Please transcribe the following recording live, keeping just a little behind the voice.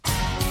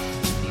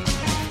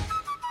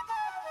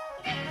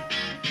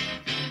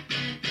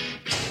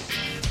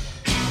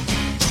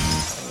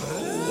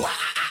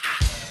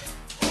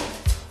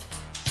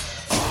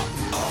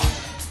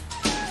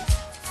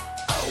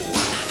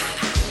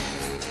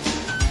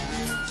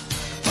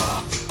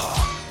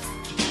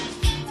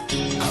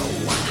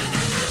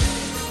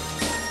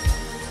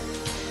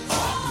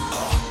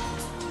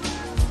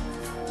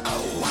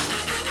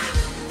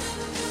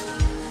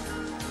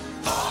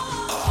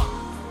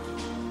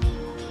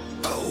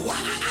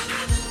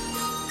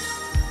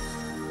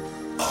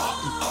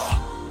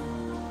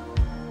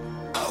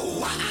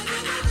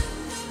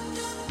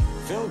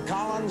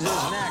Collins is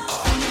next.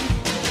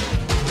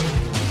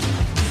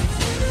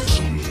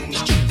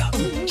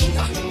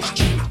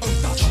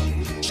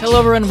 Hello,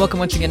 everyone. Welcome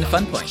once again to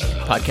Fun Point, a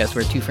podcast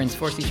where two friends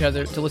force each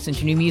other to listen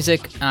to new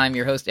music. I'm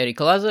your host, Eddie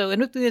Colazzo,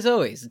 and with me, as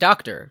always,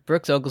 Dr.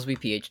 Brooks Oglesby,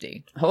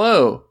 PhD.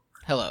 Hello.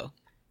 Hello.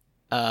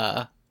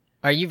 Are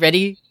you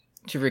ready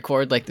to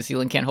record like the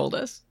ceiling can't hold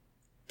us?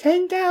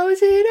 10,000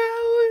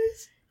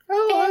 hours.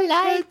 Oh,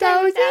 like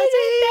 10,000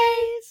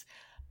 days.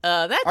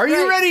 That's Are right.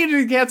 you ready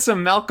to get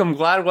some Malcolm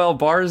Gladwell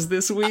bars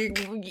this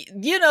week?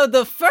 You know,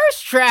 the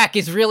first track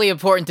is really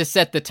important to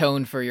set the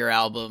tone for your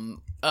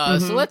album.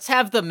 So let's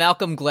have the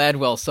Malcolm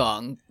Gladwell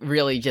song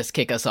really just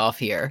kick us off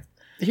here.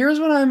 Here's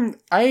what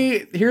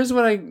I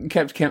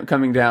kept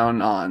coming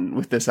down on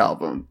with this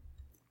album.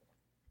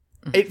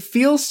 It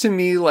feels to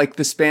me like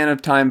the span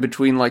of time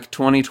between like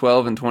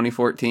 2012 and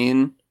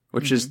 2014,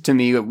 which is to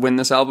me when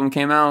this album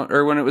came out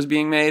or when it was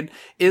being made,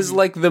 is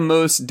like the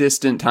most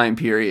distant time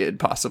period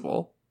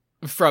possible.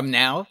 From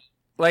now?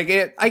 Like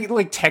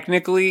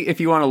technically, if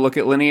you want to look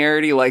at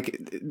linearity, like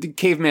the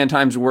caveman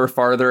times were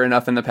farther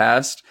enough in the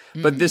past,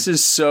 but this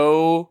is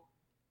so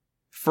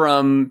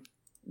from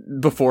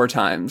before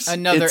times.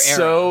 Another it's era.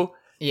 So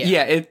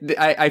Yeah.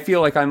 I feel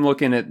like I'm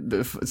looking at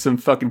some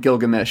fucking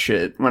Gilgamesh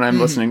shit when I'm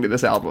listening to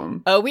this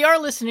album. We are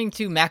listening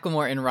to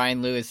Macklemore and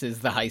Ryan Lewis's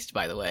The Heist,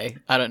 by the way.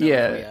 I don't know.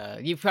 Yeah.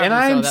 You probably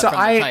saw that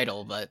from the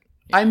title, but...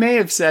 I may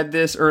have said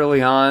this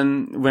early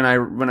on when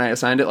I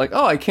assigned it, like,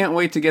 oh, I can't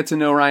wait to get to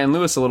know Ryan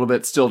Lewis a little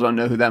bit. Still don't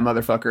know who that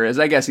motherfucker is.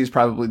 I guess he's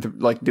probably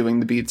like doing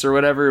the beats or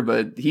whatever,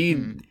 but he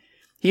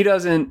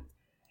doesn't.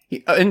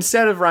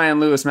 Instead of Ryan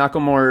Lewis,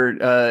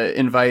 Macklemore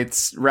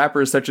invites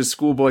rappers such as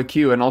Schoolboy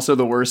Q and also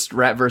the worst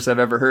rap verse I've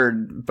ever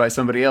heard by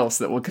somebody else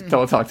that we'll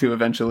talk to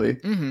eventually.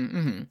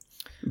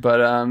 But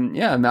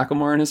yeah,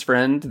 Macklemore and his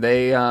friend,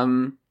 They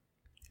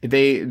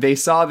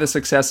saw the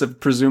success of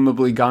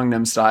presumably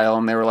Gangnam Style,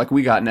 and they were like,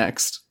 "We got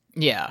next."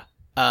 Yeah.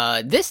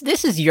 This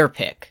is your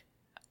pick.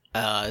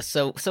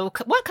 So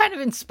what kind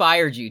of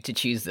inspired you to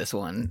choose this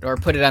one, or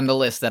put it on the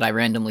list that I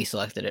randomly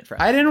selected it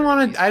from? I didn't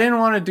want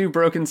to do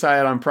Broken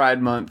Side on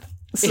Pride Month.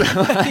 So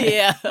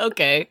yeah.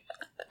 Okay.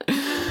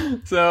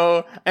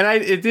 So,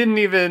 and it didn't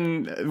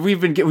even. We've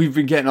been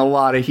getting a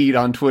lot of heat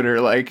on Twitter.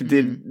 Like,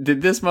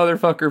 did this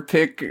motherfucker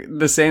pick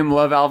the same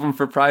Love album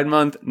for Pride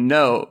Month?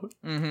 No.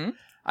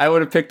 I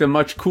would have picked a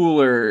much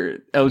cooler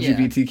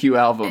LGBTQ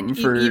album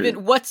for...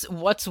 Even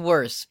what's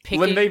worse?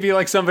 Wouldn't they be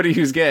like somebody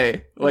who's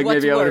gay? Like,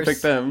 maybe I would have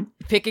picked them.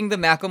 Picking the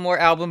Macklemore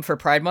album for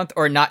Pride Month,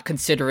 or not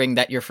considering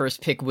that your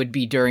first pick would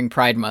be during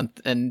Pride Month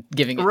and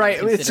giving it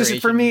right. It's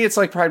just, for me, it's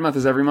like Pride Month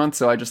is every month,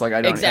 so I just like,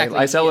 I don't... Exactly.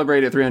 I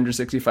celebrate it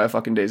 365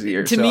 fucking days a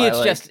year. To me,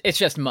 it's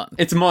just month.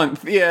 It's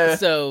month, yeah.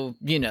 So,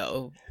 you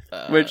know...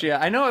 Which, yeah,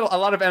 I know a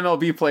lot of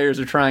MLB players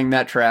are trying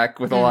that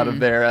track with a lot of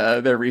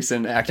their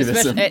recent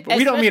activism. But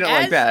we don't mean it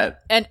like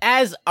that. And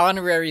as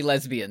honorary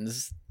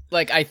lesbians,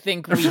 like, I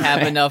think we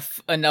have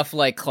enough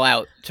like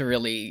clout to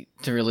really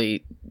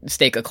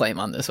stake a claim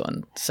on this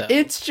one. So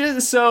it's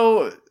just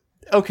so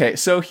okay.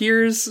 So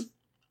here's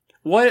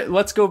what.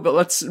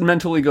 Let's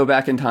mentally go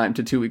back in time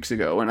to 2 weeks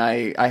ago when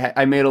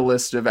I made a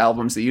list of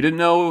albums that you didn't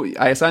know.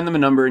 I assigned them a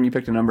number and you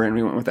picked a number and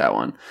we went with that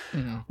one.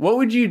 What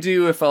would you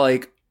do if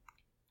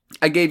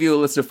I gave you a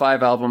list of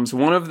 5 albums.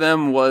 One of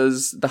them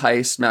was The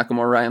Heist,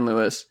 Macklemore, Ryan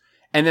Lewis.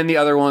 And then the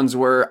other ones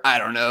were, I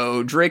don't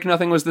know, Drake,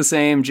 Nothing Was the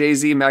Same,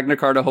 Jay-Z, Magna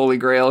Carta, Holy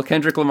Grail,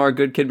 Kendrick Lamar,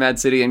 Good Kid, Mad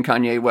City, and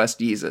Kanye West,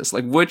 Jesus.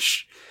 Like,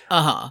 which...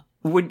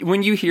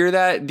 when you hear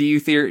that, do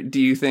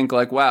you think,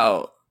 like,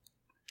 wow,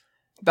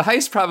 The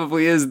Heist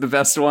probably is the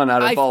best one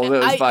out of all of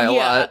those by a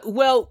lot?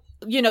 Well,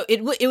 you know,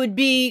 it would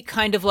be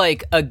kind of,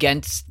 like,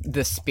 against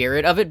the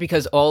spirit of it,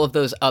 because all of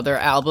those other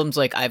albums,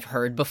 like, I've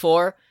heard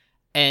before,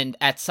 and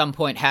at some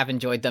point have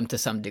enjoyed them to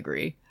some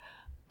degree.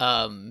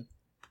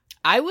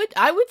 I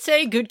would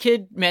say Good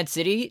Kid, Mad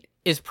City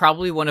is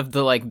probably one of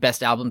the like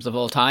best albums of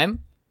all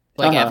time,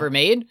 like ever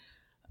made.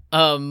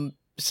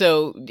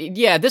 So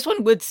yeah, this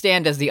one would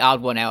stand as the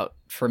odd one out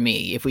for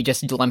me if we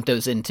just lumped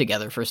those in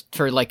together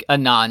for like a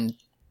non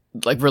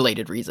like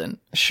related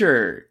reason.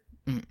 Sure.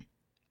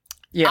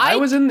 Yeah, I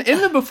was in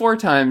the before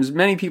times.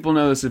 Many people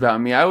know this about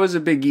me. I was a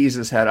big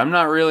Yeezus head. I'm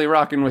not really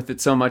rocking with it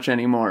so much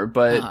anymore.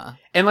 But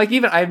and like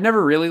even I've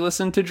never really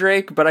listened to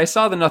Drake, but I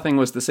saw the Nothing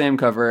Was the Same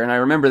cover, and I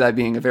remember that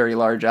being a very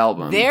large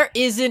album. There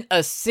isn't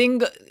a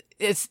single.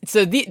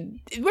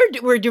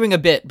 We're doing a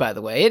bit, by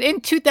the way. In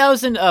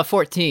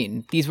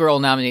 2014, these were all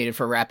nominated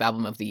for Rap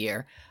Album of the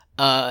Year.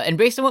 And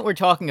based on what we're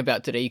talking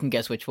about today, you can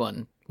guess which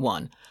one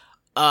won.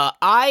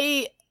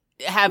 I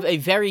have a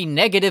very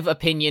negative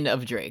opinion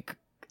of Drake.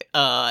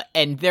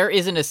 And there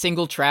isn't a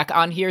single track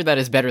on here that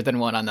is better than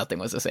one on Nothing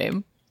Was the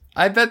Same.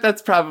 I bet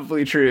that's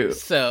probably true.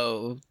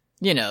 So,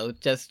 you know,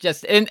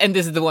 just and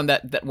this is the one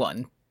that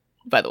won,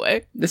 by the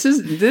way. This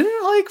is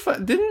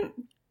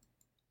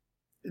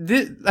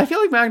I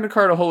feel like Magna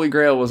Carta Holy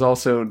Grail was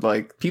also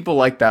like people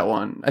liked that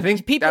one. I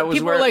think that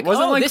was where like,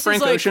 wasn't like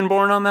Frank Ocean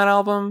born on that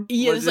album.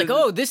 Yeah, it's like,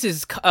 oh, this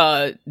is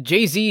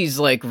Jay-Z's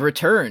like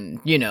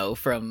return, you know,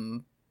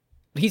 from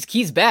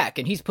he's back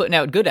and he's putting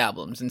out good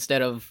albums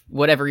instead of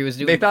whatever he was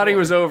doing. They thought he before.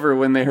 was over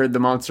when they heard the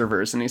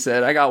Monsterverse, and he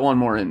said, "I got one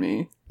more in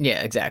me."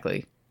 Yeah,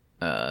 exactly.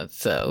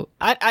 So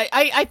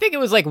I think it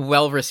was like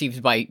well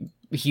received by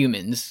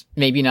humans,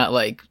 maybe not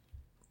like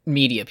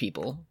media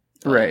people.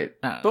 Right.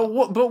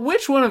 But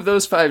which one of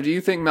those 5 do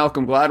you think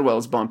Malcolm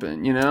Gladwell's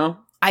bumping, you know?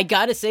 I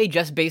gotta say,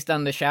 just based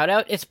on the shout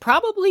out, it's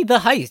probably The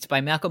Heist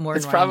by Malcolm Moore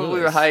and Ryan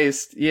probably Lewis. The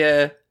Heist,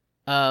 yeah.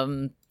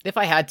 If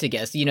I had to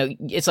guess, you know,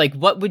 it's like,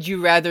 what would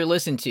you rather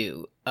listen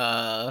to?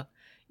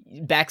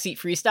 Backseat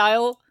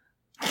Freestyle?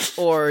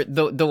 Or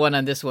the one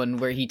on this one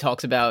where he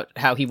talks about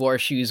how he wore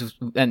shoes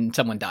and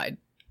someone died?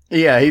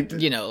 Yeah,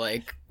 you know,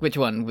 like, which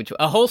one?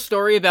 A whole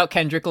story about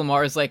Kendrick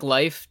Lamar's, like,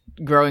 life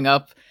growing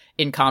up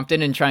in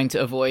Compton and trying to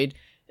avoid,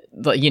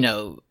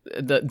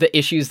 the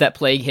issues that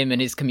plague him and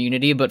his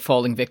community, but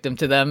falling victim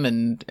to them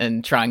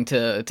and trying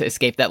to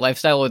escape that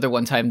lifestyle. Or the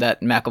one time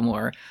that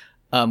Macklemore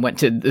went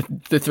to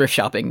the thrift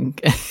shopping.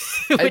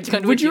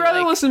 Would you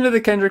rather listen to the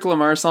Kendrick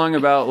Lamar song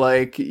about,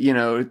 like, you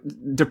know,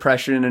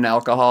 depression and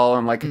alcohol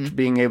and, like,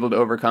 being able to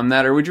overcome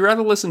that? Or would you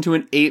rather listen to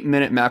an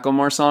 8-minute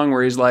Macklemore song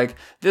where he's like,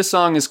 this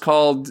song is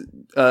called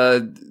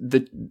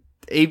the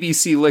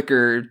ABC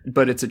Liquor,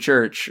 but it's a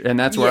church, and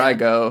that's where I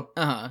go.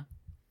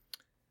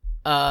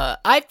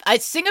 I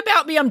Sing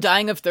About Me, I'm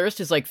Dying of Thirst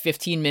is like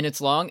 15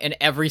 minutes long, and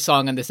every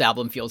song on this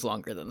album feels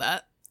longer than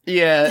that.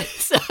 Yeah.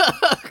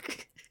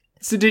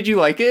 So did you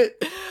like it?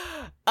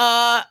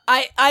 So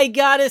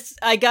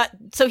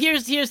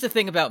here's the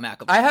thing about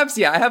Macklemore. I have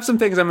some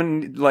things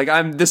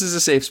this is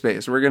a safe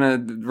space. We're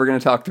gonna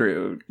talk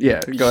through.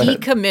 Yeah, go ahead. He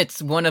commits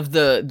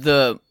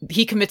the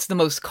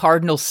most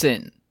cardinal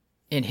sin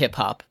in hip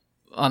hop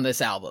on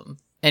this album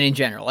and in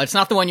general. It's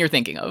not the one you're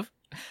thinking of.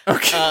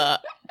 Okay.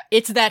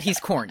 It's that he's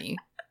corny.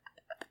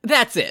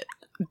 That's it.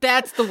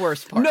 That's the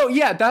worst part. No,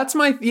 yeah,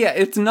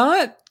 it's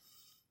not.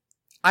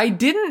 I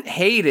didn't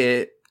hate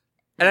it,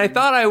 and I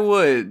thought I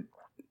would.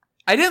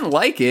 I didn't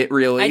like it,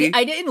 really.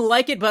 I didn't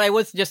like it, but I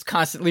was just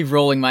constantly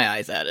rolling my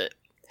eyes at it.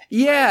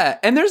 Yeah,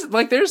 and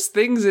there's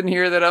things in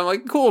here that I'm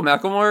like, cool,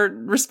 Macklemore,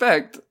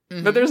 respect.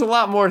 Mm-hmm. But there's a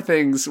lot more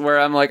things where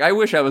I'm like, I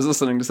wish I was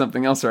listening to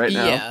something else right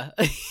now. Yeah.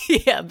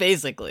 Yeah,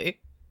 basically.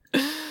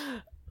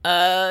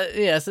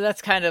 So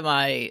that's kind of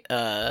my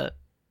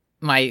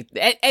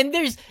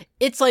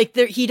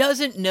he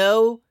doesn't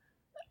know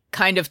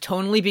kind of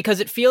tonally,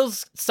 because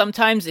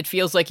sometimes it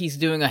feels like he's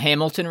doing a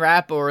Hamilton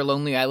rap or a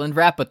Lonely Island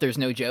rap, but there's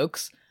no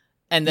jokes.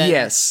 And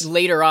then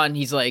later on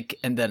he's like,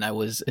 and then I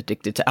was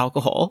addicted to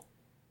alcohol.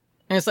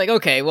 And it's like,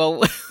 okay,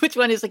 well, which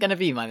one is it going to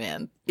be, my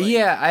man? Like,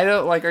 yeah, I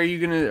don't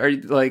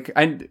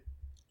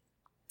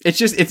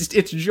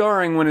it's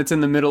jarring when it's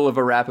in the middle of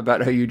a rap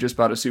about how you just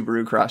bought a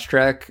Subaru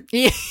Crosstrek.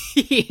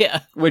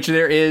 Yeah. Which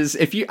there is,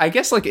 if you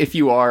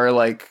are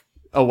like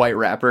a white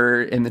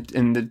rapper in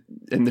the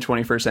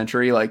 21st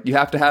century, like you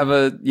have to have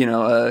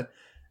a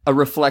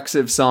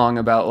reflexive song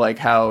about like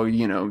how,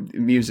 you know,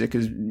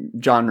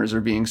 genres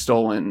are being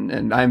stolen,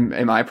 and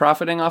am I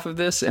profiting off of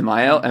this? Am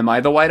I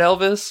the white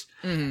Elvis?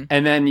 Mm-hmm.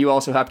 And then you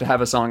also have to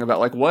have a song about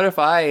like, what if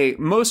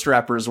most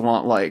rappers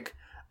want like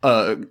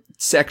a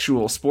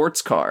sexual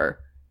sports car,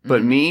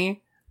 but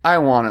me, I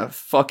want a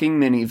fucking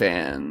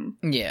minivan.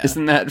 Yeah.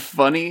 Isn't that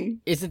funny?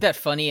 Isn't that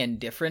funny and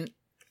different?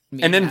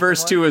 And then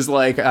verse 2 is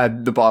like,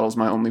 the bottle's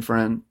my only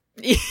friend.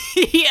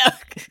 Yeah.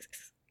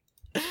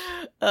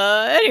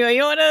 Anyway,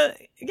 you want to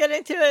get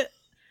into it?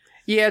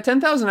 Yeah,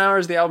 10,000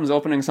 Hours, the album's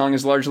opening song,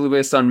 is largely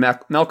based on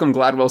Malcolm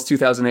Gladwell's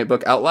 2008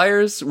 book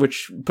Outliers,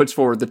 which puts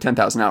forward the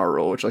 10,000 hour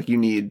rule, which like you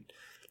need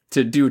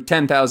to do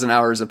 10,000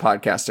 hours of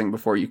podcasting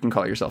before you can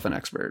call yourself an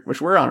expert,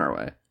 which we're on our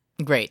way.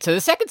 Great. So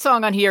the second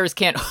song on here is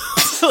Can't...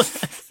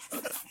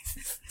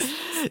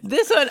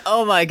 This one,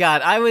 oh my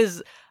god, I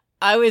was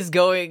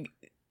going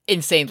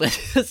insane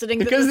listening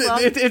to this song.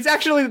 Because it's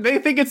actually, they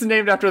think it's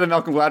named after the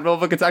Malcolm Gladwell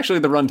book. It's actually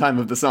the runtime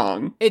of the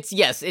song.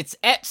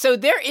 So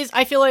there is,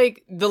 I feel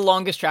like the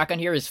longest track on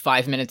here is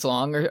 5 minutes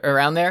long or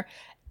around there.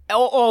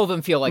 All of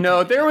them feel like...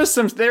 No,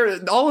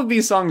 all of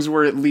these songs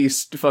were at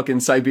least fucking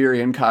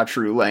Siberian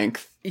Kachru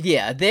length.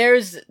 Yeah,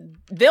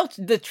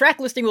 the track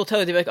listing will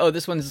tell you, like, oh,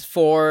 this one's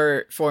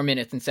 4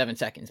 minutes and 7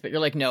 seconds. But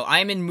you're like, no,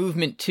 I'm in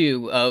movement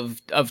 2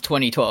 of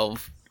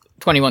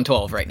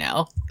 2112 right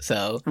now.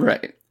 So...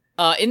 Right.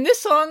 In this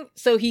song,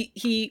 so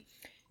he's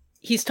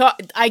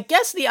I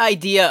guess the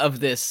idea of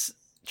this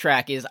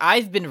track is,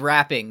 I've been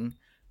rapping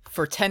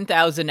for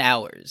 10,000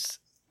 hours,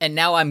 and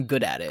now I'm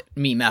good at it.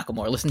 Me,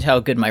 Macklemore, listen to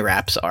how good my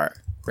raps are,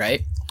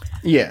 right?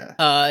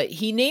 Yeah.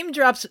 He name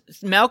drops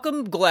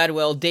Malcolm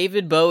Gladwell,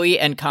 David Bowie,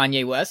 and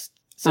Kanye West.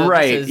 So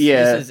right, this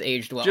is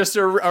aged well. Just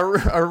a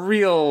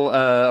real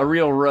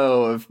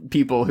row of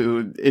people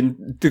who,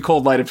 in the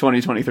cold light of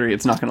 2023,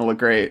 it's not going to look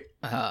great.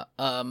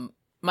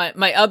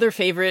 My other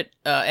favorite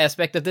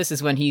aspect of this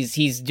is when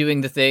he's doing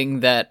the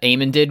thing that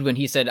Eamon did when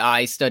he said,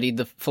 I studied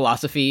the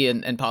philosophy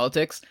and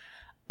politics.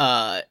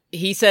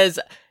 He says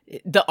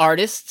the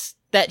artists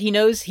that he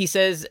knows. He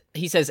says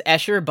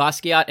Escher,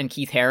 Basquiat, and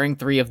Keith Haring,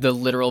 three of the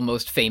literal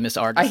most famous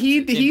artists.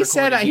 He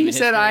said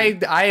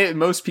I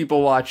most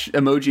people watch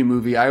Emoji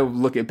Movie. I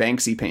look at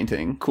Banksy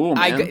painting. Cool,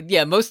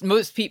 man.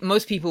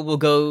 Most people will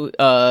go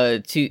to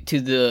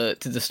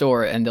the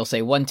store and they'll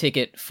say 1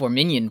 ticket for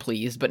Minion,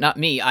 please, but not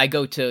me. I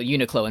go to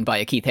Uniqlo and buy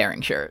a Keith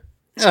Haring shirt.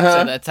 So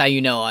that's how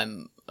you know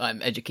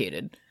I'm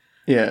educated.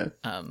 Yeah.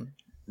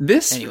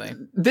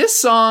 This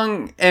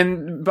song,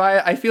 and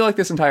I feel like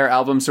this entire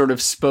album sort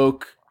of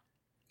spoke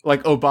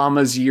like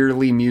Obama's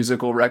yearly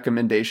musical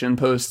recommendation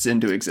posts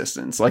into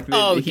existence. Like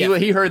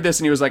he heard this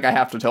and he was like, I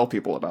have to tell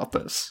people about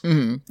this.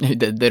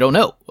 Mm-hmm. They don't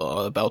know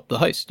about the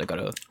heist. I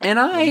gotta. And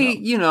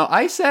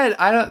I said,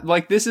 I don't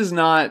like, this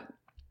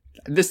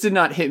did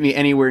not hit me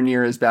anywhere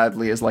near as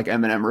badly as like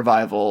Eminem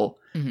Revival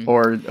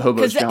or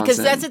Hobo's Johnson. Because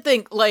that's the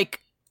thing, like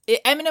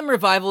Eminem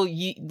Revival,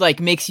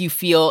 makes you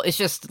feel it's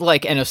just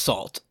like an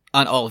assault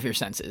on all of your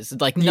senses.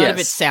 Like none of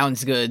it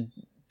sounds good.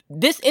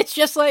 It's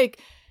just like,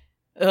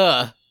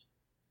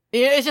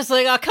 it's just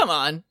like, oh, come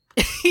on,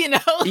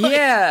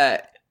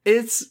 Yeah,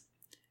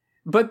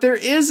 but there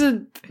is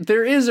a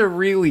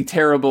really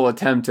terrible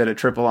attempt at a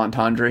triple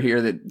entendre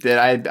here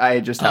that I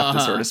just have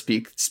to sort of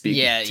speak to.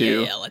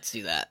 Yeah, let's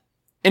do that.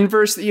 In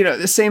verse,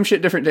 the same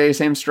shit, different day,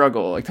 same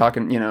struggle. Like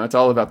talking, it's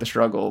all about the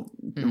struggle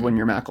when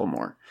you're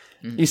Macklemore.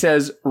 Mm-hmm. He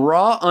says,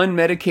 raw,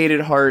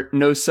 unmedicated heart,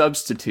 no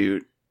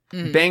substitute.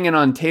 Banging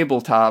on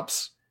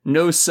tabletops,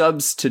 no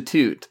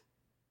substitute.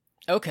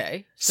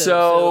 Okay.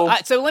 So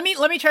let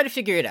me try to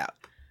figure it out.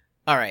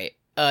 All right.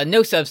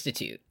 No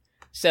substitute.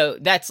 So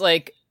that's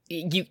like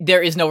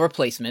there is no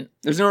replacement.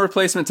 There's no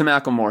replacement to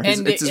Macklemore.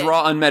 It's his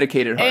raw,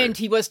 unmedicated heart. And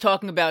he was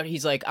talking about,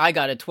 he's like, I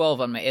got a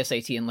 12 on my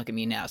SAT and look at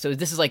me now. So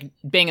this is like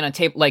banging on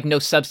tape, like no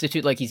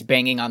substitute, like he's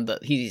banging on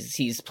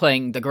he's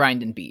playing the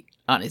grinding beat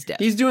on his desk.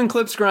 He's doing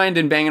clips grind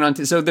and banging on,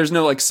 so there's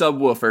no like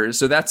subwoofers.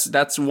 So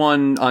that's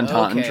one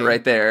entendre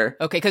right there.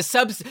 Okay,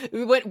 because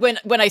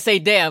when I say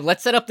damn,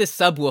 let's set up this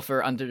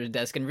subwoofer under the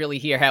desk and really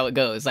hear how it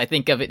goes. I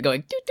think of it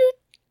going doot doot.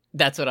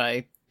 That's what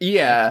I.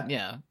 Yeah.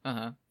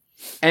 Yeah.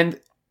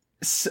 And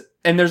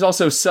there's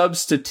also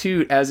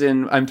substitute, as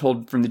in, I'm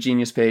told from the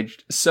Genius page,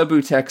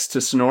 Subutex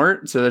to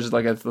snort. So there's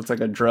it's like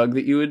a drug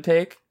that you would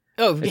take.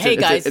 Oh, hey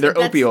guys, they're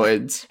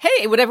opioids.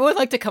 Hey, would everyone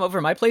like to come over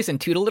to my place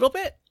and toot a little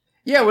bit?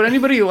 Yeah, would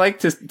anybody like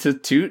to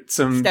toot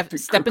some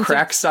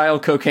crack style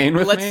cocaine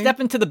with me? Let's step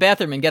into the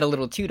bathroom and get a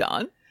little toot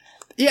on.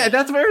 Yeah,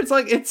 that's where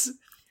it's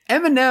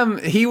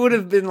Eminem. He would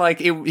have been like,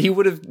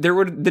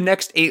 the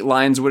next 8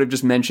 lines would have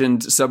just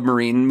mentioned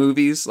submarine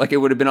movies. Like it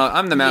would have been,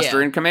 I'm the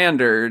master and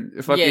commander.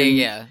 Fucking,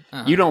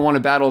 you don't want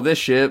to battle this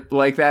ship.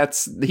 Like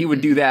he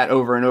would do that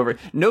over and over.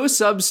 No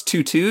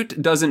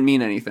substitute doesn't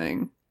mean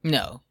anything.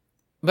 No.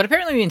 But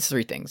apparently it means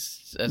 3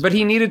 things. But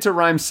he needed to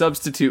rhyme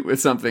substitute with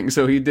something,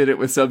 so he did it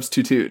with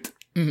substitute.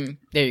 Mm-hmm.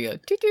 There you go.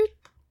 Toot toot.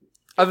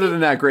 Other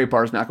than that, great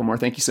bars, Macklemore.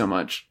 Thank you so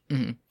much.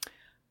 Mm-hmm.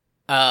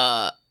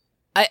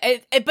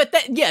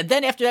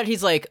 Then after that,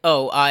 he's like,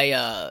 oh,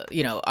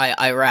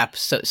 I rap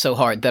so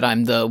hard that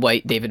I'm the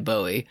white David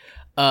Bowie.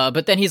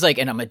 But then he's like,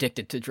 and I'm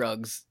addicted to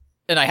drugs.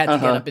 And I had to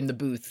get up in the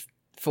booth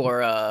for,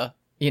 to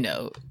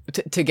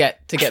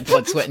get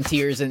blood, sweat, and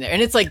tears in there.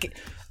 And it's like,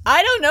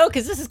 I don't know,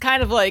 because this is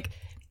kind of like,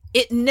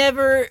 it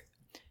never...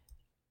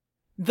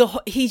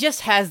 he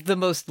just has the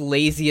most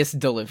laziest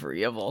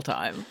delivery of all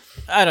time.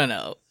 I don't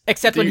know.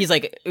 Except when he's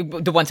like,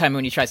 the one time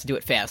when he tries to do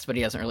it fast, but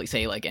he doesn't really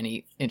say like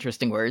any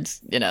interesting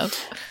words,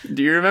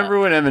 Do you remember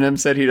when Eminem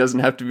said he doesn't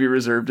have to be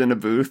reserved in a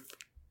booth?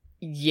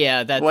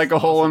 Yeah, that's... Like a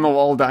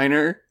hole-in-the-wall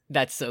diner?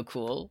 That's so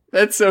cool.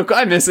 That's so cool.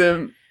 I miss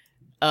him.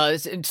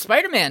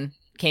 Spider-Man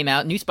came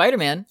out, new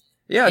Spider-Man.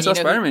 Yeah, I saw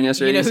Spider-Man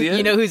yesterday.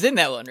 You know who's in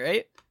that one,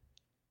 right?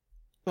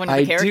 One of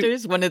the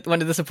characters? One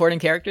of the supporting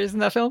characters in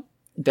that film?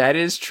 That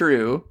is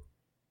true.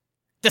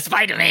 The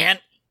Spider-Man!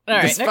 All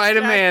right, the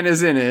Spider-Man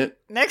is in it.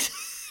 Next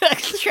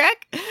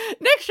track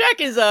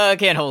is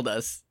Can't Hold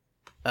Us.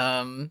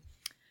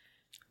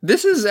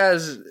 This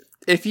is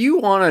if you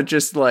want to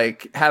just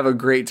like have a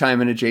great time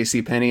in a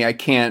JCPenney, I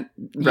can't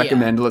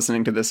recommend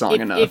listening to this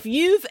song enough. If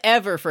you've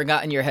ever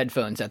forgotten your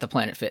headphones at the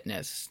Planet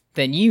Fitness,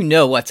 then you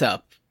know what's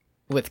up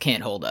with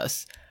Can't Hold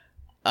Us.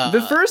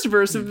 The first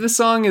verse of this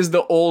song is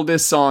the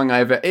oldest song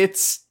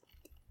this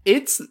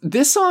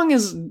song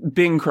is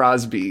Bing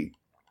Crosby.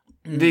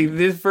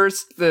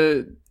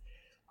 Mm-hmm.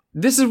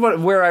 This is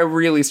where I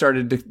really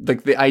started to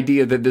like the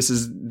idea that this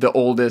is the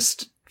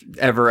oldest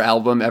ever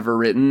album ever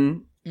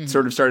written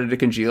sort of started to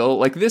congeal.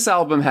 Like this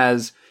album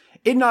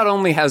it not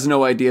only has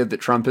no idea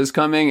that Trump is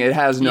coming, it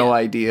has no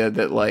idea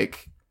that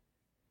like,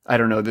 I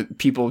don't know, that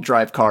people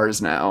drive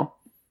cars now.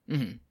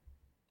 Mm-hmm.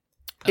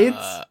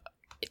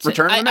 It's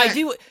Return of the Mac. I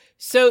do.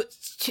 So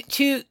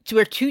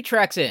we're 2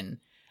 tracks in,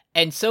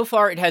 and so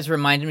far it has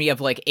reminded me of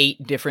like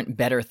 8 different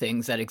better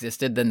things that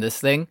existed than this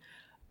thing.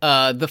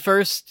 The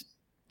first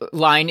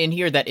line in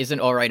here that isn't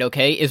all right,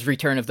 okay, is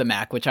Return of the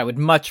Mac, which I would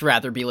much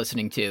rather be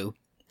listening to.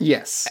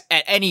 Yes.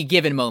 At any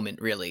given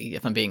moment, really,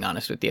 if I'm being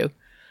honest with you.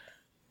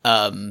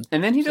 And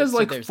then he does so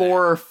like there's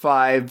 4 or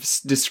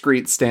 5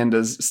 discrete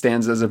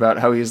stanzas about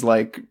how he's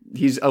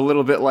a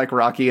little bit like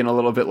Rocky and a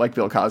little bit like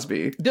Bill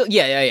Cosby.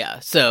 Yeah.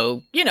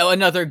 So,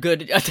 another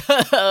good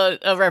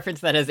a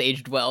reference that has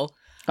aged well,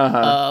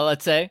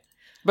 let's say.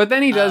 But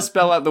then he does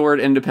spell out the word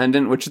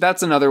independent, which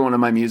that's another one of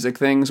my music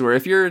things where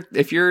if you're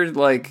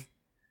the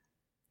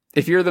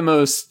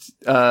most,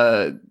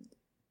 the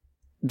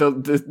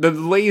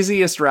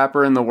laziest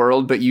rapper in the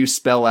world, but you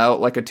spell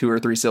out like a 2 or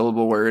 3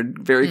 syllable word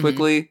very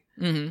quickly,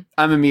 I'm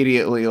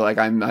immediately like,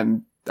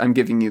 I'm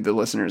giving you the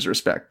listener's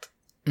respect.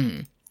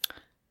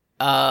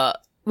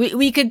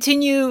 We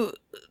continue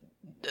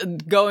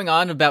going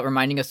on about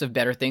reminding us of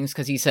better things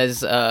because he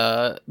says,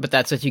 but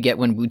that's what you get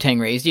when Wu-Tang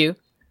raised you.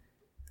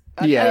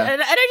 Yeah. And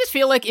I just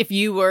feel like if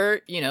you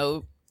were,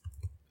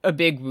 a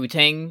big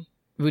Wu-Tang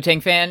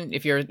fan,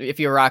 if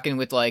you're rocking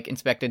with like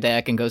Inspector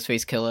Deck and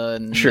Ghostface Killah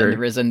and the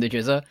RZA and the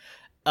GZA,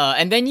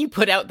 and then you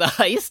put out the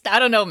Heist, I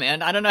don't know,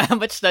 man. I don't know how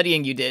much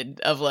studying you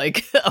did of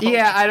like.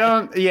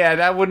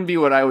 That wouldn't be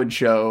what I would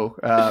show.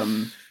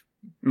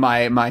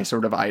 My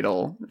sort of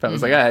idol. If I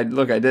was like,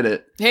 look, I did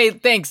it. Hey,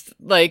 thanks.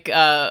 Like,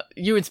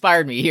 you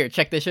inspired me. Here,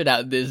 check this shit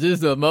out. This is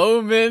the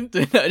moment.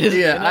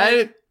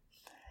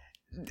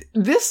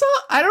 This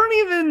song, I don't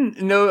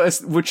even know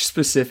which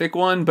specific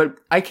one, but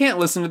I can't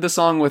listen to the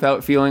song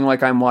without feeling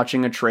like I'm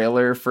watching a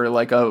trailer for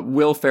like a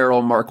Will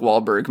Ferrell, Mark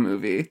Wahlberg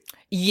movie.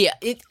 Yeah,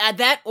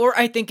 or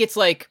I think it's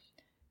like,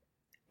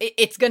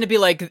 it's going to be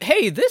like,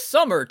 hey, this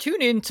summer,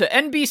 tune in to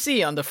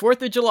NBC on the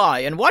 4th of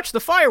July and watch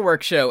the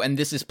fireworks show. And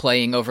this is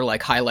playing over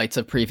like highlights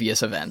of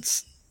previous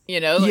events.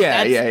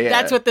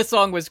 That's what the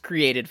song was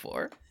created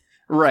for.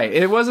 Right.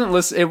 It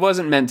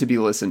wasn't meant to be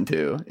listened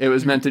to. It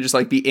was meant to just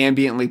like be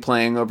ambiently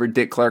playing over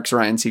Dick Clark's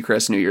Ryan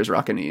Seacrest New Year's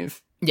Rockin'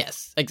 Eve.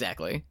 Yes,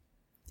 exactly.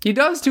 He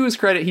does, to his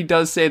credit, he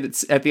does say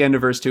that at the end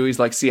of verse 2, he's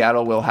like,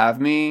 Seattle will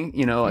have me.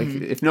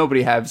 If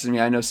nobody has me,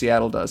 I know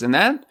Seattle does. And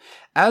that,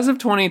 as of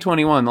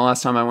 2021, the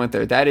last time I went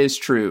there, that is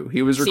true.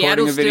 He was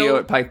recording a video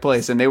at Pike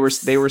Place, and they were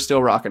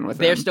still rocking with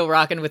him. They're still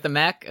rocking with the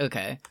Mac?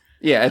 Okay.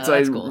 Yeah, it's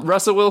like, cool.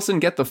 Russell Wilson,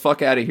 get the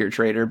fuck out of here,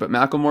 traitor. But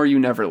Macklemore, you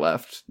never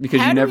left. Because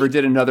you never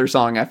did another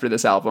song after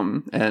this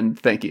album, and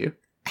thank you.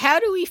 How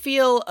do we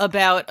feel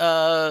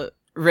about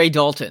Ray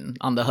Dalton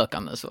on the hook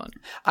on this one?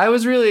 I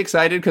was really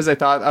excited because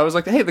I was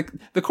like, hey,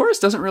 the chorus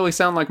doesn't really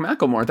sound like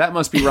Macklemore. That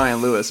must be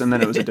Ryan Lewis. And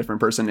then it was a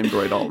different person named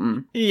Roy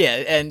Dalton. Yeah,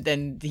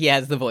 and he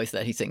has the voice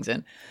that he sings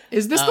in.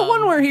 Is this the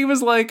one where he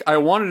was like, I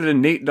wanted a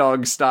Nate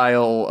Dogg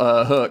style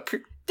hook?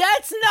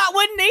 That's not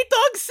what Nate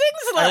Dogg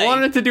sings like. I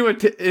wanted to do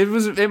it.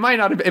 It might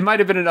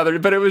have been another,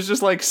 but it was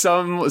just like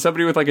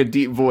somebody with like a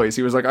deep voice.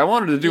 He was like, I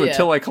wanted to do it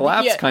till I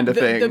collapse kind of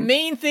thing. The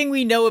main thing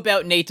we know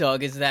about Nate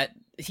Dogg is that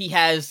he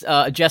has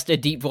just a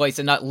deep voice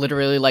and not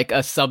literally like a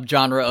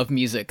subgenre of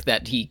music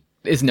that he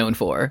is known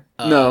for.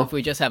 No. If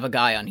we just have a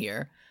guy on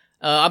here.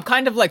 I'm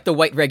kind of like the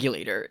white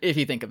regulator, if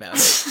you think about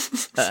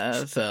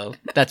it. So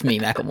that's me,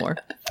 Macklemore.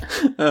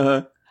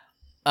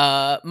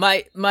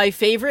 My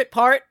favorite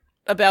part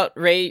about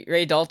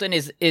Ray Dalton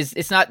is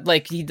it's not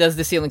like he does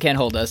the Ceiling Can't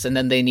Hold Us and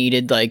then they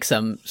needed like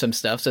some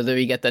stuff, so there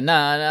we get the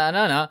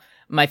na.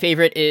 My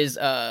favorite is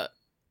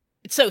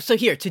so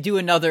here to do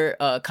another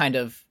kind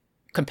of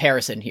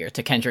comparison here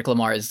to Kendrick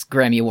Lamar's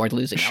Grammy Award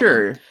losing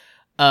album.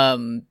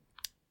 On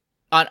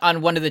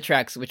one of the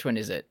tracks, which one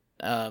is it?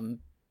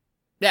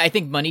 I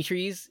think Money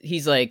Trees.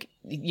 He's like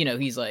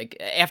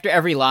after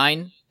every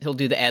line he'll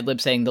do the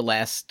ad-lib saying the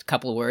last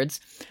couple of words.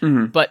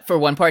 Mm-hmm. But for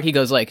one part, he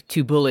goes like,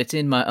 2 bullets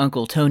in my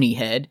Uncle Tony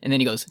head. And then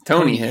he goes,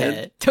 Tony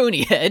head.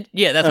 Tony head.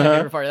 Yeah, that's my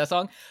favorite part of that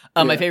song.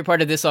 My favorite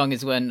part of this song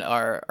is when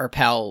our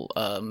pal,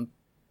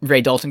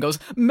 Ray Dalton goes,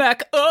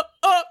 Mac,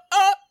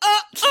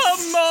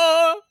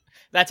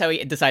 That's how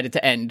he decided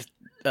to end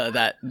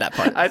that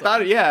part. I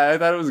thought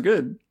it was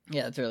good.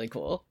 Yeah, it's really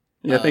cool.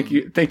 Yeah, thank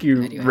you,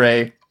 anyway,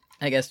 Ray.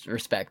 I guess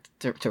respect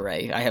to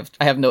Ray. I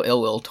have no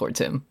ill will towards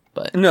him.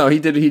 But no, he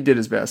did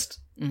his best.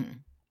 Mm-hmm.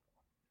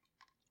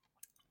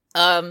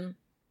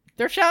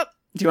 Thrift shop.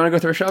 Do you want to go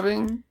thrift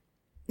shopping?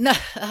 No.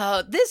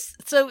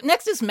 So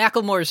next is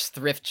Macklemore's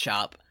thrift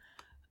shop.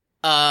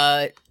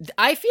 I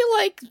feel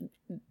like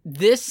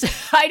this.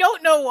 I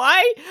don't know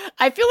why.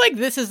 I feel like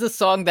this is the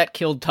song that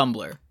killed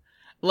Tumblr.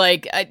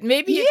 Like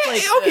maybe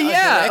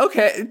it's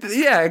okay.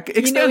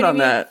 Extend on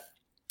that.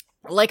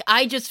 Like,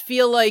 I just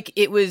feel like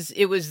it was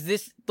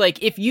this,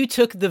 like, if you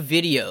took the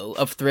video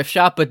of Thrift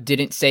Shop but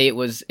didn't say it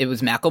was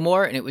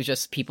Macklemore and it was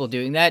just people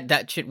doing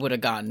that shit would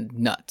have gone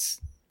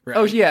nuts. Right?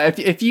 Oh, yeah,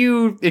 if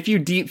you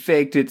deep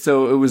faked it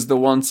so it was the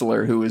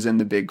Onceler who was in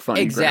the big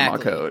funny grandma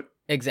coat.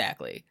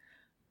 Exactly.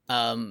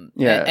 And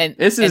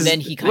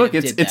then he kind of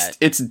did that.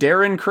 It's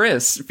Darren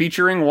Criss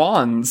featuring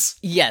wands.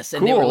 Yes,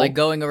 and They were, like,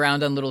 going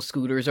around on little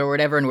scooters or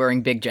whatever and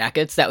wearing big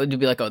jackets. That would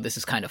be like, oh, this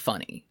is kind of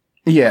funny.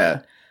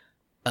 Yeah.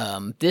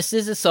 This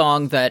is a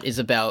song that is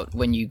about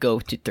when you go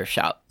to thrift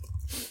shop.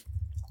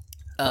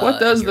 What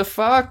does the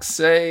fox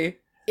say?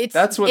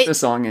 That's what the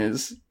song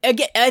is.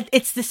 Again,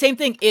 it's the same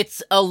thing.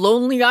 It's a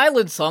Lonely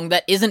Island song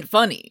that isn't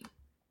funny.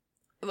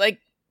 Like,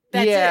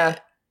 that's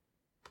it.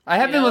 I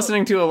have been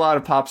listening to a lot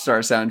of Popstar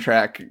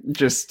soundtrack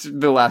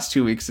just the last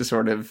 2 weeks to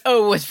sort of...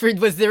 Oh,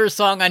 was there a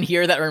song on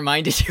here that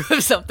reminded you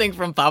of something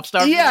from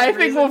Popstar? Yeah, I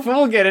think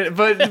we'll get it.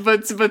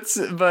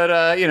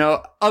 But you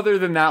know, other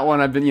than that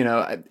one, I've been, you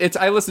know,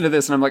 I listen to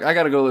this and I'm like, I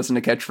gotta go listen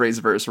to Catchphrase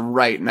Verse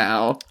right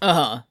now.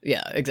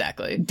 Yeah,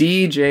 exactly.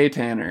 DJ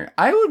Tanner.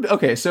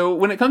 Okay, so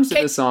when it comes to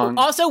this song...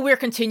 Also, we're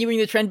continuing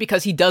the trend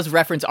because he does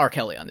reference R.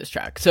 Kelly on this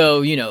track.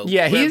 So, you know,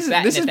 yeah,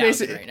 this is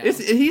basically... Right,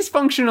 he's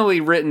functionally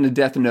written a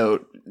Death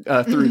Note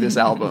through this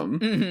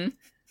album.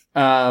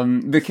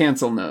 The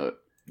cancel note.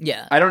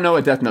 Yeah. I don't know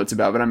what Death Note's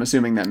about, but I'm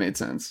assuming that made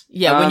sense.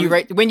 Yeah,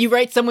 when you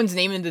write someone's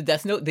name in the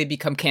Death Note, they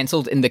become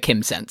canceled in the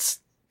Kim sense.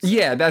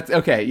 Yeah, that's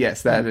okay.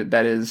 Yes,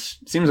 that is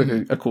seems like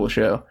a cool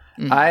show.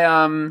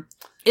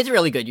 It's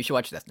really good. You should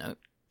watch Death Note.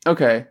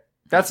 Okay.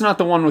 That's not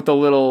the one with the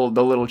little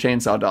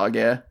chainsaw dog,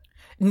 yeah?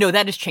 No,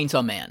 that is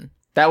Chainsaw Man.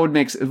 That would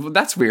make...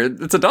 That's weird.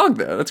 It's a dog,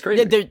 though. That's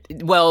crazy.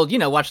 Well, you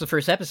know, watch the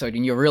first episode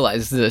and you'll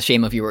realize the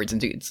shame of your words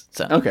and deeds.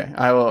 So. Okay,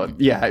 I will...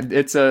 Yeah,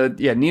 it's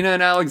Nina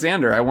and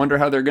Alexander. I wonder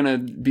how they're gonna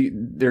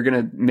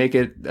make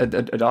it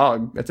a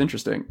dog. That's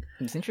interesting.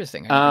 It's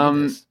interesting.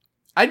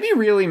 I'd be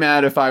really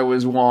mad if I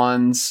was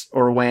Wands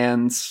or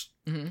Wans.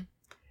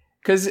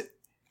 Because,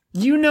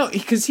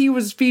 because he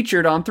was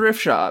featured on Thrift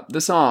Shop,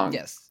 the song.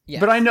 Yes.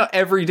 But I know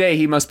every day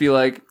he must be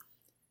like...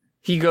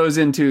 He goes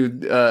into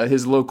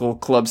his local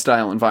club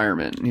style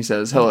environment and he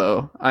says,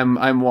 "Hello,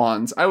 I'm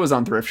Wands. I was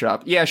on Thrift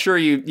Shop. Yeah, sure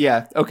you.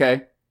 Yeah,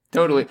 okay,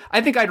 totally. I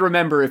think I'd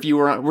remember if you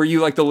were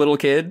you like the little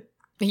kid?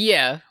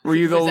 Yeah. Were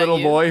you the little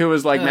boy who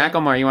was like,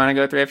 Macklemore, you want to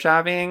go thrift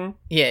shopping?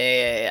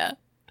 Yeah.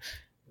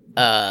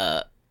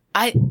 I'm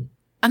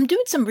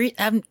doing some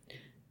I'm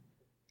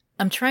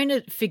trying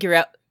to figure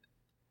out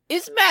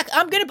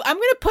I'm gonna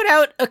put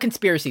out a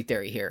conspiracy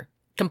theory here,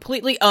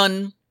 completely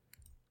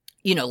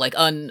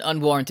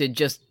unwarranted,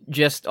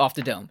 just off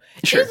the dome.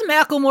 Sure. Is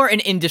Macklemore an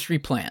industry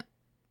plant?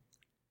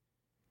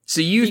 So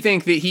you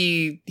think that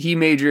he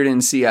majored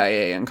in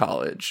CIA in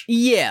college?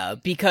 Yeah,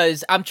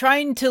 because I'm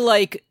trying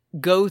to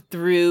go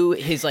through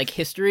his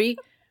history,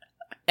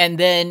 and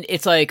then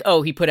it's like,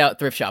 oh, he put out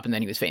Thrift Shop, and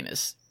then he was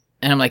famous.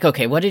 And I'm like,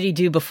 okay, what did he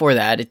do before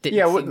that? It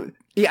didn't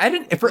I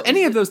didn't for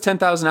any of those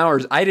 10,000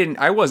 hours.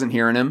 I wasn't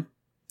hearing him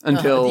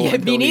until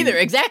me neither.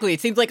 Exactly.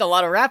 It seems like a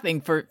lot of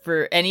rapping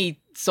for any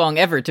song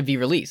ever to be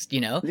released, you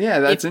know? Yeah,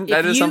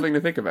 that is something to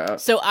think about.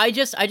 So I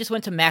just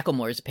went to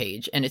Macklemore's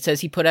page, and it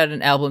says he put out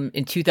an album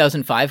in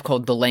 2005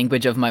 called The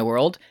Language of My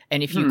World,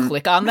 and if you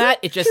click on that,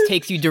 it just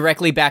takes you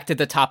directly back to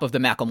the top of the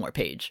Macklemore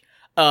page.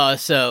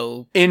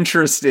 So...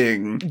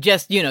 Interesting.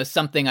 Just,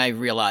 something I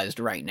realized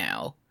right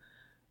now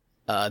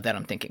that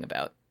I'm thinking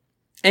about.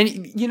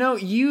 And,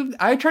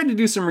 I tried to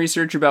do some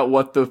research about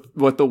what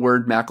the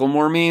word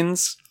Macklemore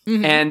means,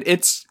 and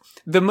it's...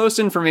 The most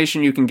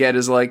information you can get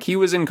is he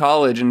was in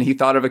college and he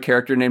thought of a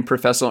character named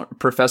Professor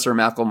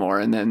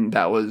Macklemore, and then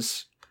that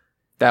was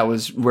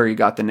where he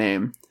got the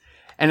name.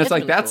 And it's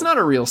really that's cool. Not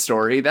a real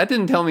story. That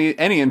didn't tell me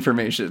any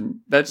information.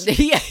 That's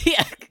yeah.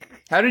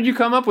 How did you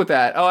come up with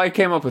that? Oh, I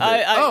came up with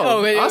it.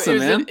 Awesome,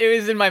 man! It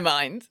was in my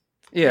mind.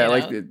 Yeah,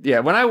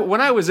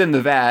 when I was in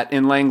the vat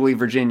in Langley,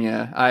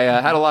 Virginia, I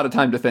had a lot of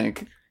time to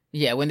think.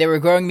 Yeah, when they were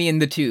growing me in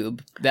the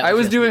tube. I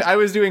was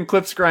doing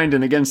clips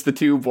grinding against the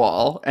tube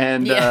wall,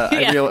 and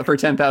I reeled it for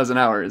 10,000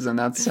 hours, and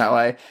that's how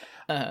I.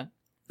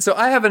 So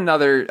I have a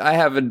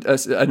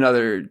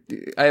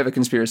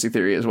conspiracy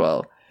theory as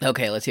well.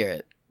 Okay, let's hear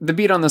it. The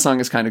beat on the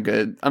song is kind of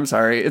good. I'm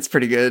sorry, it's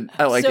pretty good.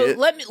 I like it.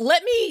 So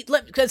let me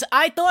because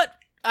I thought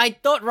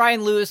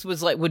Ryan Lewis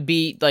would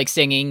be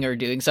singing or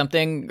doing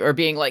something or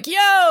being like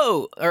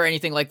yo or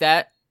anything like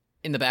that.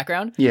 In the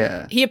background.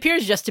 Yeah. He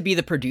appears just to be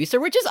the producer,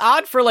 which is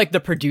odd for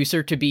the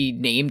producer to be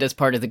named as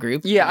part of the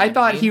group. Yeah, I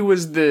thought he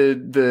was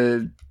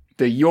the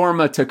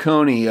Yorma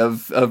Taccone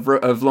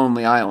of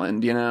Lonely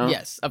Island,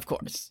 Yes, of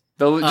course.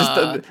 The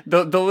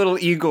little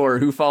Igor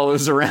who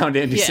follows around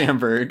Andy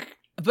Samberg.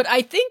 But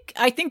I think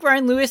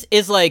Ryan Lewis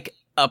is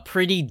a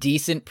pretty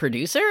decent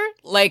producer.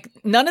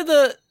 None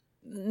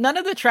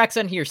of the tracks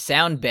on here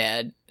sound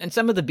bad, and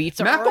some of the beats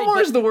are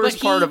Macklemore is the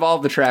worst part of all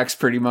the tracks,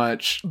 pretty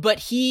much. But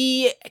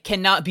he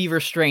cannot be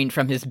restrained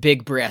from his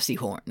big brassy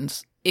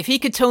horns. If he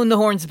could tone the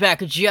horns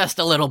back just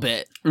a little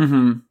bit,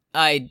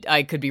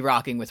 I could be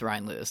rocking with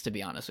Ryan Lewis, to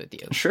be honest with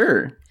you.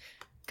 Sure.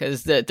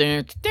 Because it's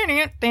not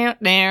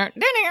that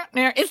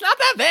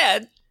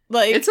bad.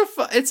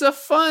 It's a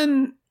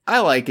fun.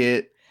 I like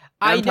it.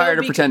 I'm tired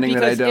of pretending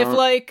that I don't.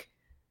 If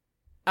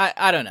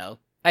I don't know.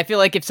 I feel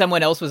like if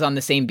someone else was on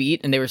the same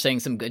beat and they were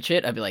saying some good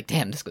shit, I'd be like,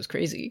 damn, this goes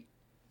crazy.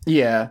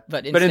 Yeah.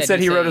 But instead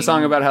he wrote a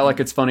song about how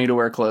it's funny to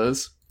wear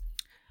clothes.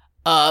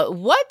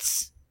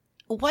 What's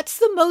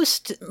the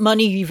most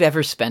money you've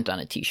ever spent on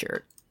a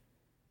t-shirt?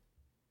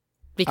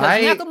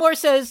 Because Macklemore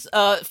says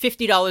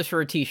 $50 for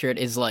a t-shirt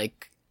is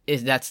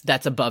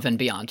that's above and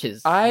beyond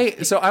his. I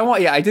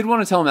did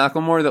want to tell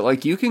Macklemore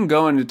that you can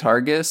go into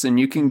Targus and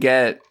you can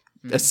get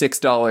a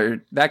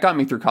 $6. That got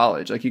me through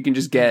college. You can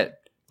just get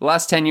the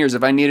last 10 years,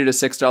 if I needed a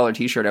 $6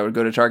 t-shirt, I would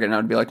go to Target and I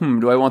would be like,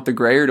 do I want the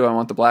gray or do I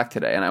want the black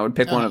today? And I would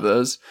pick one of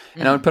those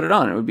and I would put it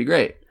on. It would be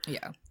great.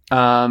 Yeah.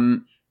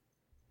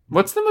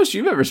 What's the most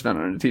you've ever spent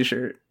on a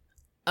t-shirt?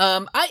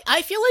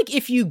 I feel like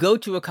if you go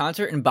to a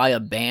concert and buy a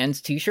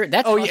band's t-shirt,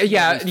 that's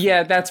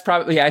that's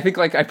probably I think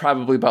like I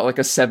probably bought like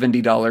a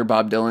 $70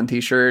 Bob Dylan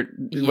t-shirt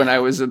when I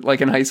was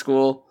like in high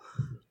school.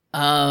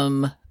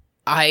 I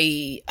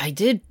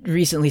did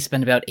recently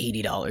spend about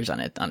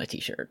 $80 on a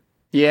t-shirt.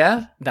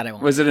 Yeah, that I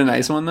won't. Was it a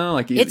nice one though?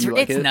 Like it's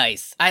like it?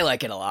 Nice. I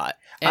like it a lot.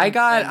 And,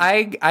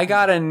 I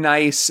got a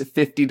nice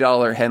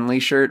 $50 Henley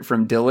shirt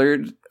from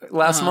Dillard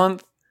last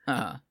month,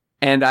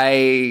 and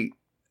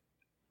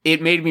it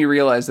made me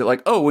realize that,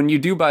 like, when you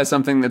do buy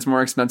something that's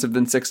more expensive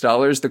than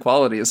 $6, the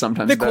quality is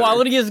sometimes better.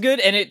 Quality is good,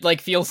 and it,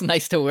 like, feels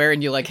nice to wear,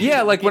 and you, like...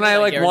 Yeah, like, when I,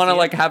 like, want to,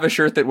 like, have a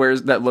shirt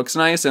that looks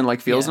nice and,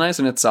 like, feels nice,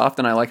 and it's soft,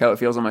 and I like how it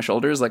feels on my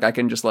shoulders, like, I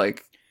can just,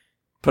 like,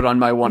 put on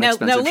my one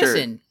expensive shirt. Now,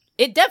 listen,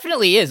 it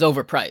definitely is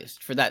overpriced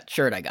for that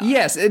shirt I got.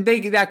 Yes,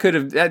 that could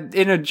have...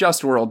 in a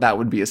just world, that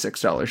would be a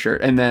 $6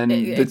 shirt, and then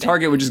the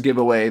Target would just give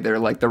away their,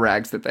 like, the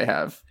rags that they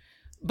have.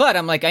 But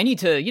I'm like, I need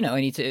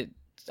to...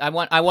 I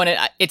want it...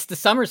 It's the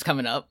summer's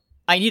coming up.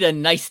 I need a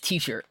nice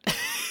t-shirt.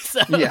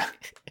 So, yeah.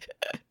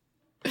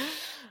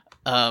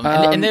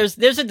 And there's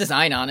a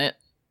design on it.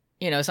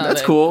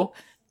 That's cool.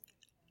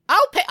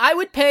 I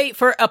would pay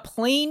for a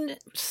plain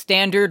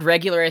standard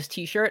regular ass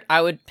t-shirt.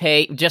 I would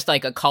pay just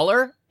like a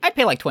color. I'd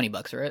pay like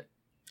 $20 for it.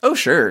 Oh,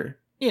 sure.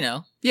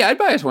 Yeah, I'd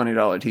buy a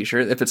 $20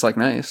 t-shirt if it's like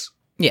nice.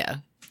 Yeah.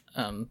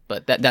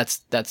 But that's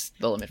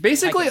the limit.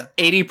 Basically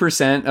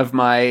 80% of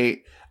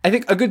I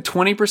think a good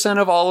 20%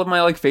 of all of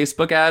my like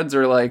Facebook ads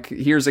are like,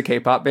 here's a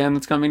K-pop band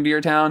that's coming to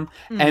your town.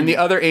 Mm-hmm. And the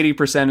other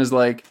 80% is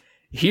like,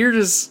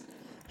 here's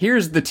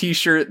the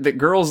t-shirt that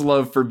girls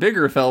love for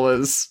bigger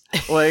fellas.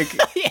 Like,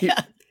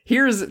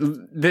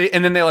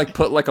 and then they like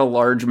put like a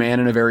large man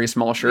in a very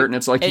small shirt, and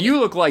it's like, you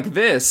look like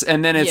this.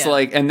 And then it's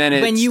like, and then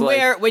it's when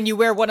you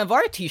wear one of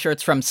our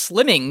t-shirts from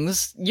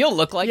Slimmings, you'll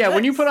look like this.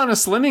 When you put on a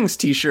Slimmings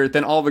t-shirt,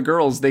 then all the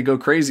girls, they go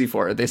crazy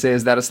for it. They say,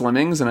 is that a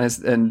Slimmings?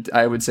 And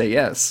I would say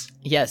yes.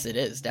 Yes, it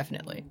is,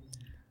 definitely.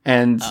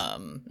 And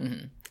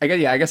I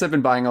guess I've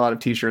been buying a lot of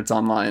t-shirts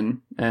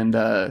online, and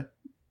I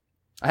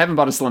haven't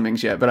bought a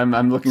Slimmings yet, but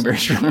I'm looking very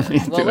strongly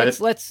into it.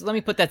 Let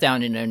me put that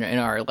down in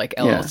our like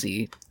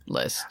LLC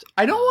list.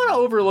 I don't want to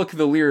overlook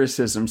the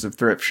lyricisms of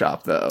Thrift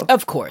Shop, though.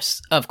 Of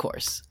course.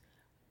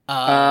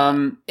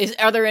 Are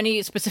there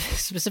any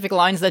specific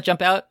lines that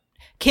jump out?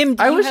 Kim,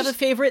 do you have a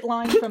favorite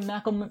line from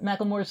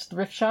Macklemore's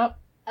Thrift Shop?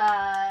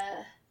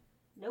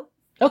 Nope.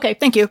 Okay,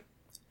 thank you.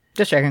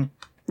 Just checking.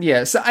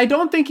 Yeah, so I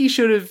don't think he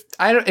should have...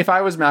 if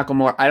I was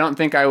Macklemore, I don't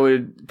think I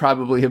would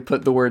probably have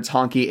put the words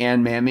honky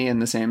and mammy in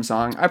the same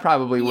song. I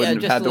probably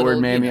wouldn't have had the word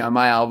mammy on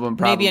my album,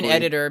 probably. Maybe an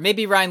editor.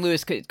 Maybe Ryan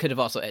Lewis could have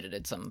also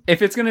edited some. If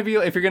you're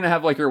going to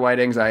have like your white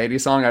anxiety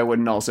song, I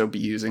wouldn't also be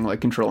using like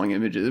controlling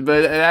images.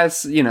 But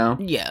that's,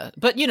 Yeah,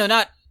 but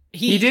not...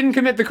 He didn't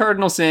commit the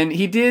cardinal sin.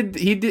 He did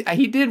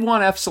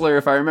one F slur,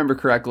 if I remember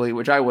correctly,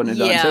 which I wouldn't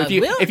have done. So if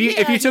you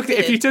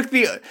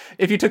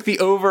took the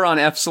over on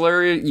F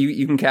slur,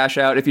 you can cash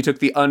out. If you took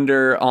the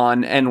under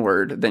on N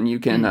word, then you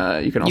can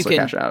also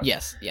cash out.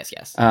 Yes.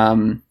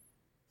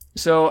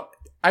 So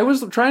I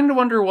was trying to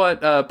wonder what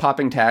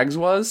popping tags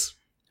was.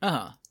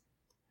 And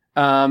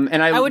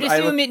I would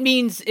assume it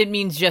means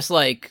just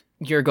like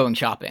you're going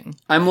shopping.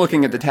 I'm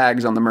looking at the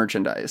tags on the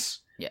merchandise.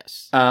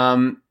 Yes.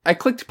 I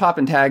clicked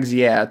poppin' tags,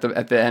 at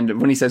the end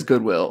when he says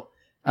Goodwill.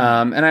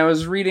 And I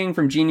was reading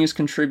from Genius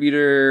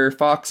contributor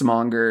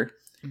Foxmonger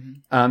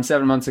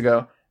 7 months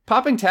ago.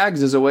 Popping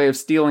tags is a way of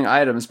stealing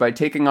items by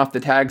taking off the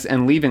tags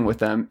and leaving with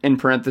them, in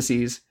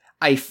parentheses,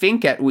 I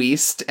think at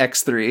least,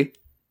 X3.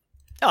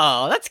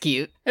 Oh, that's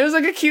cute. It was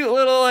like a cute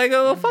little,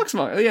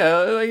 Foxmonger. Yeah,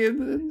 like,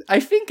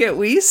 I think at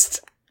least.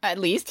 At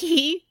least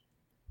he...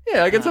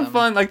 Yeah, like it's a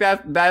fun, like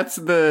that's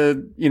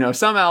the,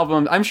 some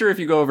albums, I'm sure if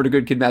you go over to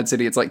Good Kid Mad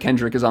City, it's like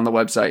Kendrick is on the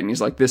website and he's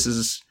like, this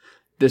is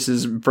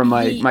from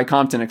my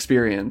Compton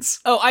experience.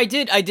 Oh, I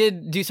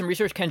did do some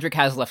research. Kendrick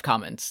has left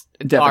comments.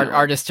 Definitely.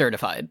 Artist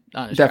certified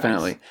on his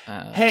Definitely.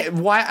 Hey,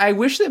 I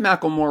wish that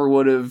Macklemore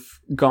would have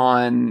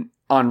gone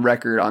on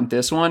record on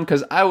this one,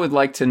 because I would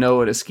like to know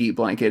what a skeet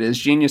blanket is.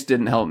 Genius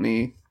didn't help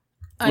me.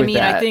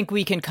 I think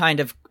we can kind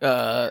of.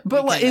 I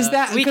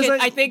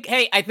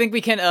think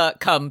we can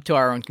come to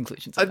our own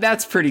conclusions.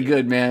 That's pretty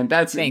good, man.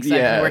 That's thanks. I've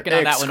been working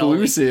on that one all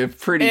week.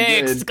 Pretty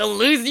good.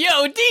 Exclusive,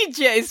 yo,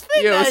 DJ,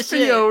 spin that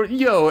shit.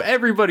 Yo,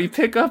 everybody,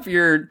 pick up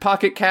your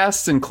Pocket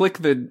Casts and click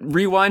the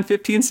rewind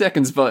 15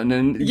 seconds button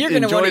and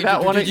enjoy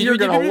that one. You're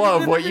gonna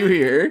love what you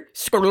hear.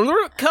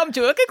 Come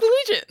to a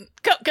conclusion.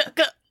 Come.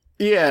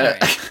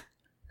 Yeah.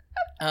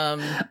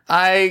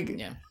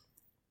 Yeah.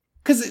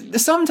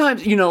 Because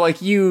sometimes,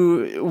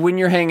 when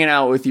you're hanging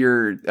out with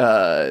your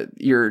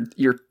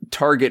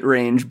target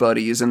range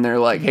buddies and they're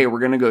like, hey, we're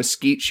going to go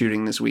skeet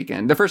shooting this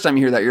weekend. The first time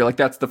you hear that, you're like,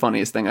 that's the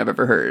funniest thing I've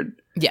ever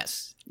heard.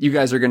 Yes. You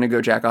guys are going to go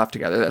jack off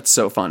together. That's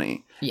so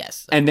funny.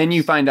 Yes. And then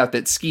you find out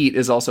that skeet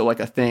is also like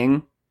a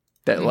thing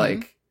that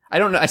like, I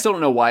don't know. I still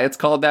don't know why it's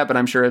called that, but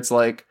I'm sure it's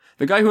like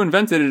the guy who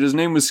invented it, his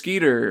name was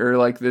Skeeter, or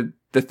like the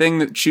thing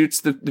that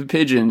shoots the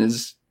pigeon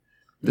is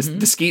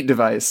the skeet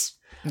device.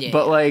 Yeah.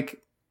 But like,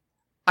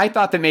 I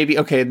thought that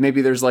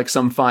maybe there's like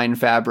some fine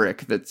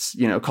fabric that's,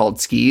 called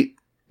skeet.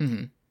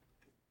 Mm-hmm.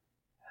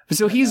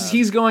 So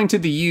he's going to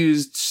the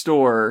used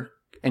store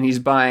and he's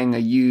buying a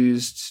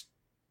used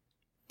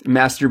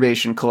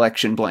masturbation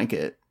collection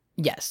blanket.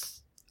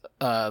 Yes.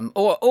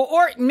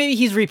 Or maybe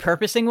he's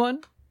repurposing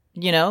one.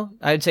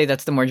 I'd say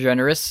that's the more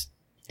generous.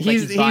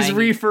 He's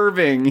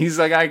refurbing. He's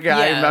like, I'm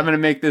going to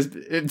make this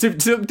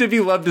to be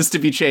loved is to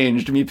be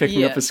changed. Me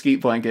picking up a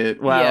skeet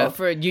blanket. Wow. Yeah.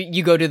 For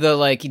you go to the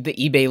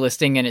eBay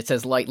listing and it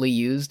says lightly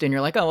used, and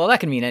you're like, oh well, that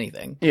can mean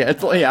anything. Yeah. I'm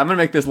going to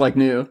make this like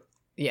new.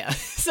 Yeah.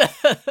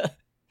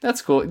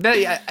 That's cool.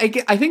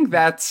 I think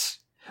that's.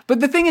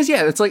 But the thing is,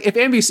 it's like if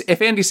Andy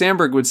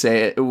Samberg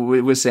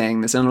was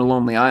saying this in a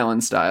Lonely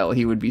Island style,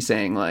 he would be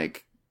saying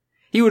like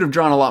he would have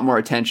drawn a lot more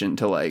attention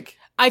to like.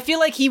 I feel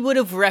like he would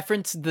have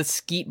referenced the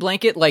skeet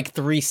blanket like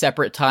 3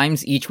 separate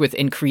times, each with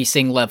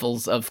increasing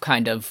levels of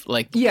kind of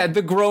like... Yeah,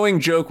 the growing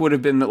joke would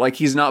have been that like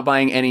he's not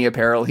buying any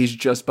apparel, he's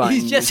just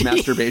buying these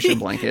masturbation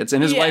blankets.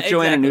 And his wife,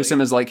 Joanna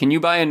Newsom, is like, can you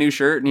buy a new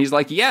shirt? And he's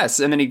like, yes.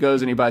 And then he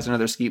goes and he buys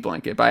another skeet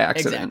blanket by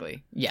accident.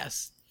 Exactly,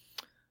 yes.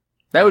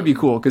 That would be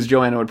cool, because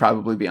Joanna would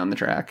probably be on the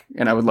track,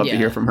 and I would love to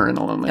hear from her in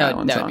the Lonely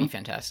Island song. That would be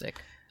fantastic.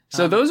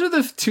 So those are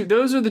the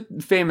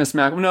famous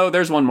No,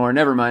 there's one more.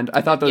 Never mind.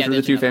 I thought those were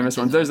the 2 famous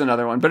ones. There's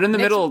another one, but in the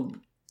middle,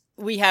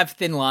 we have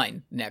Thin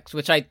Line next,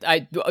 which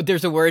I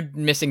there's a word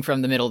missing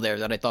from the middle there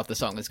that I thought the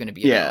song was going to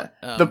be. Yeah,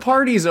 about. The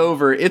party's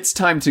over. It's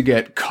time to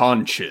get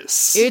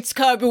conscious. It's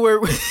kind of where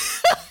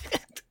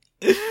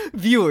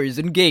viewers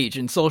engage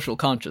in social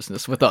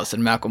consciousness with us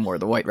and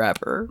Macklemore, the white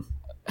rapper.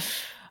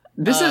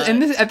 This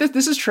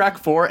is track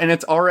 4, and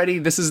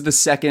this is the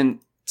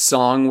second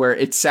song where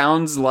it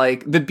sounds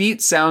like the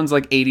beat sounds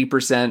like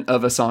 80%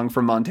 of a song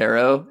from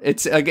Montero.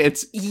 It's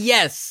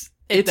yes,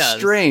 it's does.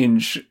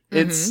 Strange. Mm-hmm.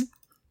 It's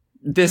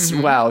this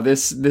wow,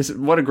 this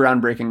what a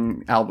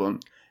groundbreaking album.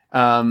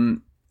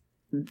 Macklemore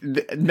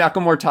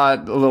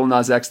taught Lil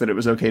Nas X that it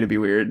was okay to be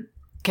weird.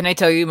 Can I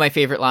tell you my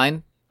favorite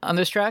line on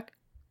this track?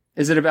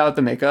 Is it about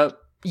the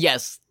makeup?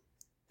 Yes.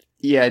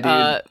 Yeah,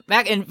 dude.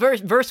 In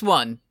verse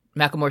 1,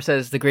 Macklemore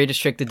says the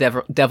greatest trick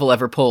the devil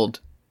ever pulled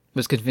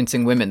was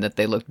convincing women that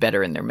they looked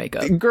better in their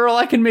makeup. Girl,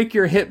 I can make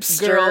your hips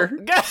stir.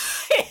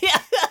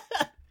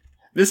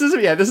 This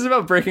is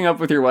about breaking up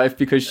with your wife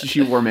because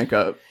she wore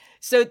makeup.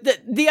 So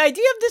the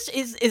idea of this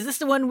is this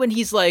the one when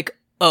he's like,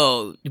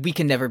 oh, we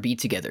can never be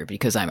together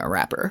because I'm a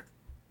rapper?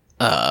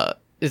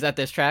 Is that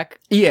this track?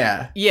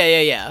 Yeah.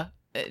 Yeah.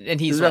 And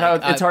he's like, how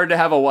it's hard to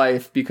have a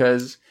wife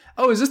because,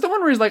 is this the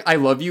one where he's like, I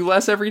love you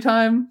less every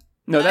time?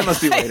 No, that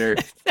must be later.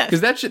 Because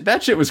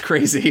that shit was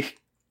crazy.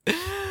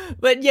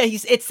 But yeah,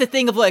 it's the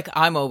thing of like,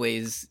 I'm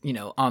always,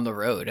 on the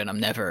road and I'm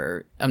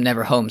never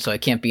home, so I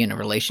can't be in a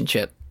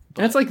relationship.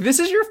 But... And it's like, this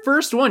is your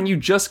first one. You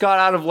just got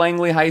out of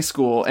Langley High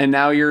School and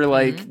now you're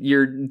like,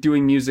 you're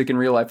doing music in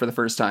real life for the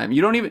first time.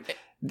 You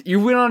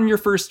went on your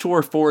first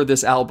tour for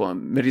this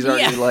album, but he's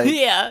already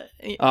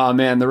oh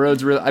man, the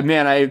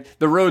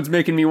road's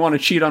making me want to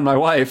cheat on my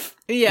wife.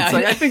 Yeah. It's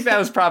like, I think that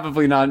was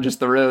probably not just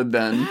the road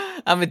then.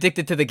 I'm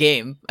addicted to the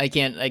game. I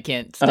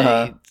can't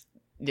stay.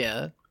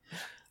 Yeah.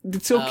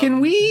 So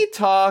can we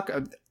talk?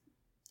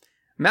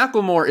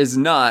 Macklemore is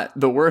not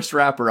the worst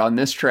rapper on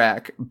this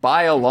track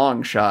by a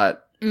long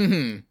shot.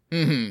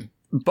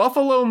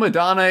 Buffalo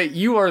Madonna,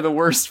 you are the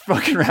worst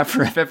fucking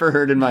rapper I've ever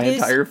heard in my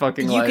entire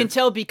fucking life. You can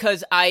tell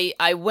because I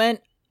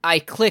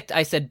clicked,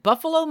 I said,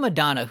 Buffalo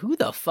Madonna, who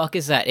the fuck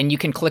is that? And you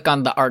can click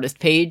on the artist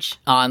page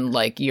on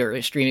like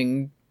your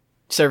streaming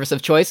service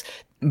of choice.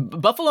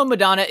 Buffalo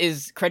Madonna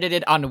is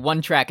credited on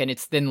one track and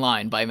it's Thin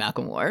Line by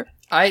Macklemore.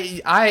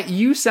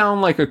 You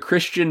sound like a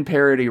Christian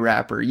parody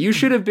rapper. You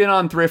should have been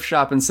on Thrift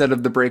Shop instead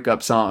of the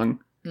breakup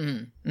song.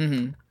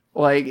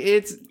 Like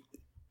it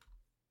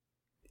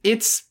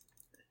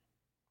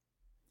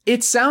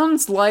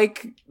sounds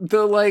like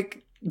the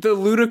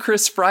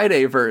Ludacris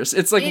Friday verse.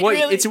 It's like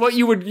it's what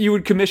you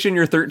would commission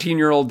your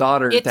 13-year-old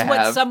daughter to have. It's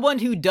what someone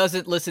who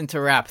doesn't listen to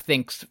rap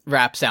thinks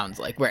rap sounds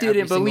like. Where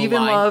didn't believe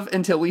in love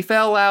until we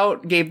fell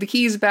out. Gave the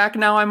keys back.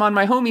 Now I'm on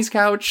my homie's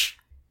couch.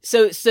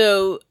 So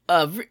MF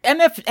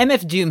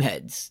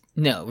Doomheads,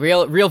 no.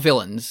 Real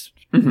villains,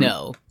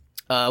 no.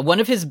 One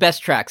of his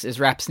best tracks is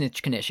Rap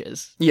Snitch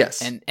Knishes.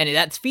 Yes, and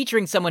that's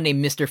featuring someone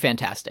named Mr.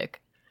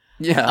 Fantastic.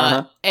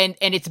 Yeah, and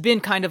it's been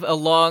kind of a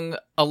long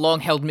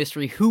held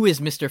mystery who is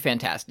Mr.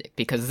 Fantastic,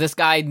 because this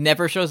guy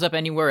never shows up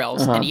anywhere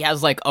else, and he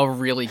has like a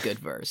really good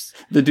verse.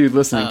 The dude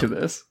listening to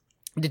this.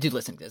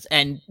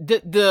 And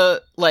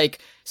the like,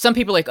 some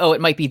people are like, oh, it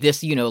might be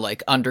this,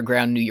 like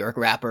underground New York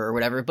rapper or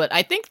whatever. But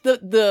I think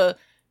the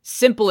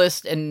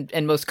simplest and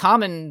most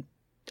commonly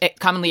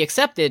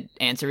accepted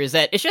answer is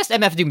that it's just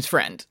MF Doom's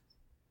friend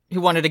who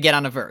wanted to get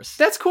on a verse.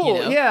 That's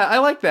cool. Yeah, I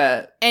like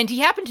that. And he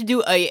happened to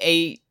do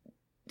a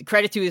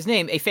credit to his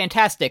name, a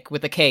fantastic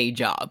with a K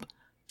job.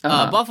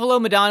 Buffalo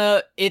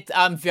Madonna,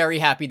 I'm very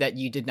happy that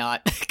you did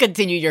not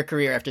continue your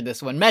career after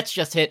this one. Mets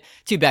just hit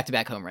 2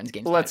 back-to-back home runs.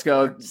 Let's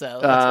go.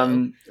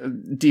 So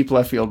Deep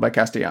Left Field by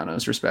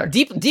Castellanos. Respect.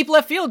 Deep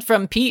Left Field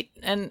from Pete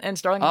and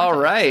Starling. All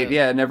right. So.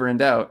 Yeah, never in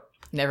doubt.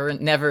 Never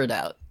in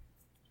doubt.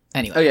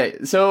 Anyway.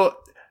 Okay, so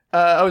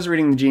I was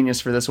reading The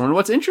Genius for this one.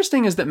 What's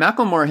interesting is that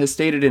Macklemore has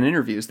stated in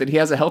interviews that he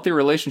has a healthy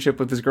relationship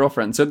with his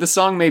girlfriend, so the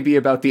song may be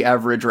about the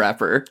average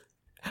rapper.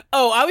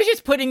 Oh, I was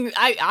just putting...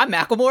 I'm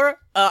Macklemore.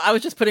 I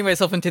was just putting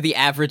myself into the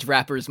average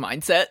rapper's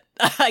mindset.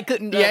 I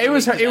couldn't... Yeah, it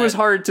was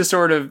hard to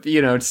sort of,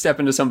 step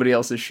into somebody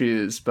else's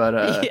shoes, but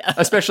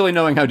especially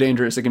knowing how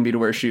dangerous it can be to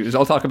wear shoes.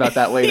 I'll talk about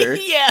that later.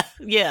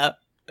 yeah.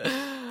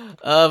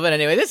 But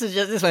anyway, this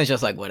one's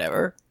just like,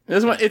 whatever.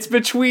 This one, it's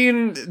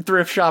between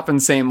Thrift Shop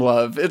and Same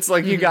Love. It's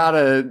like, you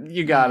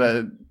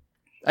gotta,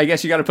 I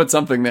guess you gotta put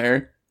something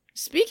there.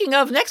 Speaking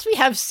of, next we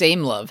have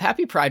Same Love.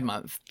 Happy Pride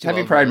Month to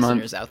Happy all Pride the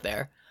Month. listeners out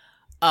there.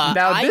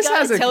 Now, this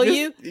I gotta tell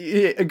you,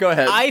 go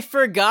ahead. I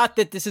forgot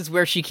that this is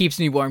where She Keeps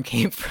Me Warm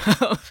came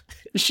from.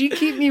 She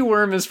Keep Me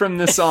Warm is from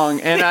this song,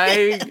 and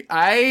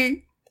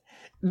I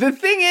the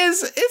thing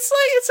is,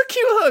 it's a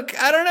cute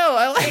hook. I don't know.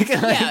 I like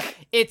yeah,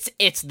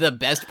 it's the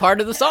best part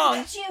of the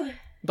song.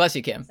 Bless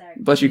you, Kim. Sorry.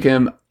 Bless you,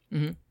 Kim.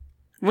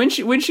 Mm-hmm. When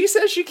she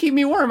says she keep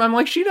me warm, I'm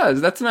like, she does.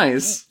 That's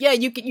nice. Yeah,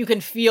 you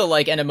can feel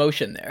like an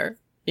emotion there,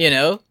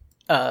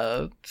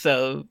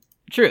 so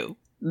true.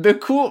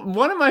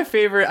 One of my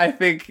favorite, I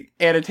think,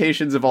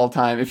 annotations of all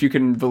time, if you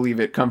can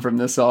believe it, come from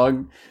this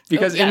song,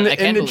 because in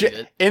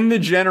the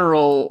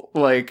general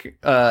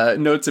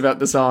notes about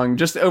the song,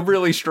 just a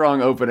really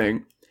strong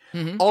opening.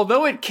 Mm-hmm.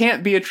 Although it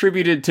can't be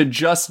attributed to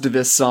just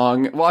this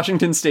song,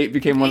 Washington State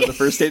became one of the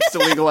first states to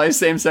legalize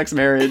same-sex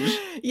marriage.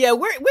 Yeah,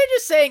 we're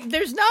just saying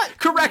there's not...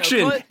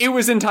 Correction! It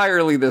was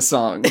entirely this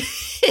song.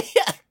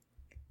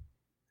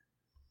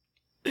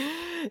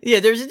 Yeah,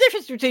 there's a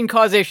difference between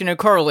causation and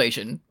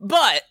correlation,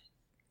 but...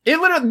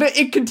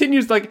 It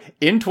continues,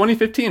 in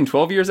 2015,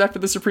 12 years after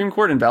the Supreme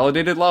Court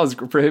invalidated laws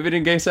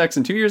prohibiting gay sex,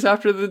 and 2 years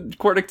after the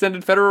court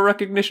extended federal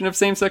recognition of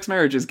same-sex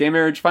marriages, gay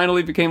marriage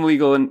finally became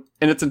legal in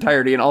its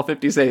entirety in all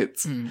 50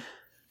 states.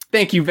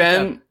 Thank you,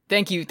 Ben.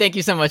 Yeah, thank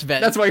you so much,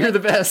 Ben. That's why you're the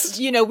best.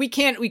 We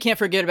can't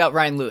forget about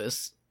Ryan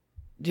Lewis,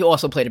 who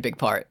also played a big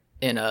part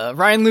in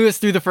Ryan Lewis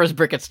threw the first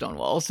brick at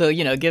Stonewall, so,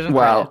 give him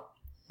credit.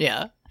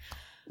 Yeah.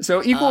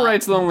 So, Equal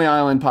Rights Lonely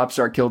Island pop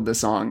star killed this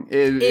song.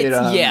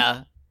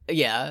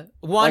 Yeah,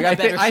 I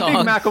think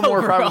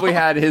Macklemore probably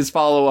had his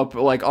follow-up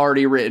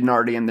already written,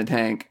 already in the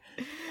tank.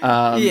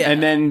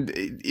 And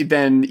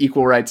then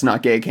Equal Rights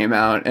Not Gay came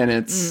out, and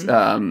it's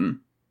I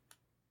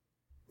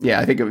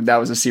think that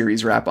was a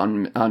series wrap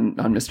on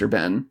Mr.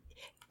 Ben.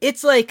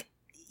 It's like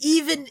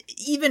even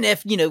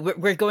if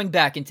we're going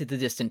back into the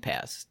distant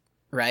past,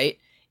 right?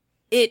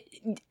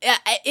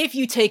 If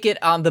you take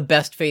it on the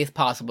best faith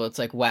possible, it's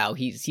like, wow,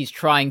 he's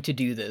trying to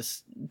do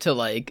this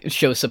to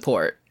show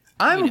support.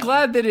 I'm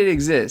glad that it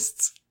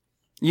exists.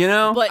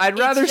 But I'd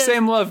rather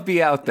Same Love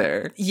be out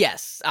there.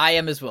 Yes, I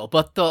am as well.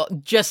 But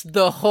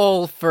the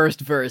whole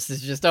first verse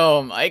is just,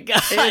 oh my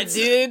god,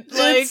 dude!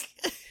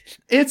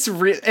 It's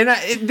real, and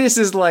this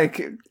is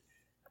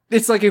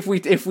it's like if we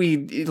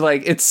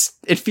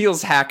it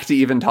feels hack to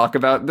even talk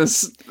about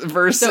this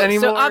verse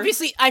anymore. So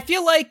obviously, I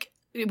feel like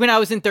when I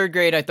was in third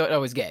grade, I thought I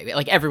was gay.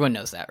 Everyone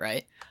knows that,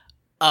 right?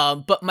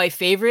 But my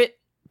favorite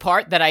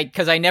part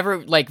because I never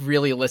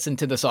really listened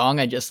to the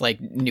song, I just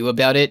knew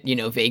about it,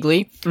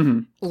 vaguely. Mm-hmm.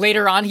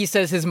 Later on, he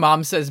says his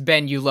mom says,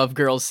 "Ben, you love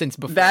girls since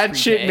before." That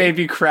shit made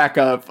me crack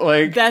up.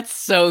 That's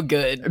so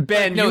good.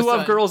 Ben, you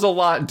love girls a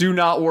lot. Do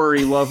not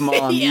worry, love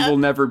mom. You will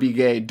never be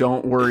gay.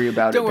 Don't worry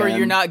about it. Don't worry, Ben.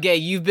 you're not gay.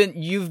 You've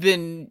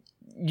been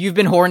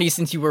horny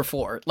since you were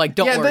 4.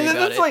 Don't worry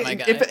about it, my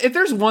guy. If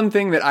there's one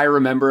thing that I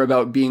remember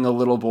about being a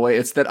little boy,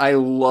 it's that I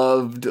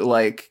loved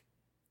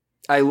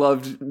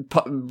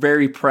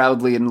very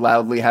proudly and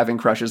loudly having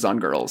crushes on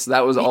girls.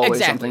 That was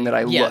always something that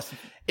I loved.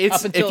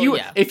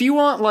 If you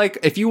want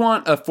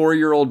a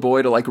 4-year-old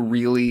boy to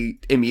really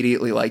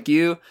immediately like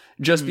you,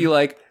 just be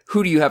like,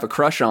 who do you have a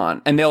crush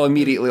on? And they'll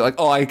immediately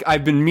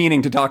I've been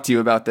meaning to talk to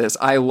you about this.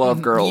 I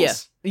love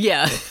girls.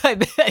 Yeah.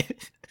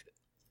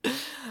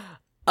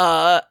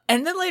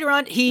 And then later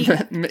on,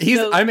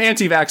 I'm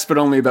anti-vax, but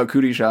only about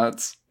cootie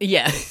shots.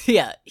 Yeah.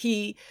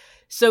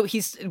 So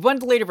he's one of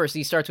the later verses.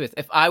 He starts with,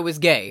 "If I was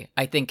gay,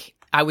 I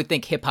would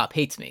think hip hop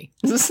hates me."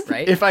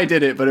 Right? If I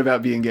did it, but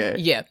about being gay.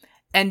 Yeah,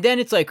 and then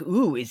it's like,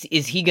 ooh, is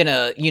he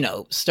gonna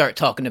start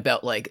talking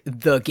about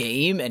the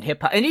game and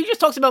hip hop? And he just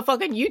talks about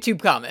fucking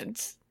YouTube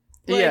comments.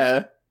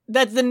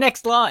 That's the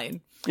next line.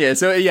 Yeah.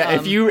 So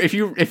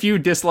if you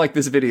dislike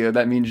this video,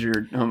 that means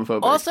you're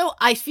homophobic. Also,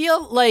 I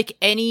feel like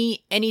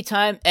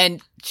anytime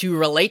and to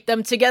relate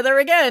them together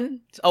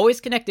again, it's always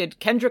connected.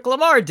 Kendrick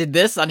Lamar did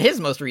this on his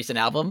most recent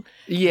album.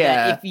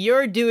 Yeah. If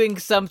you're doing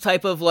some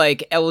type of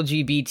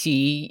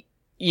LGBT,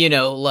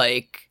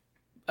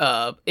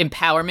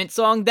 empowerment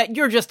song, that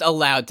you're just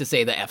allowed to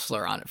say the F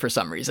slur on it for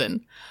some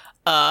reason.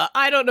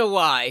 I don't know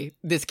why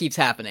this keeps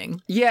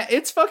happening. Yeah,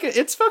 it's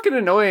fucking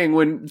annoying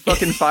when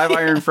fucking Five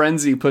Iron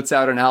Frenzy puts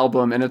out an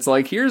album and it's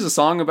here's a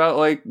song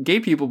about gay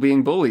people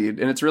being bullied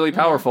and it's really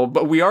powerful,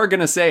 but we are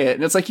gonna say it,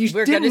 and it's you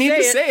didn't need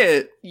to say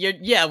it.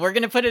 We're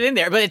gonna put it in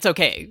there, but it's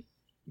okay.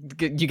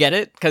 You get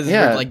it? Because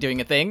we're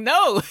doing a thing?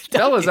 No!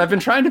 Fellas, I've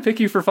been trying to pick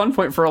you for Fun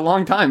Point for a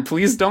long time.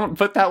 Please don't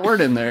put that word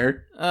in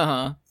there.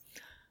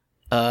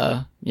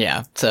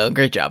 Yeah. So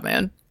great job,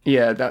 man.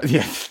 Yeah,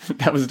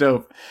 that was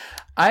dope.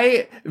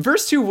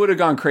 Verse 2 would have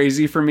gone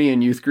crazy for me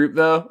in youth group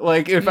though.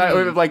 Like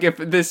if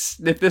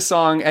this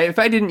song, if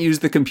I didn't use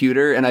the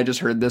computer and I just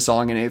heard this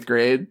song in 8th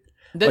grade,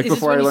 Is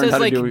before I learned how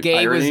to do gay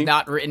irony? was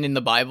not written in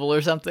the Bible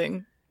or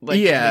something. Like,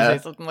 yeah, did he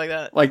say something like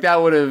that. Like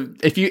that would have,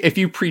 if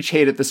you preach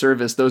hate at the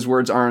service, those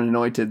words aren't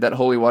anointed. That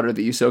holy water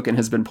that you soak in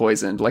has been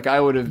poisoned. Like I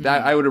would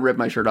have ripped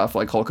my shirt off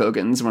like Hulk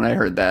Hogan's when I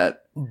heard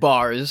that.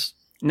 Bars.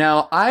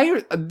 Now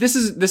this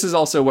is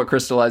also what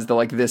crystallized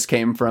the this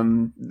came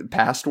from the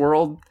past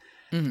world.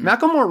 Mm-hmm.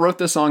 Macklemore wrote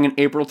this song in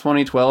April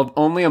 2012,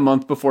 only a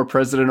month before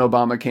President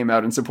Obama came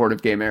out in support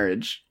of gay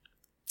marriage.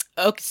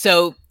 Okay,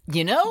 so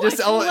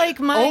just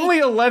only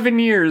 11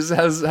 years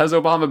has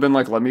Obama been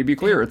like, let me be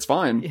clear, it's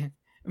fine.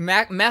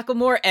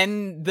 Macklemore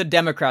and the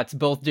Democrats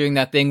both doing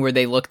that thing where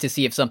they look to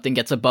see if something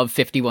gets above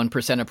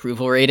 51%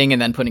 approval rating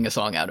and then putting a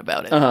song out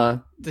about it.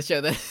 To show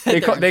that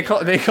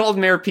they called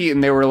Mayor Pete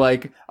and they were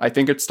like, I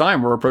think it's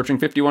time. We're approaching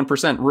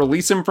 51%.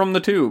 Release him from the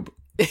tube.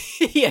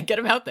 Yeah, get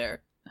him out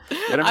there.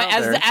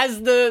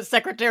 As the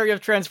Secretary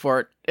of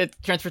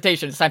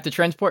Transportation, it's time to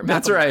transport Macklemore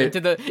That's right.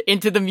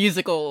 into the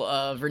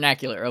musical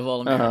vernacular of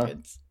all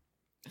Americans.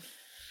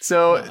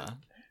 So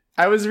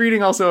I was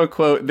reading also a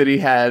quote that he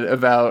had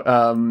about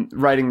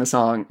writing the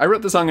song. I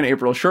wrote the song in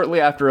April, shortly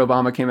after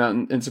Obama came out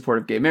in support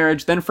of gay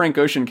marriage. Then Frank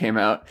Ocean came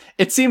out.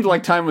 It seemed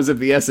like time was of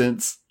the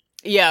essence.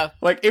 Yeah.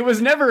 Like, it was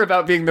never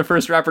about being the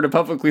first rapper to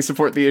publicly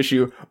support the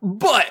issue,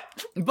 but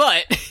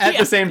at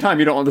the same time,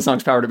 you don't want the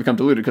song's power to become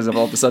diluted because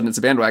all of a sudden it's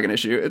a bandwagon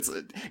issue.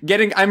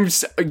 I'm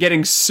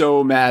getting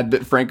so mad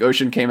that Frank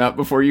Ocean came out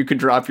before you could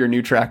drop your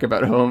new track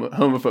about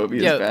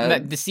homophobia is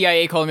bad. The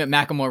CIA calling it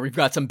Macklemore, we've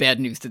got some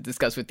bad news to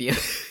discuss with you.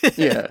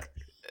 Yeah.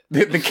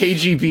 The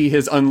KGB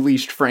has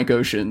unleashed Frank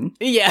Ocean.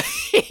 Yeah.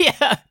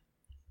 Yeah.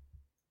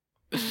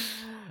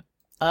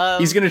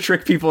 He's going to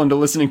trick people into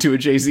listening to a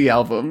Jay-Z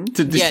album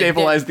to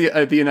destabilize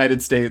the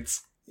United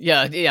States.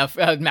 Yeah.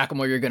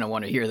 Macklemore, you're going to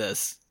want to hear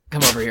this.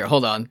 Come over here.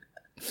 Hold on.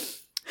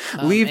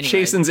 Leave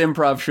Chasen's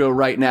improv show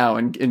right now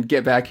and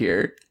get back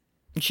here.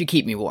 She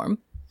keep me warm.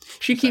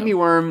 Keep me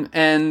warm,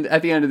 and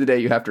at the end of the day,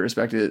 you have to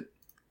respect it.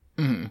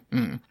 Mm-hmm,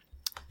 mm-hmm.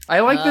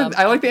 I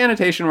like the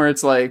annotation where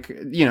it's like,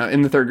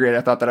 in the 3rd grade,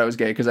 I thought that I was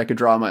gay because I could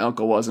draw my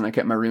uncle was and I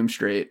kept my room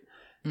straight.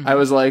 Mm-hmm. I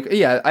was like,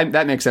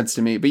 that makes sense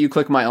to me. But you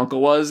click my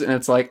uncle was, and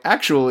it's like,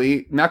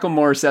 actually,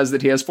 Macklemore says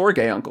that he has 4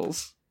 gay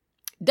uncles.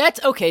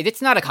 That's okay.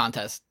 It's not a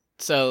contest.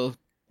 So,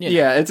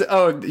 yeah,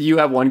 you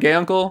have 1 gay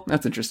uncle?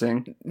 That's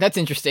interesting.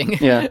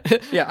 Yeah.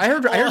 Yeah, I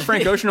heard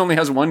Frank Ocean only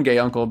has 1 gay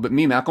uncle, but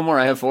me, Macklemore,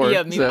 I have 4.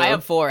 Yeah, I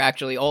have 4,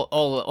 actually.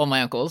 All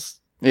my uncles.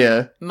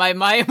 Yeah.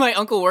 My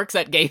uncle works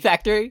at Gay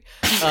Factory,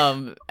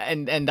 and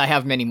I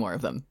have many more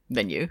of them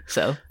than you,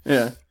 so.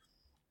 Yeah.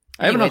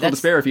 I have an uncle to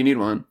spare if you need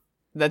one.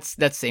 That's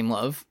same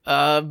love.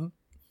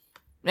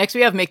 Next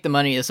we have Make the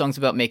Money. The song's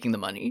about making the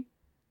money.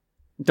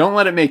 Don't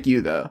let it make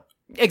you, though.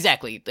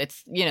 Exactly.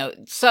 It's,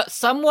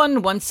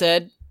 someone once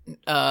said,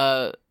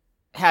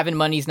 having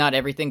money's not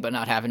everything, but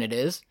not having it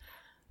is.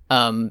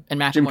 And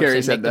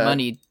Macklemore said, make the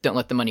money, don't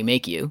let the money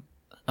make you.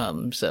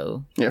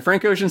 So. Yeah,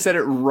 Frank Ocean said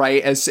it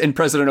right, and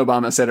President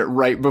Obama said it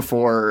right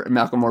before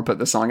Macklemore put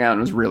the song out, and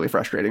it was really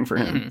frustrating for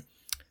him.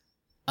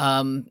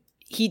 Mm-hmm.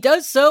 He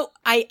does so.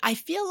 I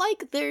feel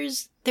like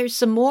there's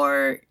some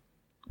more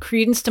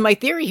credence to my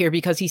theory here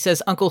because he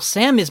says Uncle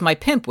Sam is my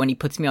pimp when he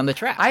puts me on the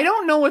track. I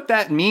don't know what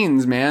that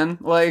means, man.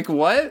 Like,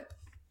 what?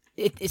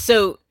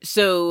 So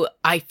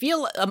I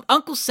feel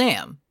Uncle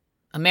Sam,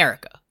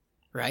 America,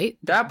 right?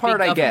 That part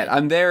I get.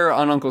 I'm there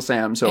on Uncle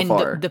Sam so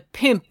far. The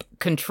pimp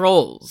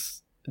controls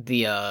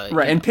the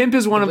right, and pimp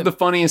is one of the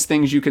funniest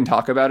things you can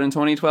talk about in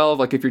 2012.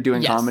 Like, if you're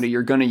doing comedy,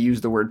 you're going to use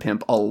the word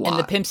pimp a lot. And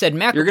the pimp said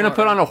Macklemore. You're going to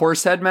put on a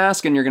horse head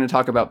mask and you're going to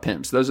talk about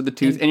pimps. Those are the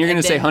two, and you're going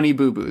to say honey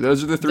boo boo.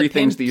 Those are the 3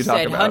 things that you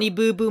talk about. Honey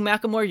boo boo,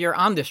 Macklemore, you're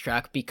on this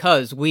track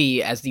because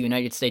we, as the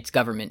United States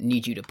government,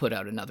 need you to put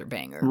out another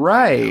banger.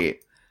 Right.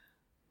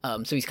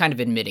 So he's kind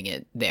of admitting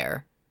it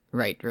there.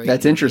 Right.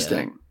 That's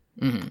interesting.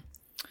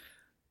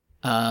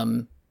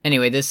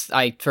 Anyway,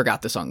 I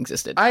forgot the song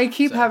existed. I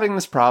keep having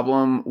this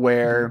problem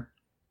where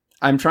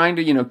I'm trying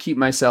to, keep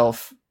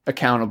myself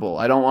accountable.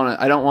 I don't want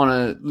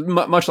to,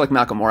 much like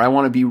Macklemore, I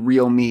want to be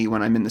real me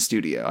when I'm in the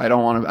studio. I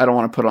don't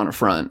want to put on a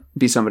front,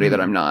 be somebody that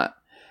I'm not.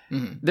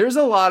 Mm-hmm. There's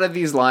a lot of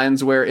these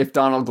lines where if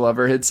Donald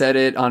Glover had said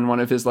it on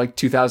one of his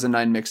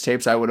 2009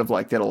 mixtapes, I would have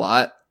liked it a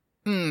lot.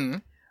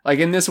 Mm. Like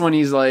in this one,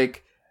 he's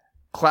like,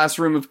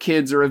 classroom of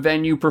kids or a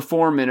venue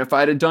performing. If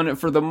I'd have done it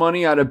for the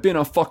money, I'd have been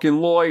a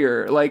fucking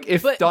lawyer. Like,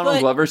 if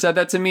Donald Glover said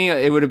that to me,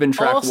 it would have been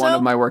track 1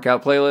 of my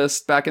workout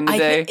playlist back in the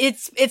day.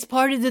 It's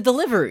part of the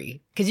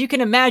delivery. Because you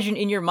can imagine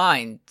in your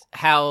mind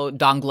how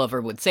Don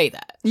Glover would say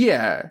that.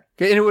 Yeah.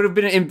 And it would have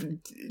been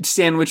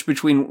sandwiched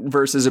between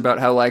verses about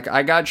how, I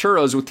got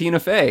churros with Tina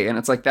Fey. And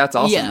it's like, that's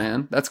awesome,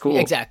 man. That's cool.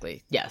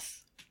 Exactly.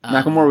 Yes.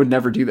 Macklemore would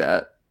never do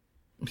that.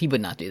 He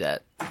would not do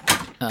that.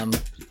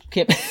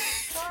 Kip.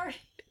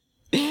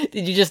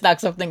 Did you just knock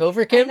something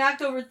over, Kim? I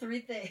knocked over 3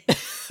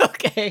 things.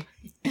 Okay.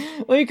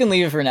 Well, you can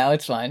leave it for now.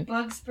 It's fine.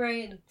 Bug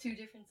spray and 2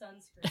 different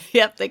sunscreens.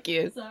 Yep, thank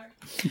you. Sorry.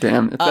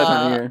 Damn, it's that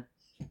time of year.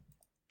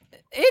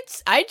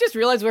 I just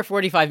realized we're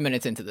 45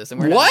 minutes into this, and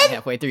we're What? not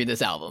halfway through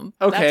this album.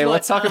 Okay,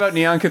 let's talk about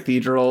Neon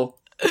Cathedral.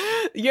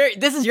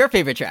 This is your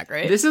favorite track,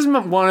 right? This is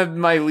one of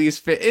my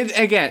least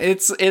again,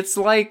 it's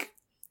like,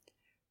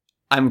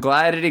 I'm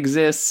glad it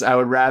exists. I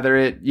would rather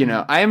it,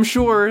 I am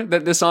sure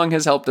that this song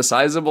has helped a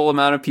sizable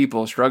amount of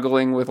people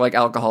struggling with like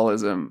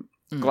alcoholism.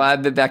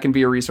 Glad that can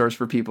be a resource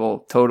for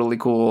people. Totally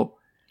cool.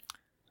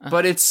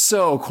 But it's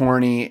so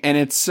corny and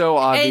it's so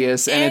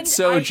obvious and it's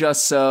so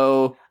just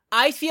so.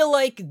 I feel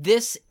like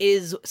this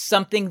is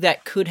something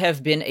that could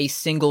have been a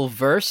single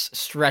verse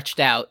stretched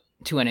out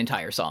to an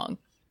entire song.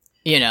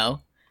 It's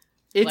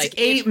like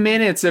 8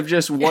 minutes of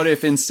just what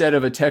if instead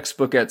of a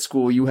textbook at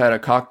school you had a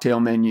cocktail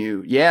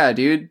menu. Yeah,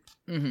 dude.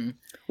 Mm-hmm.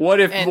 What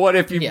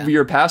if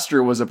your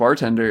pastor was a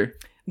bartender?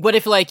 What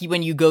if like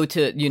when you go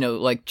to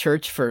like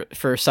church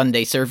for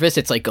Sunday service,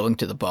 it's like going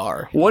to the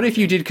bar? What if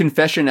you did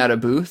confession at a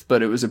booth,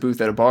 but it was a booth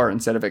at a bar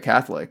instead of a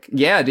Catholic?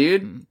 Yeah,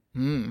 dude.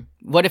 Mm-hmm.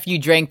 What if you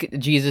drank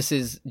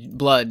Jesus's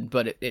blood,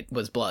 but it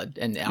was blood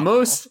and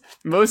alcohol?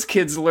 Most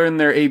kids learn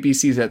their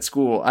ABCs at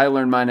school. I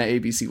learned mine at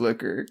ABC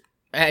Liquor.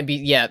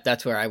 Yeah,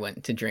 that's where I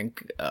went to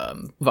drink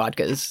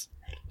vodkas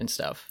and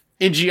stuff.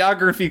 In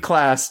geography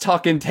class,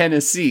 talking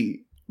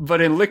Tennessee,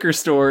 but in liquor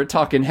store,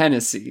 talking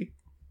Hennessy.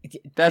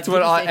 That's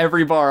what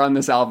every bar on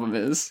this album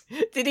is.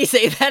 Did he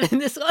say that in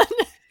this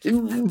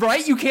one?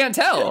 Right? You can't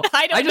tell.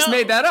 I just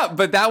made that up,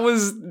 but that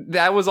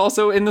was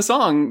also in the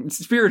song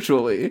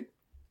spiritually.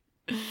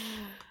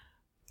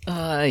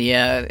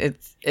 Yeah,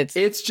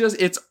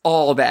 it's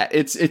all that.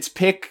 It's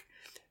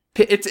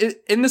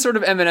in the sort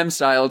of Eminem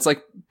style. It's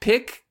like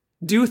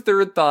do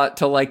third thought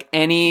to like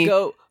any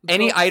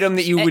item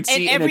that you would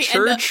see in a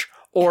church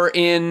or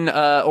in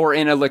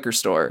a liquor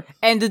store.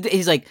 And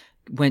he's like,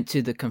 went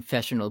to the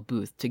confessional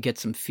booth to get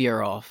some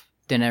fear off.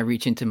 Then I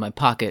reach into my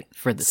pocket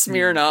for the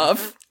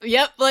Smirnoff.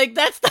 Yep, like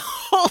that's the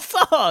whole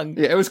song.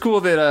 Yeah, it was cool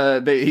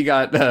that he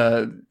got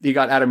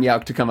Adam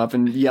Yauch to come up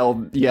and yell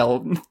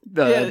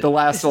the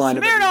last line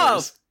of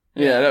it.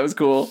 Yeah, that was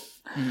cool.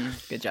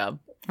 Good job.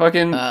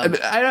 Fucking,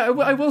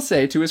 I will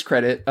say to his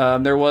credit,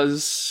 there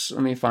was.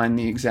 Let me find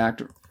the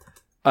exact.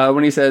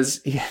 When he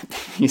says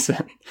he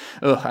said,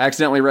 "Oh, I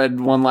accidentally read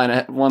one line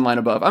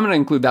above." I'm going to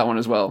include that one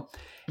as well.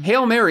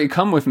 Hail Mary,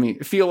 come with me.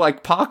 Feel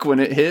like Pac when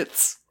it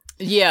hits.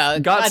 Yeah,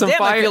 got some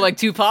fire. I feel like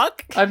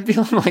Tupac. I'm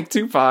feeling like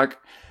Tupac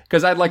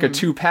because I'd like a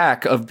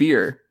 2-pack of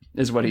beer.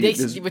 Is what he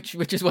is, which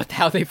is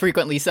how they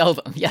frequently sell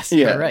them. Yes,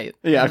 you're right.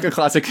 Yeah, a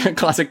classic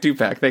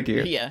 2-pack. Thank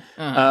you. Yeah.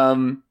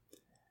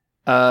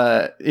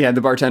 Yeah,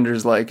 the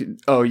bartender's like,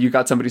 "Oh, you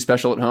got somebody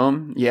special at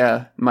home?"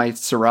 Yeah, my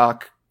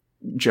Ciroc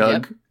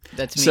jug. Yep,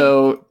 that's me.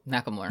 So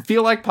Macklemore.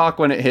 Feel like Pac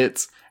when it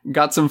hits.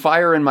 Got some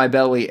fire in my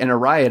belly and a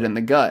riot in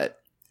the gut.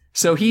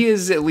 So he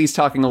is at least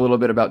talking a little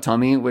bit about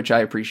tummy, which I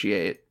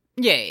appreciate.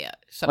 Yeah.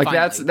 So like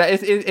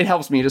it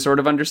helps me to sort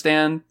of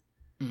understand.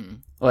 Mm-hmm.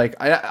 Like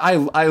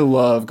I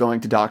love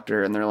going to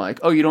doctor and they're like,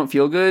 "Oh, you don't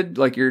feel good?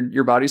 Like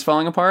your body's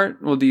falling apart?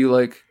 Well, do you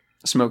like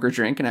smoke or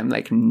drink?" And I'm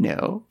like,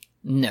 No.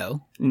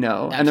 And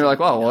they're like,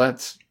 "Well,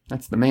 that's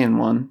the main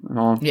one."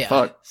 Oh, yeah.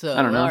 Fuck. So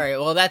I don't know. All right.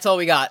 Well, that's all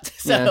we got.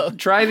 So yeah.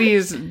 Try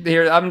these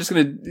here. I'm just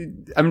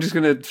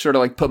gonna sort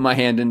of like put my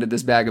hand into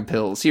this bag of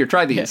pills. Here,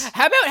 try these.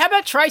 How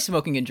about try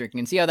smoking and drinking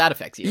and see how that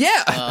affects you?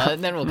 Yeah.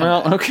 And then we'll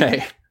come back.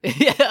 Okay.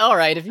 Yeah. All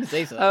right. If you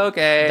say so.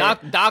 Okay.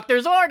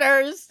 Doctor's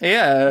orders.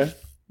 Yeah.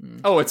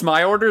 Oh, it's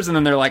my orders, and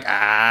then they're like,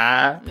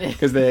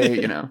 because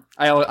they,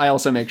 I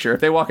also make sure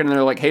if they walk in and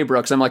they're like, "Hey,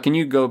 Brooks," I'm like, "Can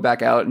you go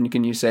back out and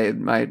can you say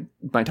my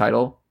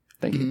title?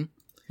 Thank you."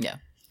 Yeah.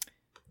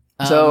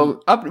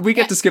 So we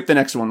get to skip the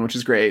next one, which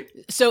is great.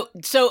 So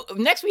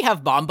next we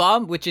have Bomb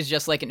Bomb, which is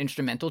just like an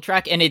instrumental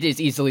track, and it is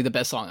easily the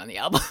best song on the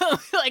album.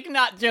 Like,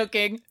 not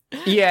joking.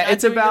 Yeah,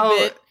 it's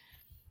about.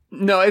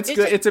 No, it's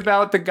good. It's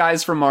about the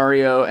guys from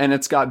Mario, and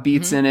it's got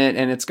beats in it,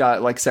 and it's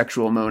got like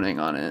sexual moaning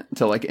on it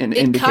to like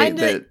indicate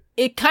that.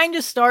 It kind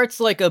of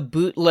starts like a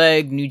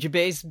bootleg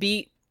Nujabes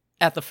beat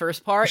at the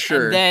first part.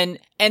 Sure. And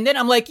then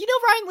I'm like,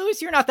 Ryan Lewis,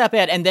 you're not that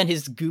bad. And then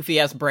his goofy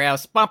ass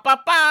brass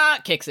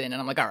kicks in,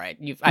 and I'm like, all right,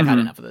 I've had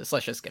enough of this.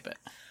 Let's just skip it.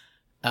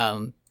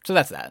 So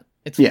that's that.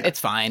 It's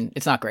fine.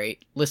 It's not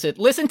great.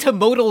 Listen to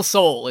Modal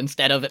Soul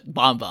instead of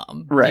Bomb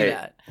Bomb.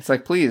 Right. It's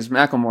like, please,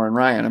 Macklemore and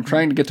Ryan, I'm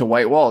trying to get to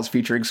White Walls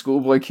featuring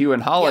Schoolboy Q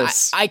and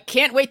Hollis. Yeah, I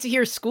can't wait to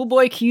hear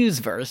Schoolboy Q's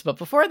verse, but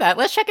before that,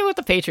 let's check in with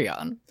the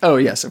Patreon. Oh,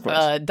 yes, of course.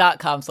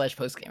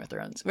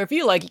 .com/postgameofthrones. If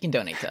you like, you can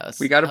donate to us.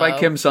 We gotta buy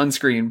Kim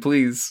sunscreen,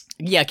 please.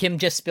 Yeah, Kim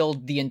just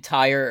spilled the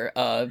entire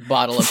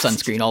bottle of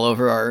sunscreen all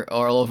over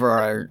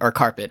our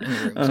carpet in the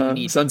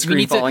room. So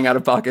sunscreen falling out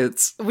of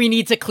pockets. We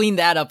need to clean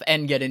that up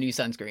and get a new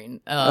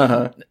sunscreen.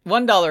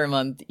 $1 a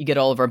month, you get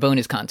all of our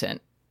bonus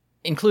content,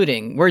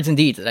 including Words and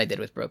Deeds that I did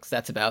with Brooks.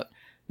 That's about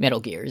Metal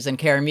Gears, and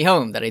Carry Me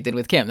Home that I did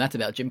with Kim. That's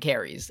about Jim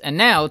Carrey's. And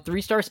now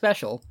 3-star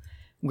special,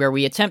 where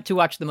we attempt to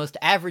watch the most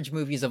average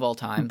movies of all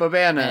time.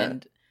 Babana.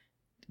 And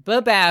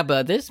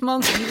Bababa. This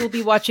month we will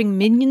be watching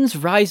Minions: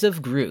 Rise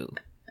of Gru.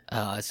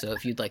 So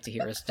if you'd like to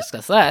hear us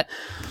discuss that,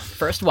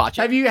 first watch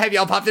it. Have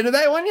y'all popped into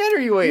that one yet, or are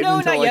you waiting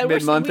until like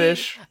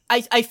mid-month-ish?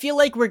 I feel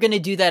like we're gonna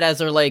do that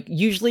as our like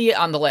usually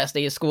on the last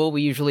day of school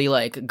we usually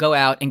like go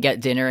out and get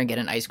dinner and get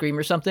an ice cream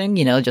or something,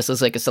 just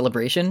as like a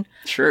celebration.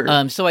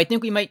 Sure. So I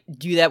think we might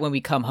do that when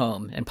we come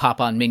home and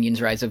pop on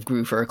Minions: Rise of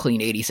Gru for a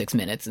clean 86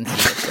 minutes and see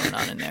what's going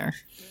on in there.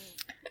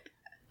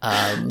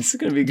 This is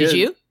gonna be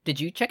good. Did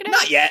you check it out?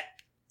 Not yet.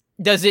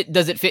 Does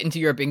it fit into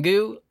your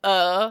bingo?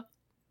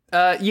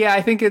 Yeah,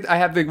 I think I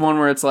have the one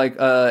where it's like,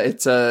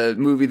 it's a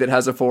movie that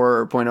has a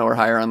 4.0 or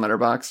higher on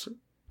Letterboxd.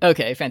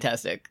 Okay,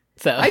 fantastic.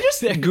 So I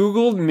just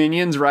Googled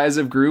Minions: Rise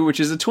of Gru, which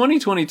is a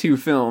 2022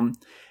 film,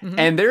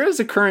 and there is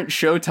a current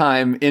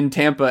showtime in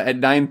Tampa at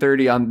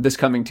 9:30 on this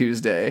coming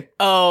Tuesday.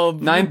 Oh,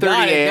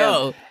 9:30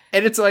 a.m.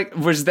 And it's like,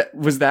 was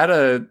that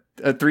a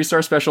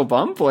 3-star special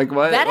bump? Like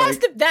what?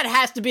 That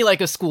has to be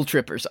like a school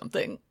trip or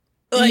something.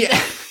 Like,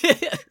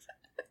 yeah.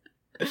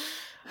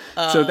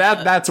 So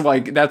that's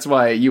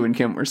why you and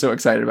Kim were so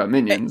excited about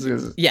Minions.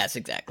 Yes,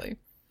 exactly.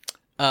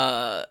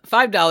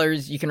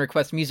 $5, you can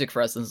request music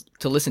for us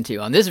to listen to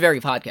on this very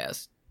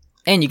podcast,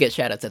 and you get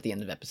shoutouts at the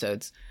end of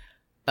episodes.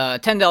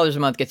 $10 a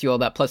month gets you all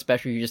that, plus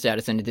special you just add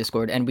us into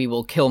Discord, and we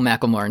will kill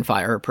Macklemore and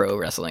fire pro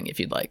wrestling if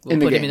you'd like. We'll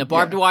put him in a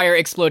barbed wire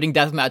exploding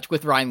deathmatch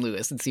with Ryan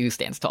Lewis and see who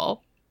stands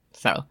tall.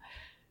 So,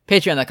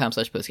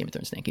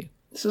 patreon.com/postgamereturns. Thank you.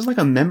 This is like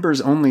a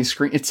members only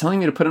screen. It's telling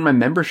me to put in my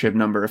membership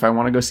number if I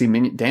want to go see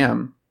Minions.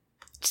 Damn.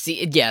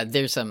 See, yeah,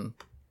 there's some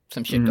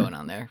shit going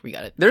on there. We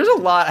got it. There's a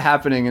lot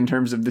happening in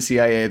terms of the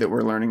CIA that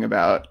we're learning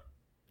about.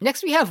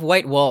 Next, we have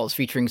White Walls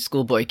featuring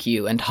Schoolboy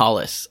Q and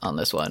Hollis on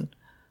this one.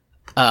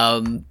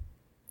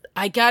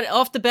 I got it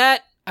off the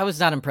bat. I was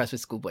not impressed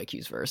with Schoolboy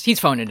Q's verse. He's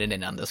phoning it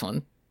in on this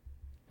one.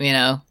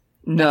 No,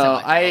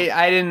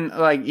 I didn't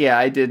like. Yeah,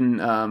 I didn't.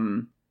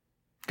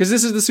 Because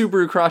this is the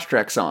Subaru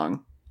Crosstrek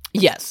song.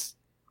 Yes,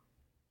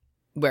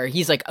 where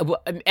he's like,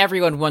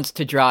 everyone wants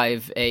to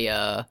drive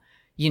a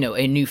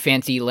new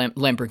fancy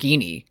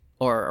Lamborghini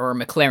or a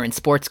McLaren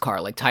sports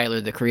car like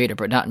Tyler the Creator,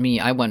 but not me.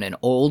 I want an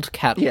old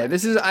Cadillac. Yeah,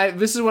 this is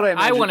what I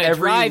imagine. I want to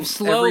drive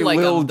slow every like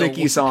Lil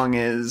Dicky song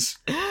is.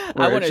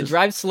 I want to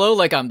drive slow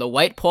like I'm the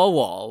White Paul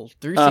Wall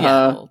through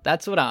Seattle.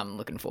 That's what I'm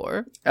looking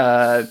for.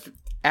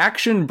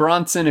 Action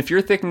Bronson, if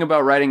you're thinking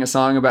about writing a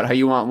song about how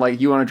you want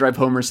to drive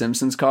Homer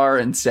Simpson's car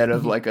instead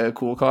of like a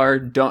cool car,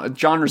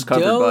 genre's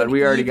covered, bud.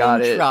 We already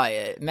got it. Try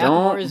it.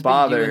 Macklemore has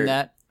been doing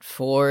that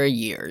for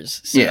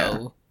years. So.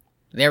 Yeah.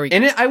 There we go.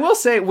 And I will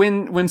say,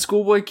 when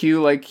Schoolboy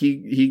Q, like,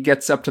 he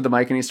gets up to the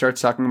mic and he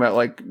starts talking about,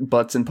 like,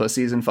 butts and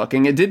pussies and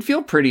fucking, it did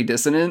feel pretty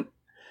dissonant.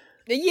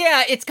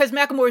 Yeah, it's because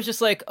Macklemore is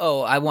just like,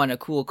 oh, I want a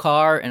cool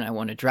car, and I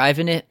want to drive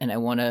in it, and I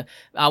want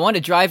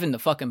to drive in the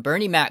fucking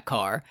Bernie Mac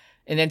car.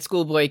 And then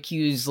Schoolboy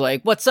Q's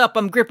like, what's up?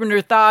 I'm gripping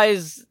her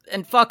thighs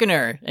and fucking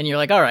her. And you're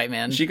like, all right,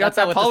 man. She got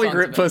that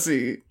polygrip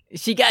pussy.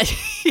 She got,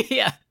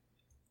 yeah.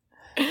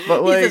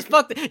 But like,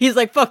 he's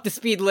like, fuck the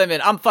speed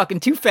limit. I'm fucking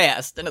too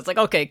fast. And it's like,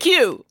 okay,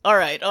 Q. All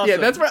right. Awesome. Yeah,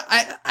 that's where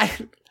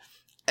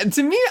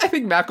to me, I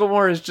think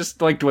Macklemore is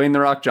just like Dwayne The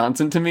Rock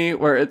Johnson to me,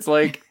 where it's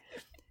like,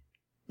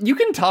 you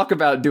can talk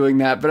about doing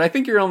that, but I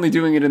think you're only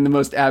doing it in the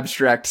most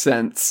abstract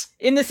sense.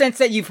 In the sense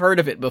that you've heard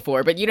of it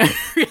before, but you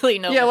don't really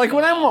know. Yeah, like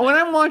when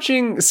I'm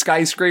watching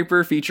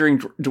Skyscraper featuring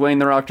Dwayne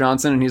The Rock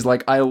Johnson, and he's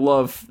like, I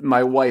love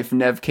my wife,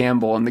 Nev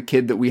Campbell, and the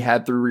kid that we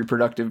had through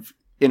reproductive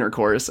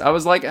intercourse. I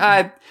was like,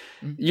 I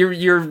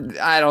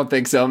don't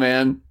think so,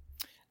 man.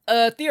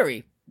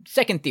 Theory.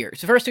 Second theory.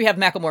 So first we have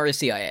Macklemore as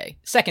CIA.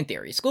 Second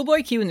theory.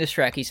 Schoolboy Q in this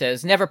track, he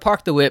says, never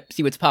park the whip,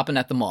 see what's popping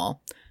at the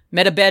mall.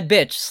 Met a bad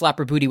bitch, slap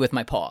her booty with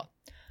my paw.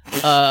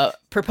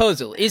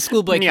 Proposal. Is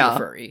Schoolboy Q a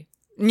furry?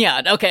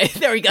 Yeah, okay,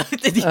 there we go.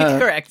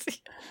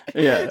 Correct.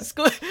 Yeah.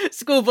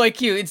 Schoolboy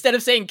Q, instead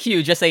of saying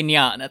Q, just say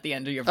nyan at the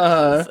end of your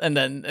verses. And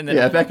then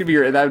yeah, that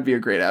would be a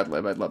great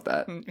ad-lib. I'd love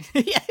that.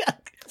 Yeah.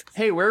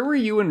 Hey, where were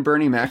you when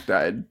Bernie Mac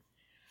died?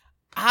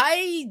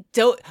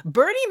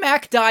 Bernie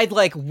Mac died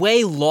like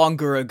way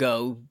longer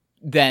ago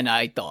than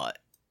I thought.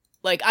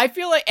 Like, I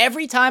feel like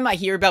every time I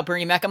hear about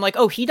Bernie Mac, I'm like,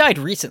 oh, he died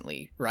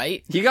recently,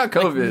 right? He got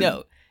COVID.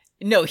 Like,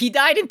 no, he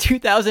died in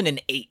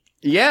 2008.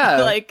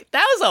 Yeah. Like,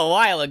 that was a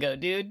while ago,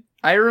 dude.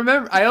 I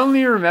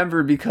only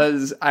remember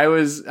because I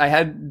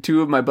had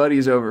two of my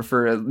buddies over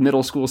for a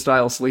middle school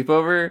style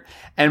sleepover,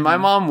 and my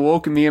mom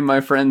woke me and my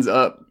friends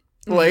up,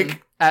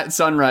 like, at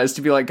sunrise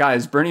to be like,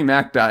 guys, Bernie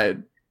Mac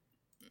died.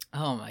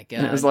 Oh my god!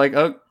 And it was like,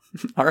 oh,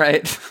 all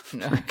right.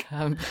 No,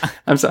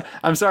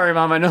 I'm sorry,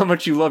 Mom. I know how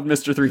much you loved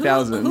Mr.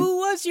 3000. Who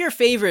was your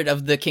favorite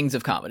of the Kings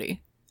of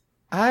Comedy?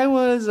 I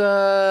was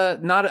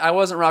I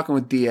wasn't rocking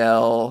with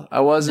DL.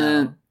 I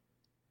wasn't. No.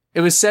 It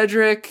was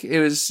Cedric.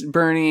 It was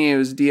Bernie. It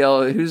was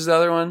DL. Who's the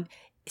other one?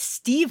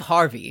 Steve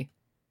Harvey.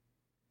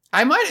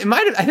 I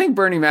think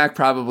Bernie Mac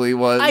probably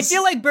was. I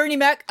feel like Bernie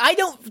Mac. I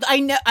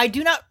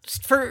do not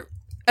for.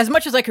 As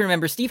much as I can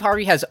remember, Steve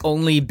Harvey has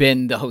only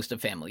been the host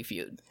of Family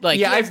Feud. Like,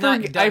 yeah, I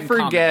forget.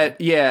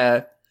 Comedy.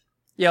 Yeah,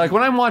 like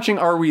when I'm watching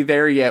Are We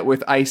There Yet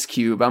with Ice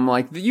Cube, I'm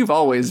like, you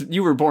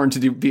were born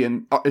to be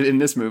in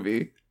this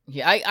movie.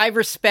 Yeah, I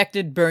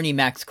respected Bernie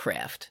Mac's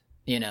craft.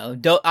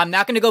 I'm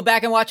not going to go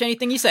back and watch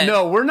anything you said.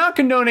 No, we're not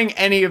condoning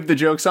any of the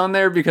jokes on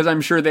there because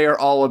I'm sure they are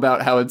all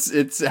about how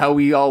it's how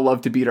we all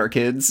love to beat our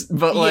kids.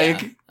 But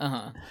like,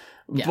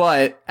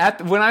 Yeah.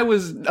 But when I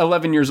was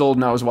 11 years old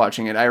and I was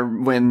watching it,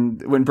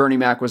 when Bernie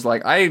Mac was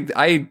like,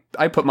 I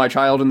put my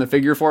child in the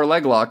figure 4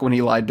 leg lock when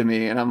he lied to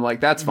me, and I'm like,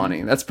 that's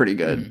funny, that's pretty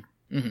good.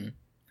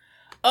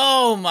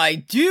 Oh my,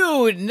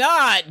 do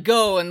not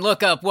go and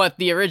look up what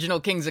the original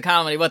Kings of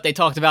Comedy, what they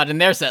talked about in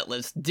their set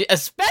list,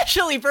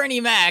 especially Bernie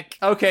Mac.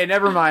 Okay,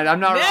 never mind. I'm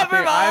not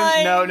never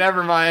rocking. No,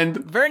 never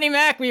mind. Bernie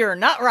Mac, we are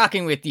not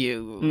rocking with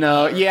you.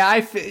 No, yeah,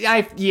 I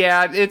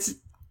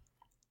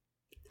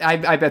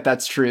bet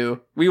that's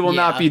true. We will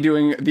not be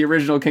doing the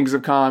original Kings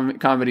of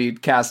Comedy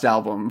cast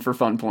album for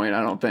Fun Point,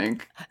 I don't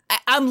think.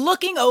 I'm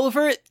looking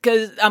over it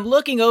because I'm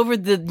looking over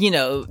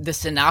the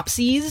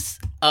synopses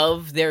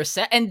of their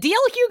set, and D.L.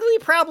 Hughley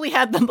probably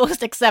had the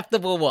most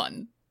acceptable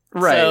one.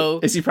 Right. So,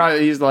 he's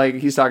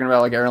talking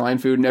about like airline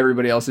food, and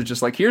everybody else is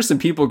just like, here's some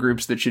people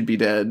groups that should be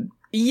dead.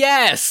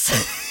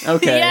 Yes.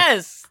 Okay.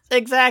 Yes,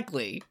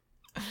 exactly.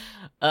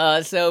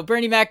 So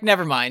Bernie Mac,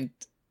 never mind.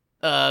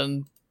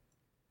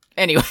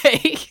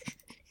 Anyway.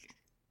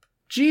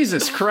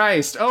 Jesus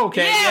Christ.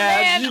 Okay.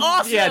 Yeah, man,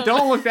 awesome. Yeah,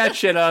 don't look that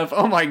shit up.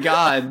 Oh my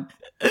God.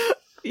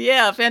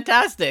 Yeah,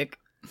 fantastic.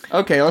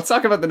 Okay, let's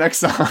talk about the next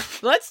song.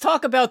 Let's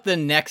talk about the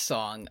next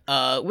song,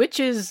 which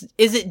is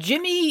it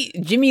Jimmy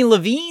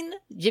Levine?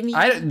 Jimmy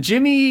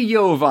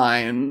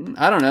Iovine.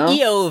 I don't know.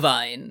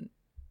 Iovine.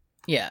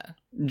 Yeah.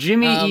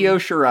 Jimmy Io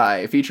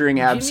Shirai featuring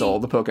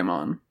Absol, the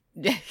Pokemon.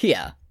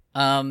 Yeah.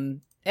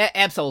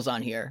 Absol's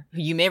on here,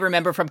 who you may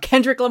remember from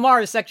Kendrick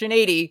Lamar's Section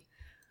 80.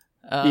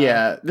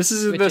 Yeah, this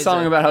is the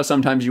song about how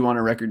sometimes you want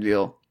a record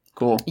deal.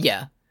 Cool.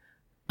 Yeah.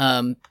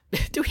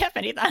 Do we have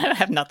any? I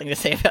have nothing to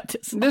say about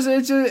this.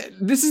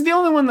 This is the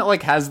only one that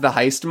like has the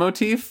heist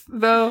motif,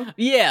 though.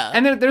 Yeah,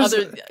 and there's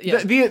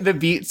the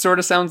beat sort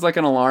of sounds like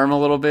an alarm a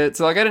little bit,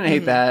 so like I didn't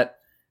hate that.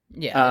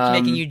 Yeah, it's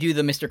making you do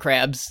the Mr.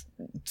 Krabs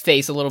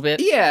face a little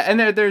bit. Yeah, and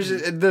there's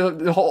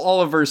the whole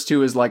all of verse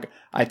 2 is like,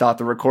 I thought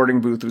the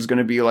recording booth was going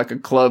to be like a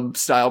club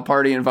style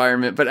party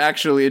environment, but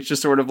actually it's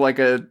just sort of like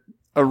a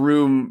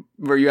room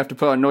where you have to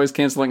put on noise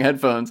canceling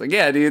headphones. Like,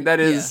 yeah, dude, that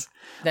is.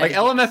 Like,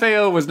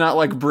 LMFAO was not,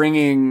 like,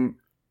 bringing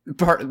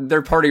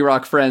their party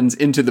rock friends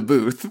into the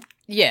booth.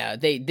 Yeah,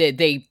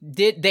 they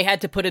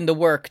had to put in the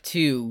work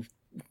to,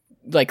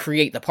 like,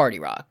 create the party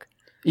rock.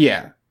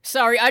 Yeah.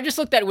 Sorry, I just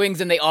looked at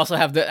Wings and they also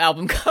have the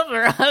album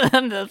cover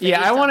on the Yeah,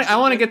 I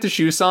want to get the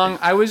shoe song.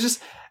 I was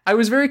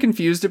very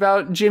confused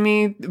about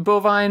Jimmy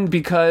Bovine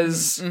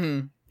because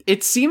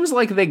it seems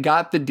like they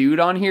got the dude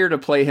on here to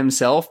play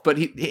himself, but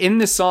in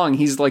this song,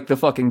 he's like the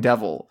fucking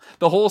devil.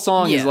 The whole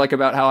song is like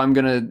about how I'm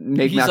going to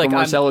make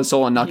Macklemore sell his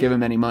soul and not give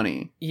him any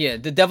money. Yeah,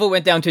 the devil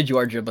went down to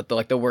Georgia, but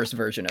the worst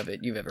version of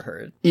it you've ever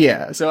heard.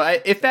 Yeah, so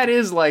if that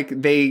is like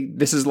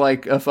this is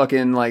like a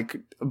fucking like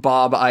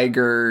Bob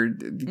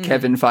Iger,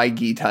 Kevin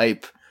Feige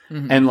type,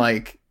 and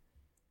like,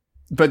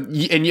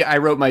 I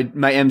wrote my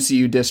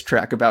MCU diss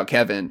track about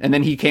Kevin, and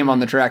then he came on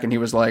the track and he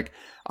was like,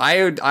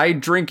 I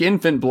drink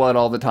infant blood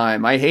all the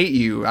time. I hate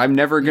you. I'm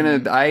never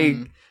gonna.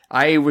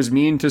 I was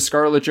mean to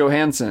Scarlett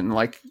Johansson.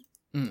 Like,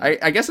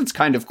 I guess it's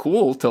kind of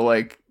cool to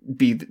like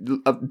be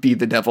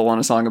the devil on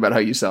a song about how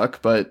you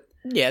suck. But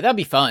yeah, that'd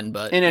be fun.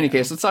 But in any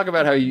case, let's talk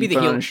about how you put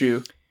on a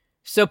shoe.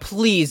 So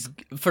please,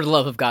 for the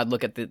love of God,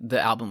 look at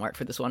the album art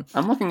for this one.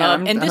 I'm looking at.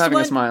 I'm having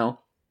a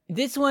smile.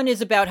 This one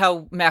is about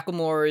how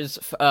Macklemore's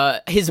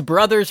his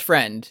brother's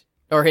friend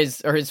or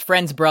his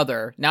friend's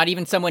brother, not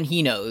even someone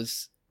he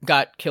knows,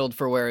 got killed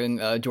for wearing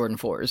Jordan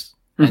 4s,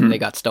 and they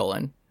got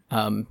stolen.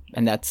 And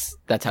that's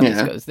how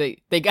this goes. They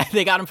got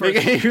him for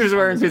he was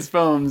wearing his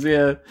foams.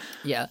 Yeah.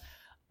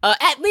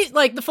 At least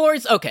like the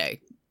 4s,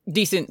 okay,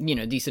 decent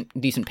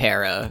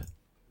pair of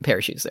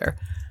shoes there.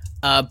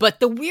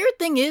 But the weird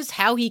thing is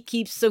how he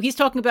keeps. So he's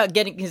talking about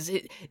getting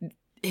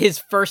his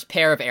first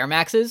pair of Air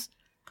Maxes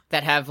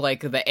that have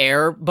like the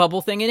air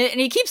bubble thing in it, and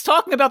he keeps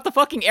talking about the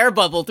fucking air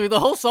bubble through the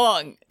whole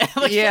song.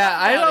 Like, yeah,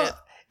 I don't.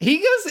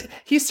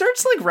 He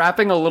starts like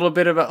rapping a little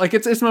bit about like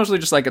it's mostly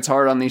just like it's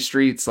hard on these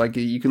streets, like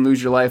you can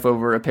lose your life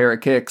over a pair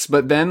of kicks,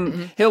 but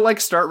then he'll like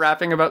start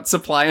rapping about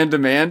supply and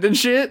demand and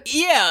shit.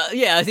 Yeah.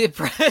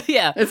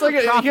 It's like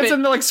he gets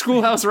into like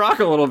Schoolhouse Rock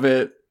a little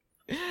bit.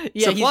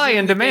 Yeah, supply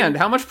and demand.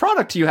 How much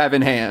product do you have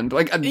in hand?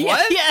 Like what?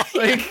 Yeah.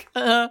 Like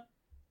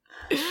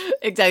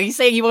exactly. He's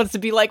saying he wants to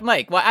be like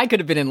Mike. Why I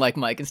could have been in like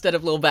Mike instead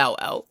of Lil Bow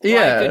Wow.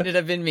 Why couldn't it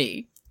have been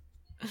me?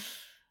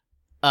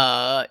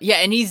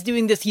 And he's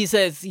doing this. He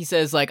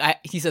says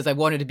I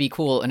wanted to be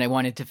cool and I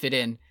wanted to fit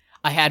in.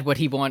 I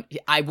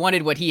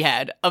wanted what he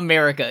had.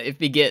 America, it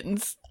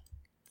begins.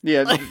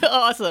 Yeah, like,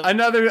 awesome.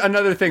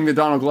 Another thing that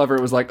Donald Glover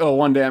was like, oh,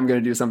 one day I'm going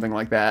to do something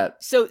like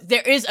that. So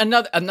there is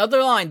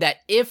another line that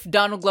if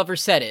Donald Glover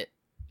said it,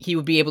 he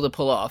would be able to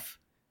pull off.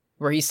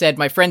 Where he said,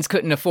 "My friends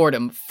couldn't afford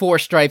them. 4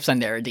 stripes on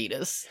their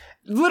Adidas."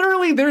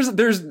 Literally,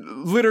 there's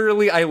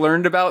literally I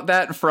learned about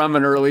that from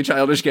an early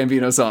Childish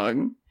Gambino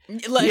song.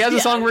 He has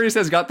a song where he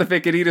says, "Got the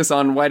fake Adidas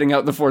on, whiting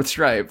out the 4th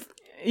stripe."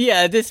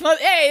 Yeah, this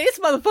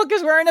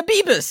motherfucker's wearing a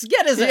Beebus.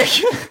 Get his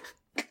ass.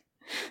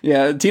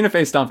 Yeah, Tina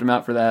Fey stomped him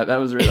out for that. That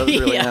was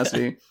really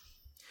nasty.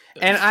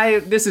 And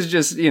I'll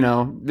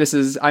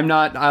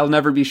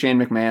never be Shane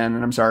McMahon,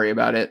 and I'm sorry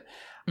about it.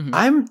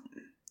 And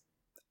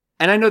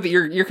I know that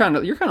you're kind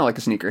of like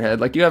a sneakerhead.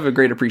 Like, you have a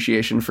great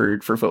appreciation for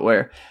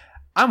footwear.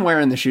 I'm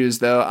wearing the shoes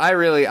though. I'm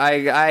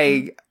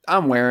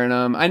wearing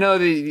them. I know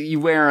that you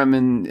wear them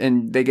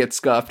and they get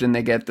scuffed and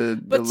they get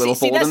the little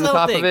fold in the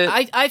top of it.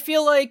 I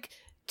feel like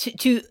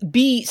to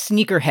be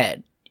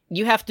sneakerhead,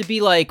 you have to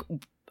be like,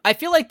 I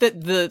feel like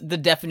that the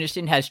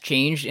definition has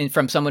changed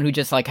from someone who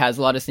just like has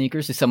a lot of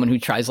sneakers to someone who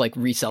tries like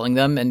reselling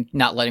them and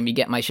not letting me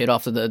get my shit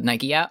off of the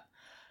Nike app.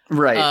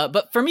 Right.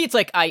 But for me, it's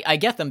like I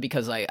get them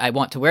because I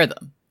want to wear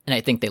them and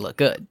I think they look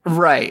good.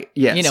 Right.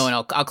 Yes. You know, and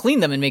I'll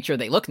clean them and make sure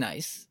they look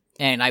nice.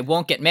 And I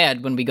won't get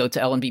mad when we go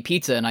to L&B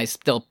Pizza and I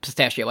spill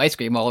pistachio ice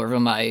cream all over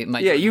my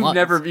yeah. You've lungs.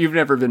 never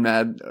been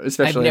mad,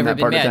 especially I've never in that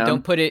been part mad. of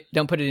town.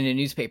 Don't put it in a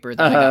newspaper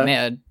that I got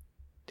mad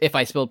if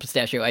I spilled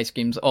pistachio ice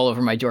creams all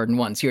over my Jordan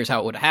 1s. Here's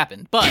how it would have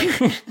happened. But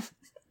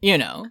you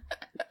know,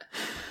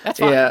 that's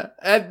fine. Yeah.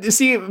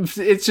 See,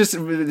 it's just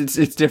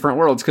it's different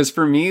worlds. Because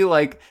for me,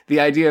 like, the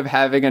idea of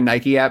having a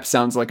Nike app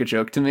sounds like a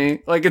joke to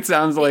me. Like, it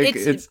sounds like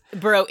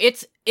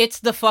it's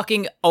the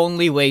fucking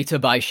only way to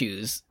buy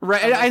shoes.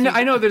 Right.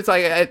 I know that it's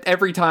like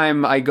every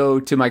time I go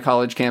to my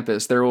college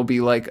campus, there will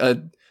be like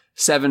a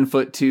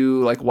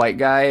 7'2" like white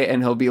guy,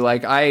 and he'll be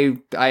like,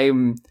 I'm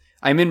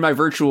in my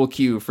virtual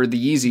queue for the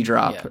Yeezy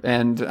drop,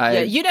 and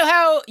you know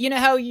how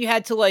you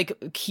had to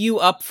like queue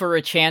up for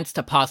a chance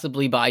to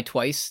possibly buy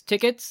twice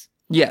tickets.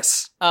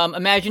 Yes.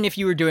 Imagine if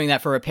you were doing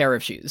that for a pair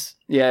of shoes.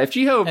 Yeah, if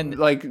Jiho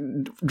like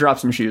dropped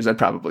some shoes, I'd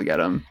probably get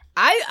them.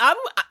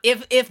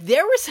 If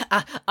there was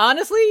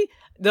honestly.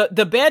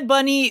 The Bad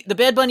Bunny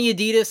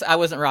Adidas, I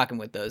wasn't rocking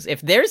with those. If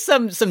there's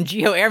some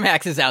Jiho Air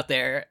Maxes out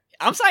there,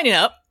 I'm signing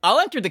up. I'll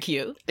enter the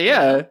queue.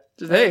 Yeah.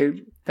 Just,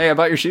 hey, I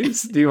bought your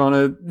shoes. Do you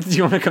want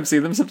to come see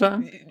them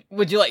sometime?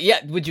 Would you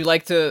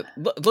like to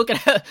look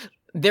at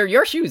they're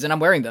your shoes and I'm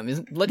wearing them.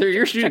 They're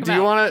your shoes. Do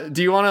you want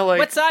to like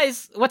What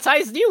size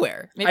do you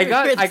wear? Maybe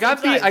I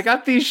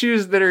got these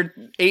shoes that are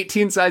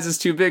 18 sizes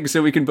too big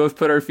so we can both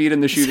put our feet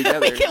in the shoe together.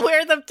 We can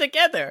wear them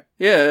together.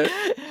 Yeah.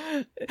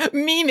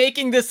 Me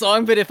making this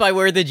song, but if I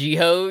wear the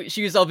Jiho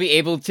shoes, I'll be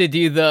able to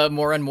do the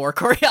more and more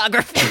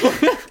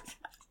choreography.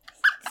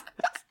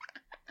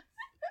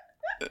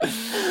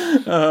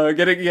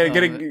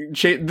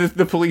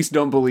 The police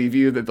don't believe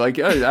you that like,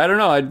 I don't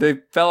know, they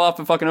fell off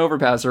a fucking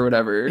overpass or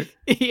whatever.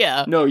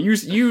 Yeah. No,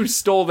 you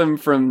stole them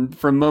from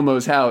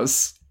Momo's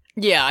house.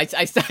 Yeah,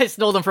 I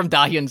stole them from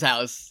Dahyun's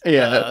house.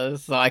 Yeah.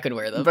 So I could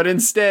wear them. But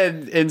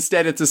instead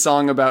it's a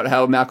song about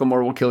how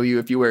Macklemore will kill you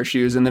if you wear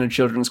shoes, and then a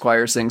children's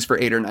choir sings for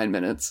 8 or 9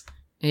 minutes.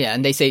 Yeah,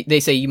 and they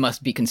say you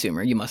must be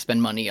consumer. You must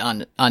spend money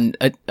on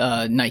a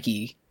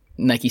Nike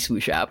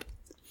swoosh app.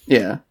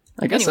 Yeah,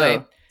 I guess anyway,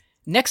 so.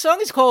 Next song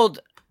is called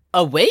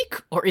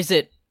Awake, or is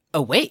it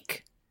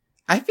Awake?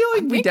 I feel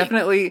like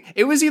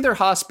it was either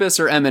Hospice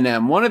or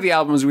Eminem. One of the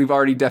albums we've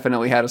already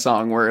definitely had a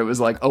song where it was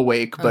like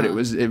Awake, but it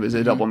was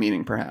a double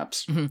meaning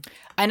perhaps. Mm-hmm.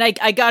 And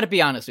I gotta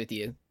be honest with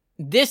you.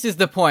 This is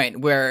the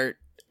point where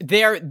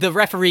the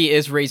referee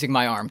is raising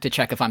my arm to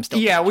check if I'm still.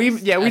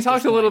 We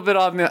talked a little bit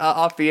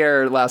off the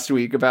air last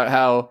week about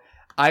how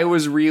I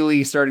was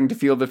really starting to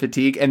feel the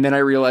fatigue, and then I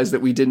realized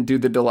that we didn't do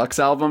the deluxe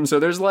album. So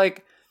there's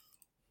like,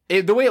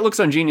 the way it looks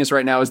on Genius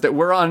right now is that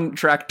we're on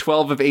track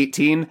 12 of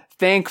 18.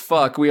 Thank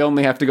fuck we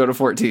only have to go to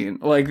 14.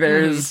 Like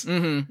there's,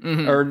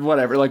 or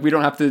whatever. Like we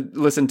don't have to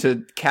listen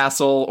to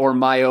Castle or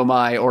My Oh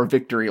My or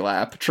Victory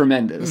Lap.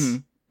 Tremendous.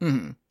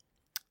 So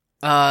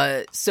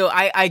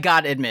I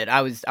gotta admit,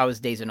 I was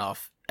dazing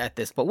off at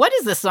this. But what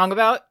is this song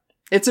about?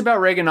 It's about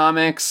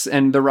Reaganomics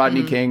and the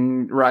Rodney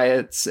King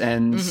riots.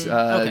 And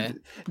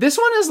this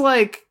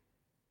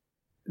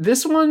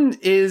one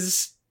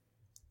is,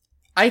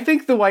 I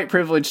think the white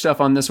privilege stuff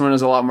on this one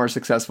is a lot more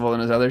successful than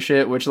his other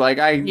shit, which like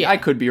I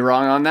could be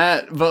wrong on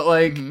that, but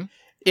like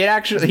it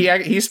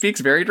actually he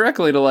speaks very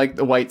directly to like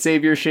the white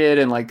savior shit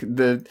and like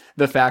the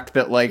fact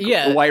that like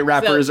white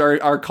rappers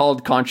are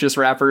called conscious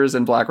rappers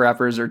and black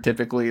rappers are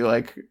typically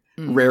like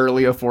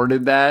rarely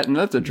afforded that, and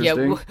that's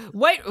interesting. Yeah,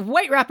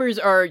 white rappers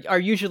are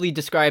usually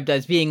described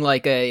as being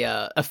like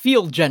a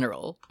field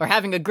general or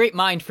having a great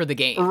mind for the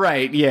game.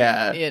 Right,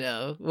 yeah. You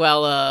know,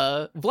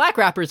 well, black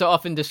rappers are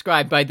often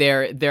described by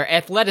their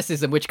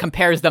athleticism, which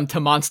compares them to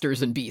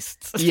monsters and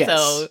beasts. Yes.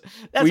 So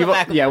that's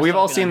we've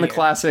all seen the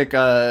classic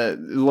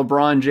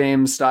LeBron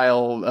James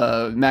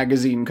style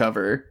magazine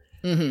cover.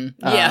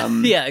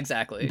 Yeah,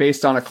 exactly.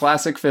 Based on a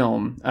classic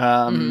film.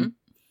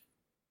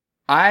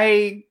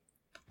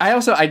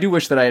 I do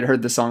wish that I had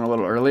heard this song a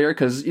little earlier,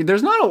 because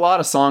there's not a lot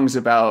of songs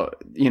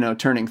about,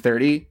 turning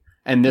 30.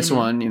 And this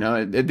one,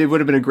 it would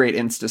have been a great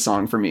Insta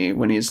song for me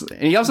and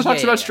he also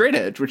talks about straight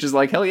edge, which is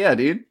like, hell yeah,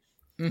 dude.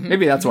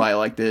 Maybe that's why I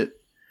liked it.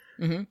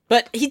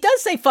 But he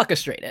does say fuck a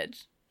straight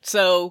edge.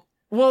 So.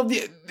 Well,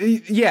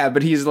 yeah,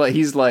 but he's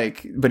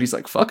like,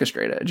 fuck a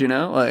straight edge,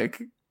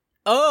 like.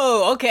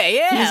 Oh, okay,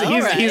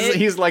 yeah.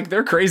 He's like,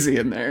 they're crazy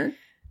in there.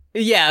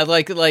 Yeah,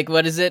 like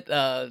what is it?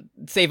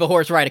 Save a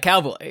horse, ride a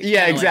cowboy.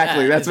 Yeah, Kinda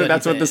exactly. like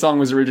That's what the song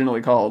was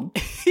originally called.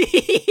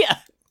 Yeah.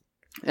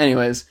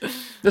 Anyways,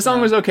 the song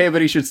was okay, but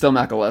he should still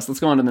knackle less. Let's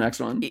go on to the next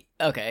one.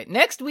 Okay,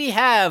 next we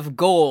have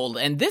Gold,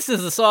 and this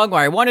is the song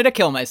where I wanted to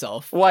kill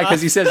myself. Why?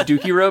 Because he says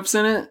dookie ropes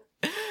in it?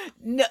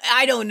 No,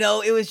 I don't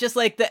know. It was just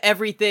like the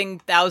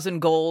everything 1,000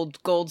 gold,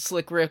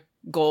 slick Rick,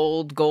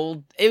 gold.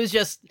 It was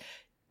just.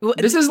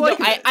 This is like.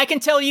 I can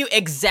tell you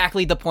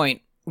exactly the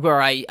point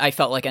where I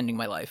felt like ending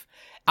my life.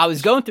 I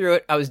was going through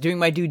it, I was doing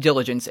my due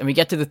diligence, and we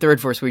get to the third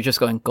verse where you're just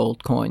going,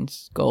 gold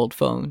coins, gold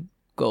phone,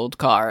 gold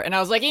car. And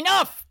I was like,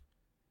 enough!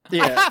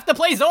 Yeah. I have to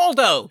play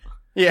Zoldo!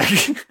 Yeah.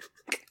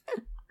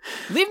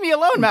 Leave me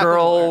alone, Macklemore.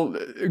 Girl,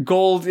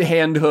 gold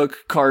hand hook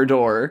car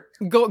door.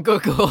 Go,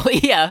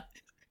 yeah.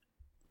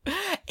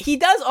 He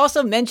does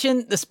also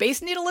mention the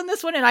Space Needle in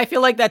this one, and I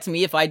feel like that's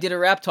me if I did a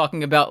rap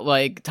talking about,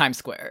 like, Times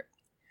Square.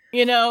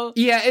 You know?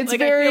 Yeah, it's like,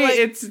 very, like...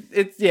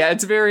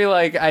 it's very,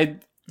 like,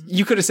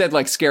 you could have said,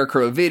 like,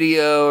 Scarecrow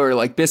Video or,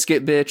 like,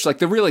 Biscuit Bitch, like,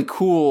 the really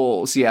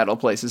cool Seattle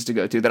places to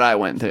go to that I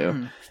went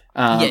to.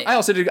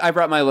 I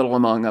brought my little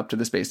Among up to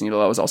the Space Needle.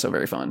 That was also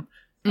very fun.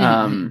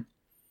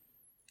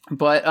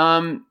 But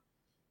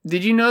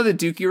did you know that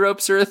dookie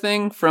ropes are a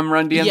thing from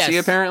Run DMC,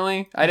 yes.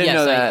 Apparently? I didn't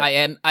know that.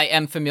 I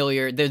am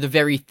familiar. They're the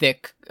very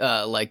thick,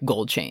 like,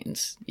 gold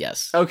chains.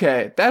 Yes.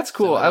 Okay, that's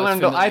cool.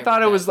 So I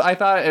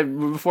thought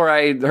before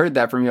I heard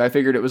that from you, I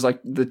figured it was like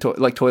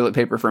like toilet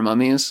paper for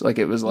mummies. Like,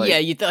 it was like... Yeah,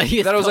 you thought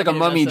it was like a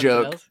mummy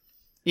joke. Else?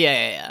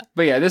 Yeah.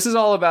 But yeah, this is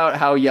all about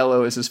how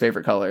yellow is his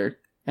favorite color.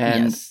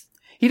 And... Yes.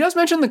 He does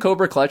mention the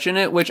Cobra Clutch in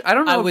it, which I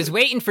don't know. I was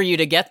waiting for you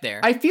to get there.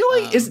 I feel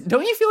like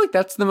don't you feel like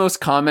that's the most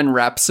common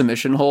rap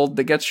submission hold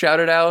that gets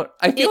shouted out?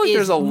 I feel like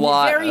there's a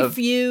lot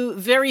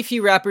very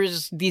few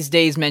rappers these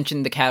days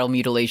mention the cattle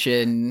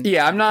mutilation.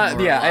 Yeah, I'm not.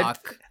 Yeah,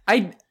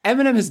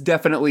 Eminem has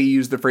definitely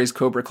used the phrase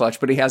Cobra Clutch,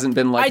 but he hasn't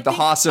been like the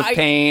Hoss of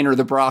Pain or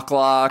the Brock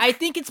Lock. I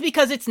think it's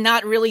because it's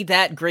not really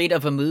that great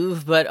of a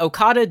move, but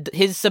Okada,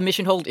 his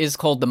submission hold is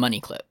called the money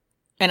clip,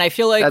 and I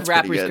feel like that's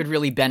rappers could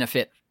really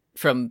benefit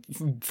from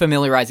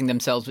familiarizing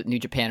themselves with New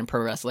Japan and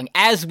pro wrestling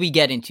as we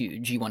get into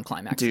G1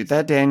 Climax. Dude,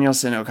 that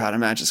Danielson Okada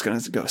match is going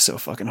to go so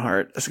fucking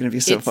hard. That's going to be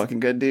so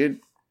fucking good,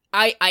 dude.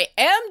 I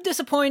am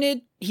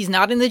disappointed he's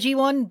not in the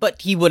G1,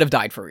 but he would have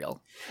died for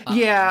real.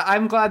 Yeah,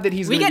 I'm glad that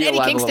he's going to be alive. We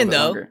get Eddie Kingston,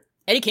 though. Longer.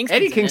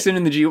 Eddie Kingston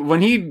in the G.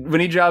 When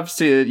he drops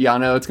to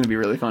Yano, it's going to be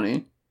really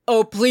funny.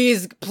 Oh,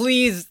 please,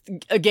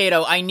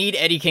 Gato, I need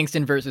Eddie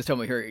Kingston versus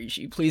Tomohiro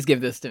Ishii. Please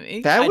give this to me.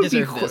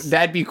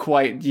 That'd be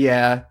quite,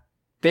 yeah.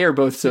 They are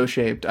both so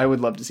shaped. I would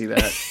love to see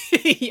that.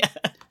 Yeah.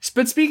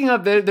 But speaking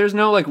of, there's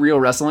no like real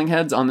wrestling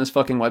heads on this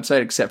fucking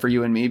website except for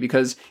you and me,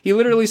 because he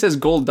literally says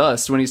gold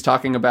dust when he's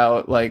talking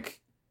about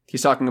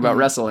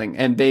wrestling,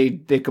 and they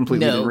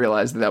completely didn't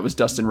realize that was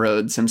Dustin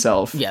Rhodes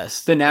himself.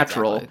 Yes, the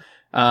Natural. Exactly.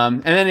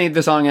 And then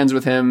the song ends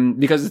with him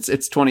because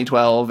it's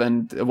 2012,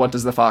 and what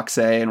does the fox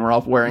say? And we're all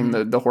wearing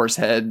the horse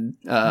head.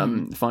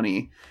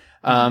 Funny.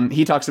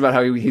 He talks about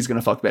how he's going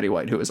to fuck Betty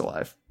White, who is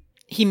alive.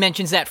 He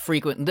mentions that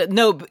frequently.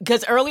 No,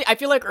 because I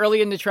feel like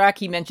early in the track,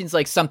 he mentions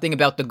like something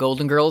about the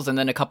Golden Girls, and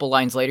then a couple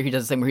lines later, he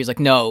does the thing where he's like,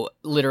 "No,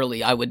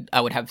 literally, I would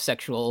have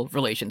sexual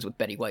relations with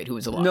Betty White, who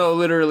is alive." No,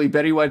 literally,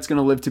 Betty White's going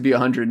to live to be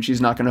 100, and she's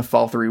not going to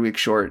fall 3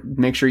 weeks short.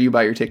 Make sure you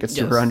buy your tickets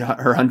to her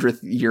 100th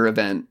year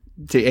event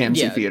to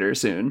AMC Theater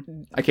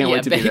soon. I can't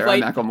wait to be there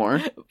on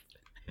Macklemore.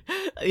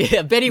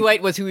 Yeah, Betty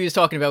White was who he was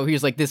talking about. He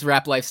was like, this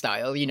rap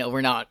lifestyle,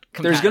 we're not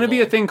compatible. There's going to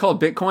be a thing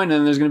called Bitcoin, and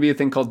then there's going to be a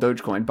thing called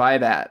Dogecoin. Buy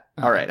that.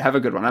 All right, have a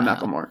good one. I'm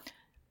Macklemore.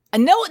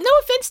 And no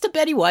offense to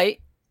Betty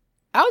White,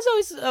 I was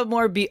always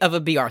more of a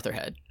B. Arthur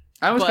head.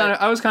 I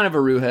was kind of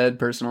a Rue head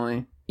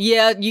personally.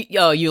 Yeah,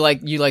 you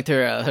liked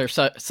her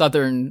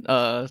southern,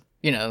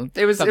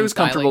 It was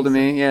comfortable to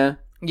me. Yeah.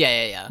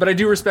 Yeah. But I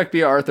do respect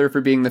B. Arthur for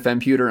being the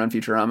femputer on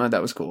Futurama.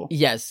 That was cool.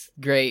 Yes,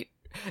 great.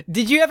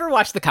 Did you ever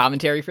watch the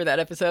commentary for that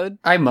episode?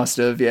 I must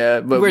have, yeah.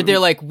 But where they're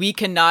like, we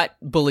cannot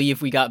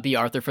believe we got B.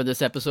 Arthur for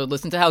this episode.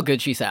 Listen to how good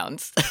she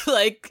sounds.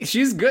 Like,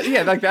 she's good.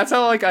 Yeah, like that's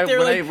how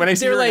when I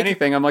see her in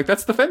anything, I'm like,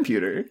 that's the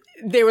femputer.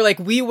 They were like,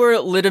 we were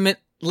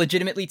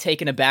legitimately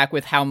taken aback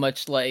with how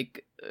much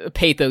like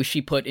pathos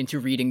she put into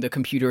reading the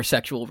computer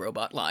sexual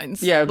robot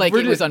lines. Yeah, like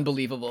it was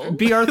unbelievable.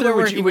 B. Arthur,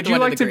 would you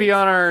like to be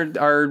on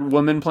our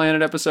Woman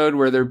Planet episode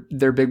where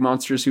they're big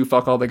monsters who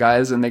fuck all the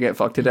guys and they get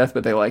fucked to death,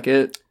 but they like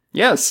it?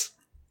 Yes.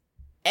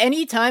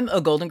 Anytime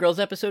a Golden Girls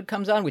episode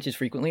comes on, which is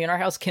frequently in our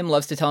house, Kim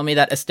loves to tell me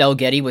that Estelle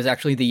Getty was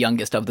actually the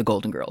youngest of the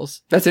Golden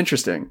Girls. That's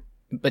interesting.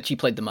 But she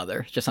played the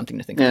mother. Just something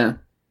to think about.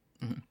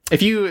 Mm-hmm.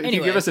 If you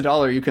give us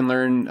 $1, you can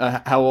learn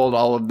how old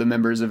all of the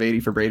members of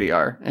 80 for Brady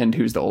are and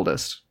who's the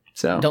oldest.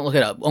 So don't look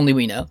it up. Only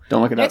we know.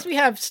 Don't look it up. Next we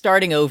have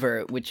Starting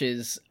Over, which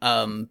is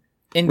in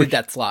the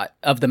death slot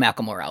of the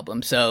Macklemore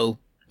album. So,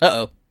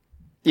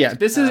 Yeah,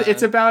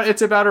 it's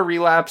about a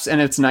relapse,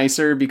 and it's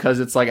nicer because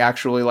it's like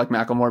actually like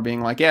Macklemore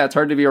being like, yeah, it's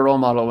hard to be a role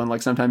model when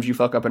like sometimes you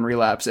fuck up and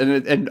relapse,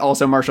 and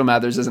also Marshall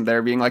Mathers isn't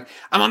there being like,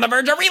 I'm on the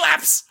verge of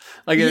relapse.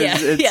 Like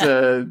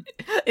it's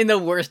in the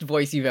worst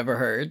voice you've ever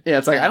heard. Yeah,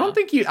 it's like I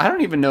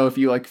don't even know if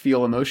you like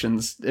feel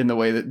emotions in the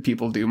way that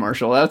people do,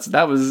 Marshall.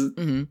 That was.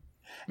 Mm-hmm.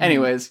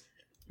 Anyways,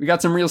 we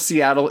got some real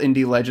Seattle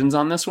indie legends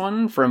on this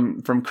one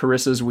from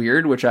Carissa's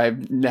Weird, which I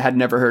had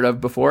never heard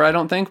of before, I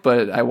don't think,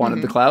 but I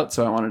wanted the clout,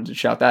 so I wanted to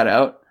shout that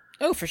out.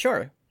 Oh, for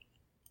sure.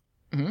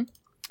 Mm-hmm.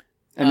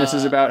 And this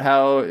is about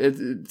how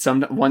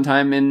one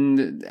time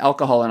in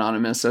Alcohol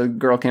Anonymous, a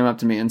girl came up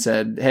to me and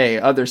said, "Hey,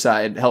 Other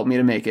Side, help me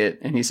to make it."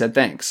 And he said,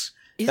 "Thanks."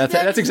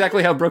 That's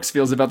exactly how Brooks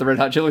feels about the Red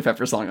Hot Chili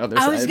Peppers song "Other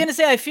Side." I was gonna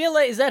say, I feel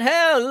like, is that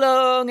how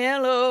long?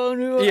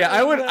 Yeah,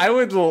 I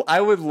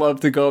would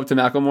love to go up to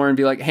Macklemore and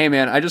be like, "Hey,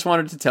 man, I just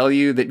wanted to tell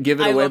you that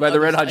Give It Away by the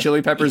Red Hot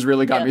Chili Peppers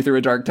really got me through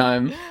a dark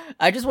time.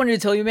 I just wanted to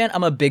tell you, man,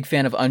 I'm a big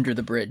fan of Under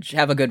the Bridge.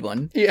 Have a good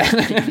one." Yeah,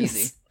 take it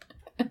easy.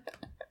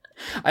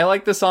 I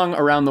like the song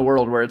Around the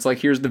World, where it's like,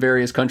 here's the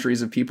various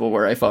countries of people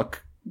where I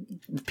fuck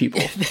people.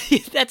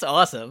 That's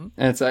awesome.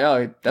 And it's like,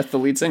 oh, that's the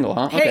lead single,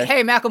 huh?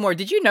 Hey, Macklemore,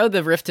 did you know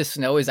the riff to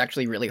Snow is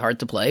actually really hard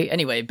to play?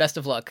 Anyway, best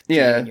of luck.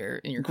 In your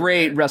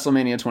great career.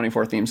 WrestleMania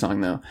 24 theme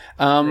song, though.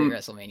 Great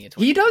WrestleMania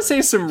 24. He does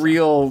say some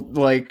real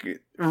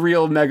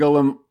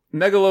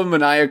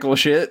megalomaniacal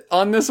shit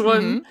on this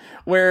one.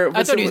 Where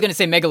I thought he was going to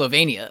say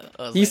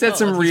Megalovania. He said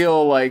some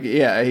real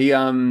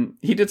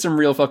he did some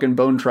real fucking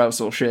bone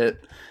trousel shit.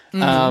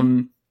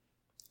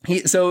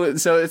 So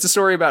it's a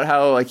story about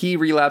how like he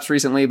relapsed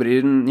recently, but he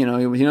didn't, he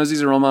knows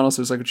he's a role model,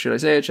 so it's like, should I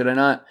say it? Should I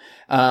not?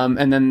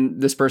 And then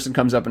this person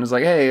comes up and is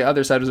like, "Hey,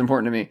 Other Side was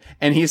important to me."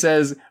 And he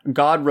says,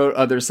 "God wrote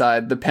Other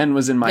Side. The pen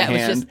was in my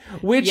hand."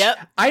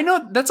 I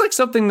know that's like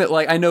something that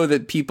like I know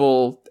that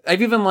people. I've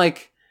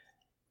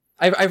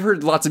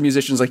heard lots of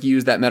musicians like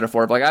use that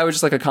metaphor of like, I was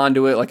just like a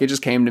conduit, like it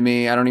just came to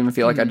me. I don't even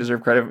feel like I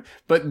deserve credit.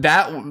 But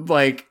that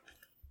like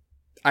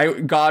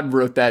God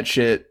wrote that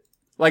shit.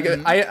 Like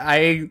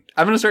I'm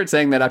gonna start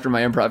saying that after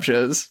my improv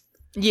shows.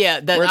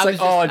 Yeah, where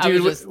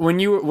it's when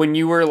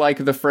you were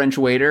like the French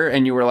waiter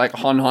and you were like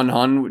hon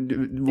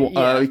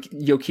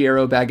yo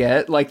quiero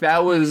baguette, like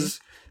that was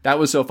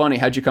so funny.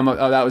 How'd you come up?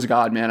 Oh, that was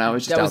God, man. I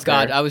was just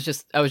God. there. I was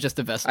just a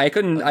vessel. I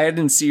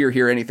didn't see or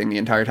hear anything the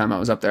entire time I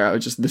was up there. I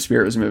was just, the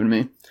spirit was moving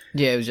me.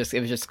 Yeah, it was just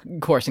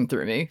coursing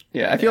through me.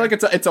 Yeah, I feel like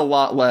it's a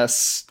lot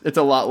less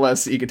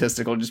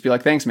egotistical. Just be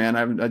like, "Thanks, man.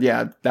 I'm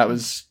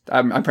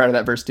proud of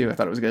that verse too. I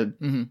thought it was good."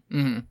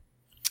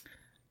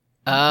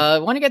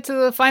 Want to get to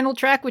the final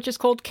track, which is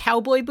called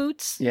Cowboy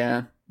Boots?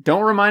 Yeah.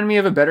 Don't remind me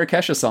of a better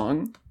Kesha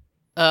song.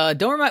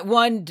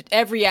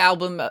 Every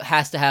album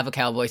has to have a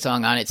cowboy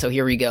song on it, so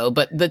here we go.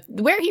 But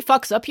where he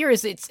fucks up here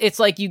is it's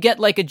like you get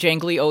like a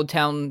jangly Old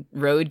Town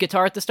Road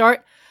guitar at the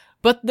start,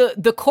 but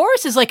the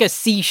chorus is like a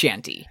sea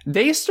shanty.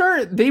 They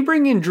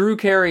bring in Drew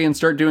Carey and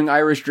start doing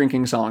Irish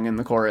drinking song in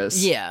the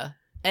chorus. Yeah.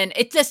 And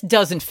it just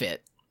doesn't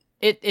fit.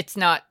 It's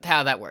not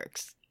how that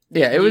works.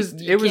 Yeah, it was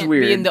weird.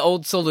 Be in the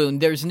old saloon.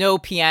 There's no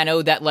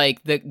piano that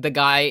like the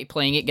guy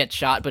playing it gets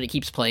shot, but it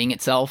keeps playing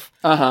itself.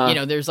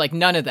 There's like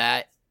none of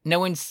that. No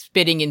one's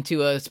spitting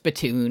into a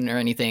spittoon or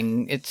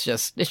anything. It's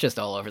just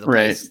all over the place.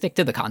 Right. Stick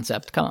to the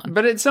concept. Come on.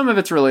 But some of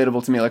it's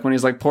relatable to me. Like when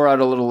he's like, pour out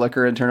a little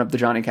liquor and turn up the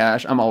Johnny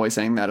Cash. I'm always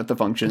saying that at the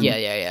function.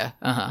 Yeah.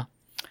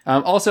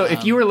 Also,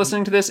 if you were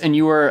listening to this and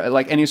you were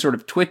like any sort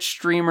of Twitch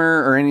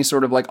streamer or any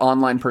sort of like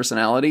online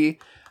personality,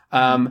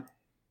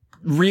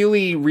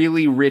 really,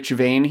 really rich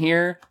vein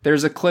here.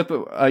 There's a clip,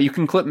 you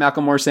can clip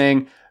Macklemore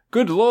saying,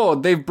 "Good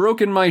Lord, they've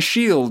broken my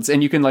shields."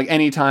 And you can like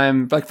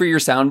anytime, like for your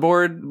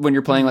soundboard, when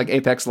you're playing like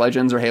Apex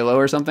Legends or Halo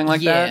or something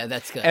like that. Yeah,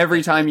 that's good.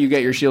 Every time you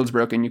get your shields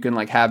broken, you can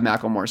like have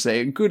Macklemore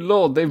say, "Good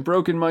Lord, they've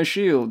broken my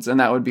shields." And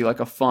that would be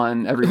like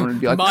everyone would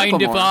be like, "Mind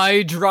Macklemore. if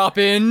I drop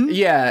in?"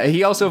 Yeah,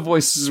 he also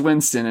voices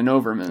Winston and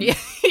Overman. Yeah.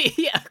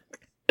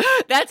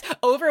 That's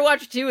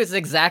Overwatch 2 is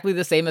exactly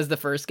the same as the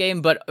first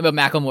game, but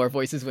Macklemore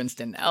voices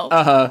Winston now.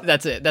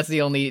 That's it. That's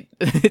the only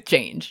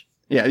change.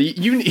 Yeah,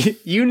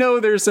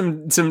 there's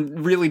some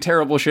really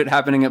terrible shit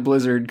happening at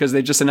Blizzard because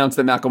they just announced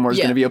that Macklemore's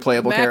going to be a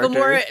playable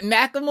character.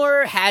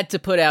 Macklemore had to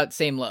put out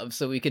Same Love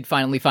so we could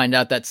finally find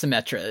out that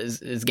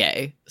Symmetra is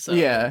gay. So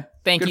yeah,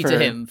 thank you to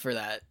him for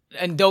that.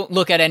 And don't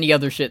look at any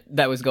other shit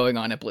that was going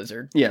on at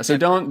Blizzard. Yeah, so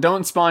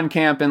don't spawn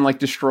camp and like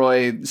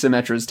destroy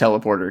Symmetra's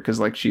teleporter because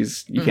like you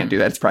can't do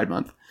that. It's Pride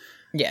Month.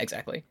 Yeah,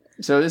 exactly.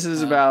 So this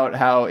is about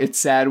how it's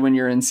sad when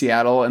you're in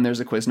Seattle and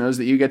there's a Quiznos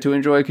that you get to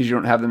enjoy because you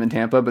don't have them in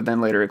Tampa, but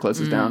then later it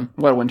closes down.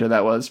 What a winter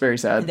that was. Very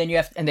sad. And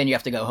then you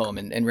have to go home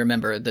and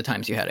remember the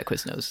times you had at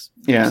Quiznos.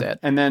 Yeah. Sad.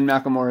 And then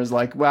Macklemore is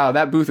like, "Wow,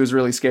 that booth was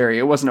really scary.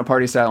 It wasn't a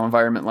party style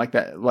environment like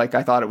that, like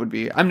I thought it would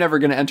be. I'm never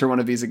going to enter one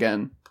of these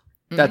again.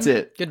 That's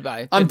it.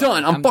 Goodbye. I'm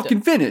done. I'm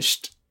fucking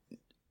finished."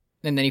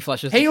 And then he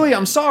flushes. "Haley,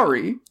 I'm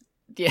sorry."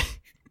 Yeah.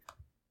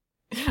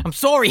 "I'm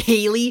sorry,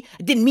 Haley.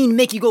 I didn't mean to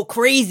make you go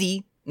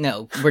crazy."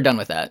 No, we're done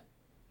with that.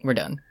 We're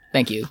done.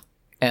 Thank you.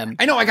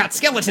 I know I got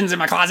skeletons in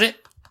my closet.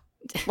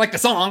 Like the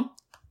song.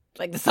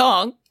 But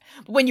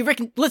when you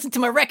listen to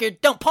my record,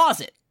 don't pause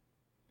it.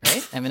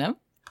 Right? Eminem?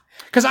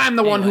 Because I'm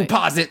the one who Anyway.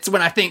 posits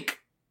when I think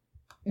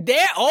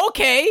There,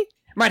 okay.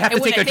 might have to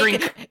take a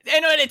drink.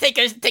 And when I take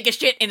a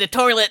shit in the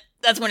toilet,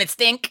 that's when it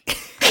stink.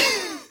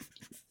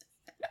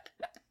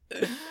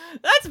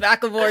 That's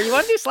Macklemore. You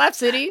want to do Slap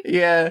City?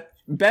 Yeah.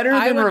 Better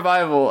than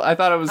Revival. I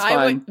thought it was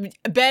fine.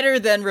 Better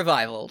than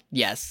Revival,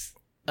 yes.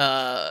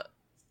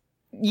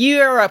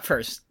 You're up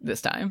first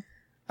this time.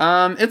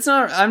 It's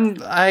not,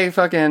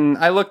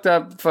 I looked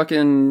up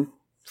fucking,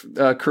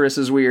 Chris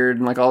is Weird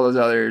and like all those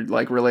other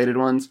like related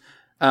ones.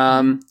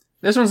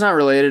 This one's not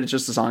related. It's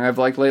just a song I've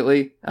liked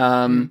lately.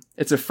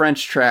 It's a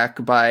French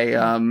track by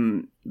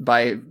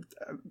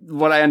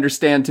what I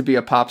understand to be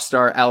a pop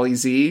star, Ali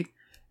Z.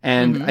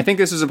 And I think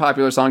this was a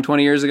popular song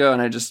 20 years ago,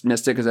 and I just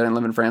missed it because I didn't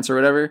live in France or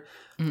whatever.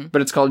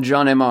 But it's called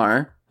Jean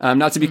Aimar.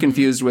 Not to be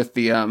confused with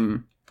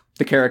the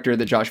character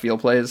that Josh Veal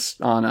plays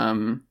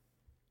on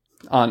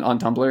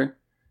Tumblr.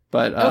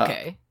 But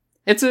Okay.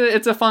 it's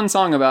a fun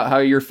song about how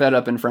you're fed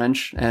up in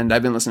French, and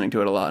I've been listening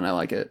to it a lot, and I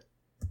like it.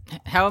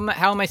 How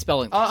am I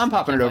spelling this? I'm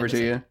popping it over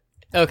to you.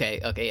 Okay,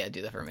 yeah,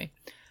 do that for me.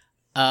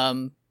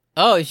 Je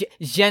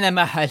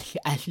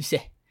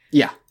n'aime.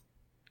 Yeah.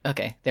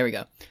 Okay, there we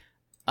go.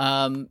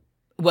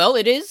 Well,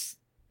 it is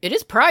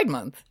Pride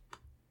Month,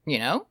 you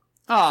know?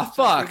 Oh,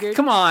 fuck.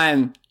 Come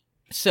on.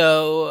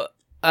 So,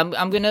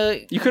 I'm gonna...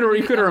 You could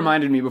have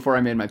reminded me before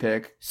I made my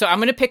pick. So, I'm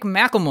gonna pick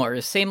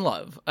Macklemore's Same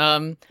Love.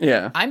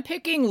 Yeah. I'm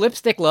picking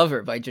Lipstick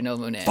Lover by Janelle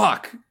Monáe.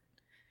 Fuck.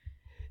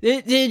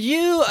 Did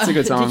you... It's a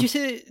good song. Did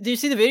you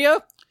see the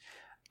video?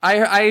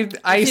 I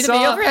see the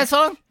video for that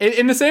song?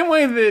 In the same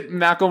way that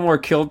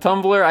Macklemore killed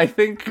Tumblr, I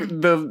think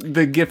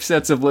the gift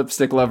sets of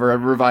Lipstick Lover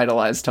have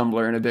revitalized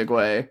Tumblr in a big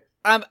way.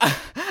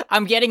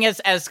 I'm getting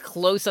as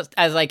close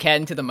as I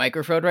can to the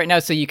microphone right now,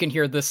 so you can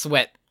hear the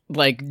sweat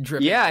like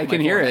dripping. Yeah, I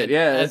can hear it.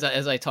 Yeah,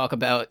 as I talk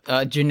about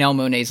Janelle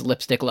Monáe's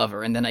Lipstick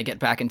Lover, and then I get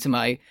back into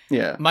my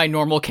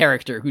normal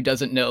character who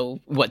doesn't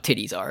know what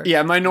titties are.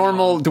 Yeah, my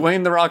normal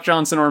Dwayne the Rock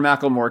Johnson or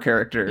Macklemore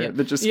character.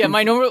 That just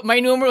my normal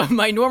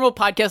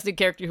podcasting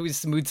character who's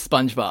smooth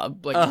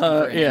SpongeBob.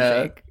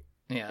 Like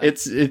yeah.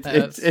 It's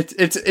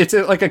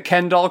like a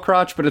Ken doll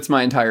crotch, but it's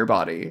my entire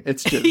body.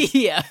 It's just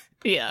yeah.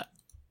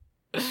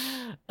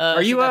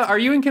 Are you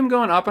and Kim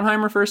going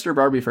Oppenheimer first or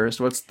Barbie first?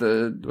 What's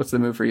the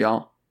move for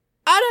y'all?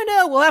 I don't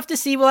know. We'll have to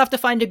see. We'll have to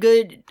find a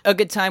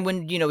good time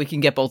when we can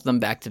get both of them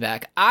back to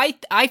back.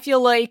 I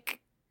feel like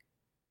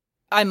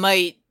I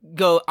might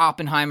go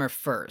Oppenheimer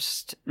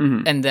first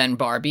and then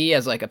Barbie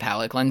as like a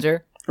palate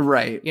cleanser.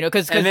 Right.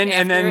 Because and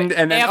then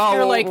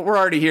like we're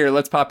already here.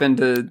 Let's pop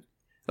into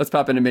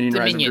Minion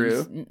Rise of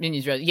Gru.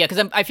 Minions Rise. Yeah,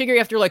 because I figure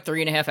after like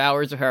 3.5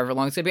 hours or however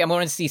long it's gonna be, I'm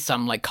going to see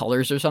some like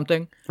colors or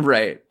something.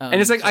 Right.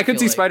 And it's like I could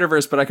see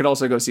Spider-Verse, but I could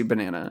also go see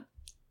Banana.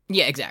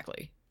 Yeah,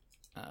 exactly.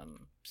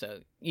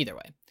 So either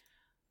way.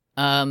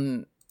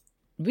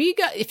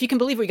 If you can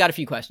believe, we got a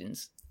few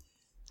questions.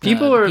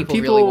 People were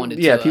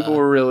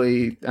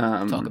really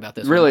talk about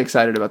this. Really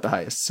excited about the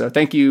heist. So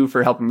thank you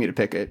for helping me to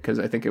pick it, because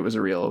I think it was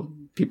a real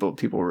people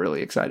were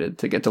really excited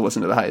to get to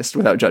listen to the heist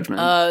without judgment.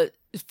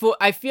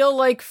 I feel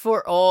like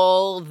for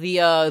all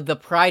the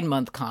Pride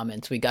Month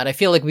comments we got, I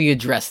feel like we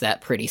addressed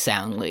that pretty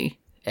soundly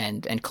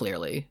and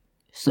clearly.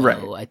 So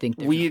right. I think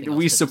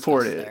we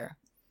support it. There.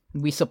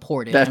 We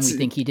support it, and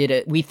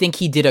we think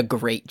he did a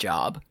great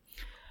job.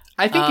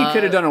 I think he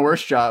could have done a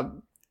worse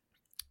job.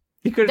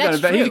 He could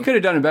have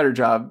done a better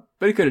job,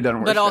 but he could have done a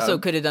worse job. But also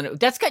could have done it.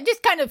 That's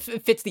just kind of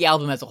fits the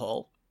album as a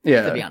whole.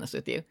 Yeah. To be honest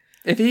with you.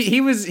 If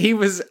he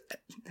was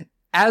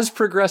as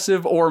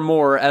progressive or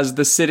more as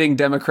the sitting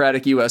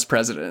Democratic U.S.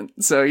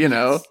 president. So,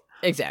 Yes,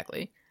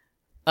 exactly.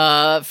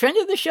 Friend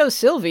of the show,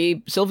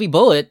 Sylvie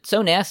Bullet,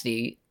 so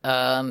nasty.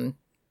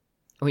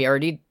 We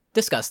already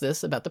discussed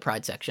this about the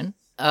Pride section.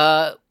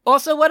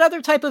 Also, what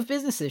other type of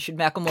businesses should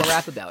Macklemore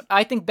rap about?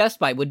 I think Best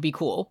Buy would be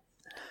cool.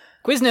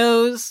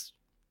 Quiznos.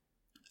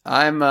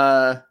 I'm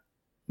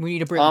we need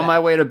to bring on my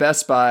way to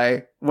Best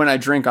Buy. When I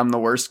drink, I'm the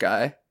worst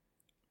guy.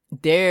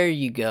 There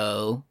you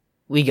go.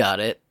 We got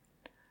it.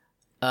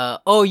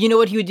 You know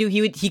what he would do?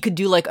 He could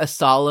do like a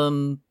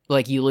solemn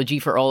like eulogy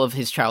for all of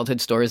his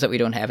childhood stores that we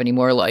don't have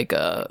anymore, like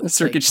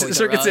Circuit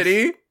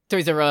City,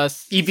 Toys R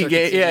Us, EB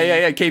Games,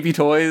 yeah, KP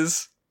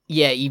Toys,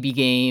 yeah, EB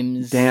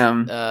Games,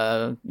 damn,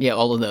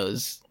 all of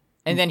those.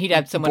 And then he'd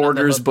have someone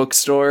Borders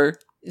bookstore.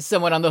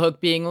 Someone on the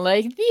hook being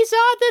like, "These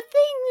are the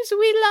things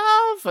we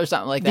love," or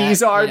something like that.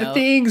 These are the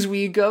things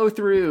we go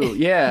through.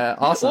 Yeah,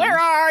 awesome. Where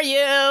are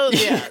you?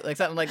 Yeah, like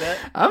something like that.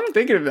 I'm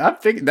thinking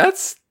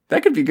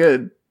that could be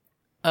good.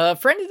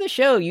 Friend of the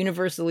show,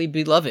 universally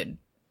beloved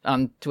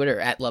on Twitter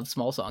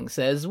 @LoveSmallSong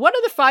says, "What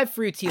are the 5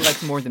 fruits he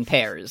likes more than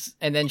pears?"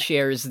 And then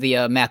shares the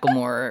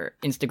Macklemore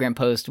Instagram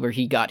post where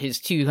he got his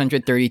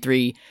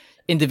 233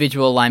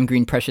 individual lime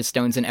green precious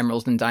stones and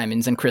emeralds and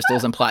diamonds and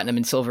crystals and platinum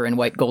and silver and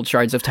white gold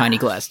shards of tiny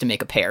glass to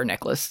make a pear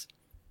necklace.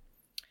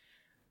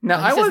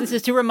 Now, this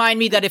is to remind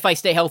me that if I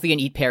stay healthy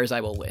and eat pears, I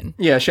will win.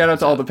 Yeah, shout out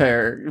to all the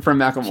pear from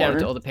Macklemore. Shout out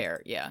to all the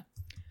pear, yeah.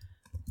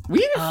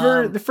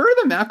 For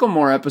the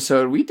Macklemore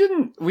episode, we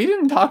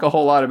didn't talk a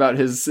whole lot about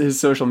his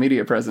social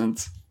media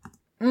presence.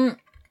 I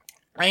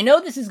I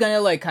know this is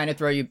gonna like kind of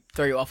throw you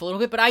off a little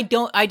bit, but I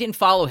didn't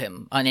follow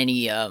him on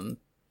any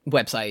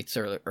websites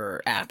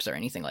or apps or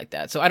anything like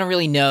that, so I don't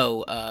really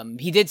know.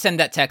 He did send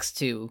that text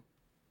to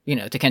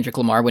Kendrick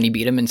Lamar when he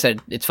beat him and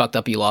said, it's fucked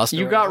up, you lost.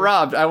 You got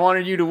robbed. I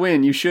wanted you to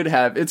win. You should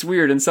have. It's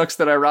weird and sucks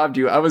that I robbed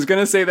you. I was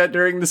gonna say that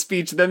during the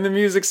speech, then the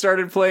music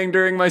started playing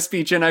during my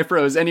speech and I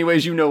froze.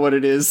 Anyways, you know what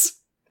it is.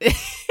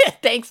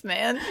 Thanks,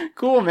 man.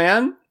 Cool,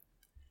 man.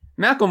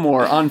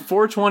 Macklemore on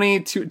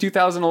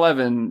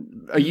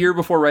 4/20/2011, a year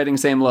before writing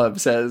Same Love,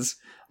 says,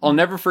 I'll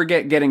never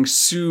forget getting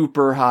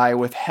super high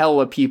with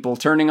hella people,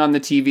 turning on the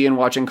TV and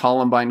watching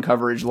Columbine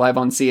coverage live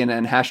on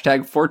CNN.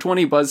 Hashtag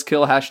 420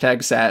 buzzkill,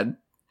 hashtag sad.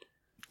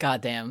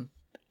 Goddamn.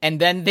 And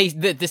then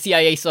the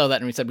CIA saw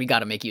that and we said, we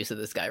gotta make use of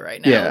this guy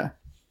right now.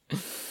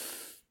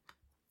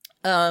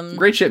 Yeah.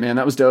 Great shit, man.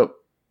 That was dope.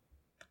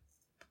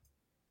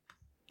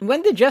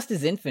 When the Just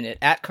is Infinite,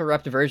 at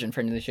Corrupt Version,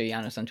 friend of the show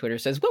Giannis on Twitter,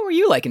 says, what were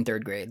you like in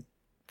third grade?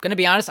 Gonna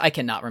be honest, I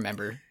cannot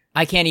remember.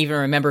 I can't even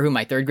remember who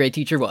my third grade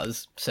teacher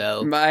was,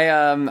 so...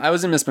 I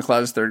was in Miss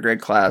McLeod's third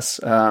grade class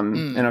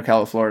in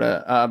Ocala,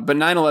 Florida. But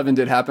 9/11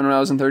 did happen when I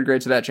was in third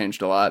grade, so that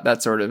changed a lot.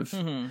 That sort of...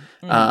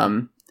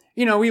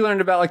 we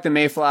learned about, like, the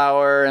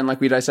Mayflower, and,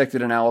 like, we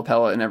dissected an owl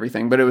pellet and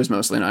everything, but it was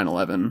mostly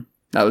 9/11.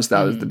 That was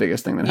the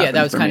biggest thing that happened. Yeah,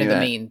 that was kind of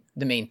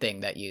the main thing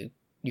that you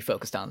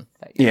focused on.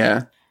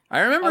 Yeah. I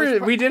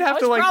remember we did have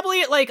to, like...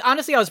 probably, like,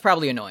 honestly, I was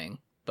probably annoying,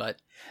 but...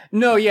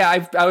 No, yeah, I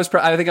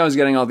think I was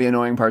getting all the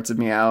annoying parts of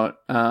me out.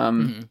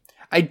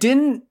 I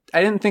didn't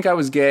think I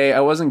was gay. I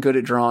wasn't good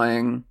at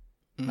drawing.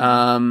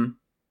 It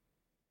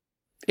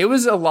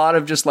was a lot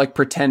of just like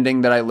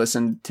pretending that I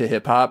listened to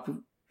hip hop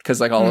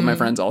because like all of my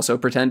friends also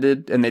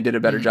pretended and they did a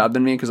better job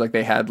than me because like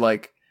they had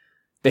like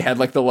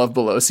the Love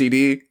Below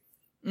CD.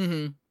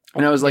 And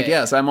I was like,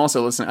 yes, I'm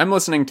also listening. I'm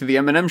listening to the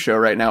Eminem show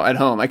right now at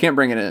home. I can't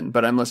bring it in,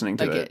 but I'm listening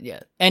to it.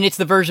 Yeah, and it's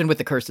the version with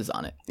the curses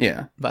on it.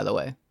 Yeah, by the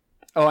way.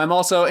 Oh, I'm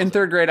also in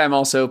third grade. I'm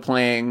also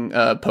playing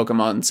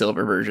Pokemon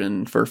Silver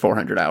version for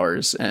 400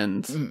 hours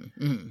and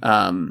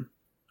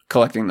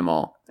collecting them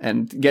all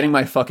and getting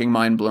my fucking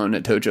mind blown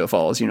at Tojo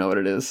Falls. You know what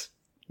it is.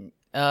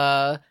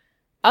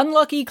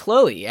 Unlucky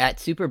Chloe at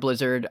Super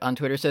Blizzard on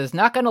Twitter says,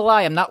 not gonna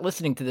lie, I'm not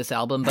listening to this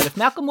album, but if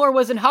Macklemore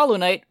was in Hollow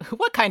Knight,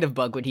 what kind of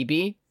bug would he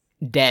be?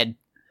 Dead.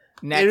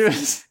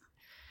 Next.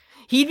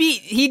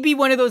 He'd be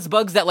one of those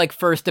bugs that like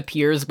first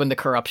appears when the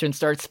corruption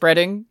starts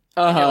spreading.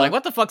 And you're like,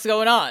 what the fuck's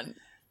going on?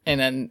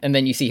 And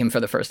then you see him for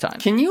the first time.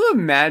 Can you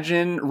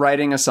imagine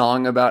writing a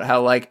song about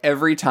how like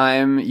every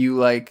time you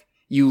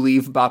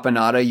leave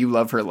Bapanada, you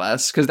love her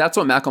less? Because that's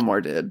what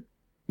Macklemore did.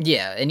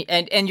 Yeah,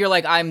 and you're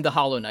like, I'm the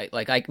Hollow Knight.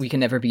 Like we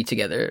can never be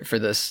together for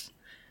this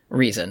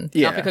reason.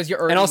 Yeah, not because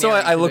you're. And also,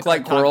 I look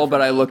like Coral,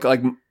 but I look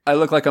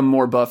like a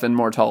more buff and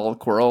more tall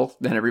Coral.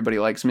 Then everybody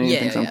likes me and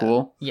thinks I'm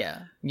cool.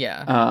 Yeah.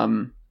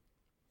 And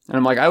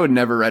I'm like, I would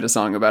never write a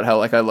song about how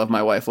like I love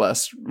my wife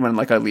less when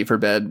like I leave her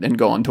bed and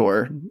go on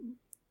tour.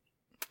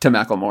 To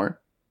Macklemore.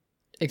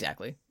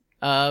 Exactly.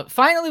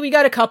 Finally, we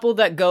got a couple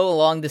that go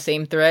along the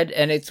same thread,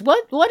 and it's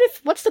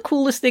what's the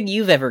coolest thing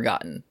you've ever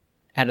gotten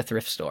at a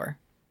thrift store?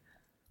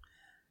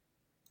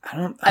 I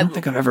don't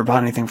think I've ever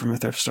bought anything from a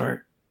thrift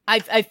store.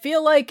 I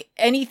feel like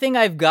anything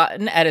I've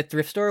gotten at a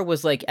thrift store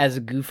was like as a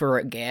goof or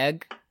a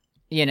gag,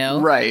 you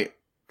know? Right.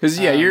 Because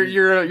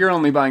you're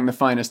only buying the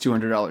finest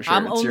 $200 shirts.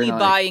 I'm only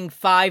buying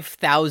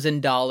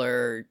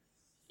 $5,000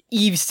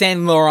 Yves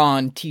Saint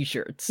Laurent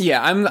t-shirts.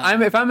 Yeah,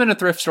 I'm if I'm in a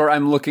thrift store,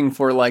 I'm looking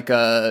for like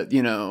a,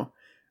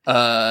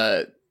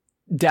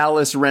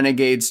 Dallas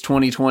Renegades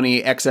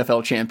 2020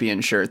 XFL champion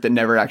shirt that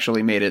never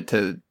actually made it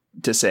to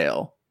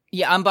sale.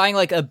 Yeah, I'm buying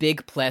like a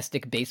big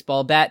plastic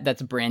baseball bat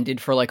that's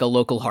branded for like a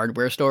local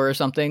hardware store or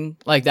something.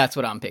 Like that's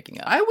what I'm picking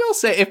up. I will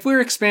say, if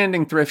we're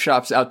expanding thrift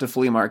shops out to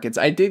flea markets,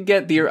 I did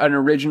get an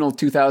original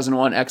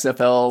 2001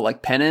 XFL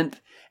like pennant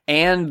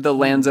and the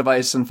Lands of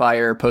Ice and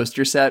Fire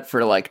poster set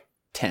for like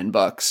 $10 in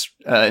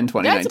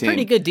 2019. That's a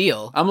pretty good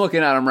deal. I'm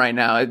looking at them right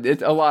now.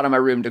 A lot of my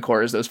room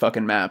decor is those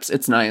fucking maps.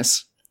 It's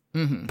nice.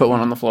 Put one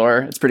on the floor.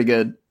 It's pretty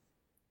good.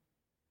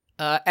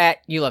 At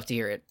You Love to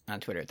Hear It on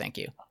Twitter. Thank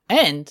you.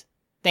 And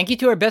thank you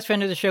to our best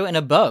friend of the show and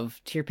above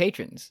tier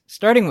patrons,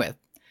 starting with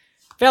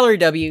Valerie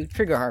W,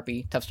 Trigger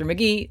Harpy, Tufster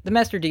McGee, The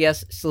Master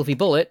DS, Sylvie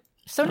Bullet,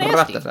 So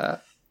Nasty.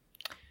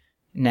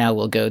 Now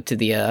we'll go to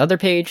the other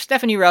page.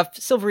 Stephanie Ruff,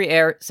 Silvery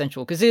Air,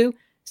 Sensual Kazoo,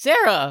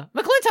 Sarah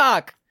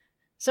McClintock,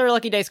 Sarah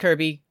Lucky Dice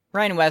Kirby,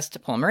 Ryan West,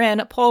 Paul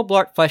Moran, Paul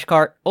Blart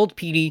Fleshcart, Old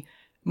Petey,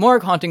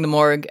 Morgue Haunting the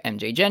Morgue,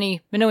 MJ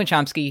Jenny, Minoan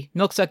Chomsky,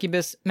 Milk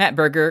Succubus, Matt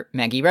Berger,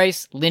 Maggie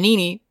Rice,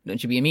 Linini,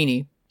 Don't You Be a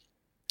Meanie,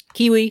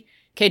 Kiwi,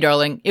 K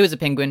Darling, It Was a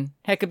Penguin,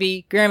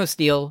 Heckabee, Graham of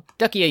Steel,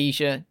 Ducky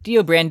Aisha,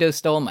 Dio Brando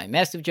stole my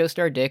massive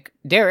Joestar dick,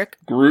 Derek.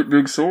 Great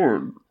big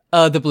sword.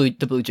 The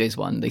Blue Jays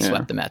won. They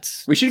swept the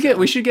Mets. We should get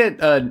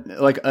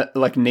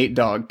like Nate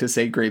Dogg to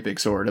say Great Big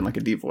Sword in like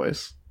a deep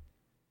voice.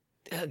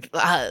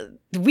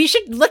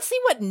 Let's see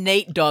what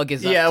Nate Dogg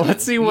is up to. Yeah,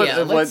 let's see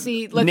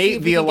what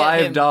Nate the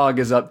Alive Dog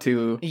is up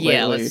to lately.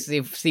 Yeah, let's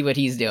see what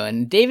he's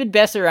doing. David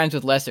Besser rhymes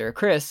with Lesser.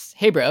 Chris,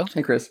 hey bro.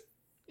 Hey Chris.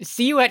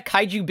 See you at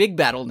Kaiju Big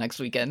Battle next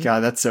weekend.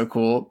 God, that's so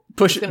cool.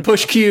 Push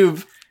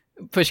cube.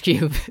 Push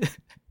cube.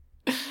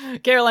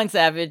 Caroline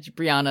Savage,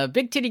 Brianna,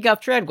 Big Titty Guff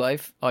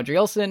Treadwife, Audrey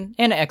Olson,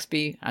 Anna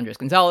XB, Andres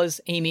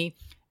Gonzalez, Amy,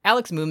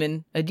 Alex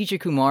Moomin, Aditya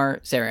Kumar,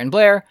 Sarah and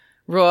Blair,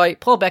 Roy,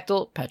 Paul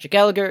Bechtel, Patrick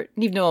Gallagher,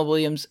 Neve Noel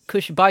Williams,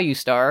 Kush Bayou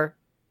Star,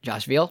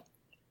 Josh Veal.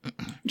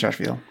 Josh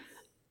Veal.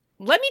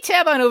 Let me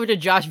tab on over to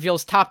Josh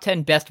Veal's top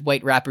 10 best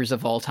white rappers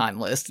of all time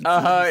list.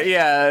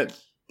 Yeah.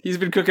 He's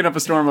been cooking up a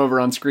storm over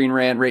on Screen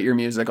Rant, Rate Your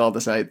Music, all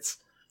the sites.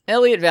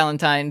 Elliot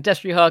Valentine,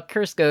 Destry Hawk,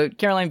 Curse Goat,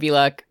 Caroline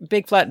Belak,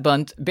 Big Flat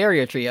Bunt,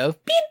 Barrier Trio,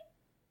 Beep,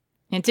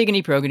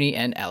 Antigone Progony,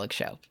 and Alex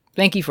Schaup.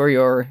 Thank you for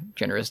your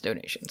generous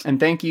donations. And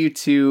thank you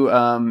to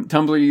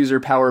Tumblr user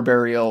Power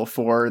Burial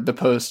for the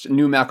post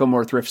New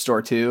Macklemore Thrift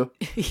Store 2.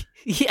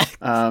 Yeah.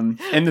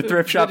 And the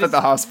thrift shop at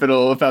the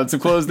hospital found some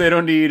clothes they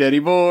don't need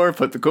anymore.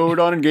 Put the code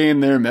on and gain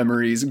their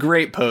memories.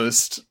 Great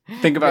post.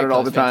 Think about it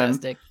all the time.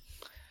 Fantastic.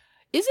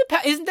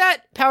 Isn't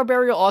that Power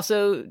Burial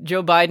also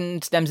Joe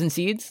Biden Stems and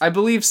Seeds? I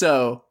believe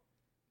so.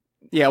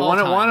 Yeah, one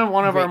of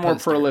our more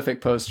poster.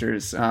 prolific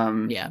posters.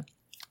 Yeah.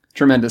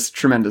 Tremendous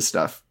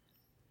stuff.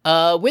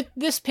 With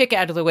this pick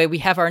out of the way, we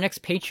have our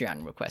next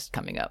Patreon request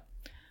coming up.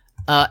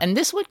 And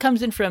this one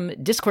comes in from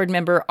Discord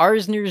member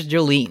Arsners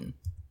Jolene.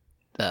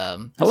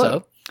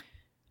 Hello.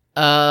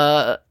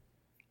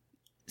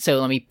 So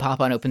let me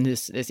pop on open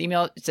this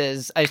email. It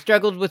says, I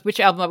struggled with which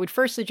album I would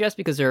first suggest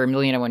because there are a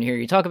million I want to hear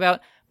you talk about,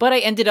 but I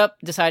ended up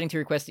deciding to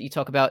request that you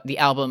talk about the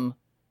album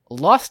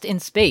Lost in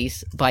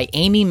Space by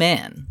Amy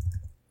Mann,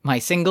 my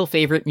single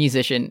favorite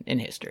musician in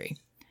history.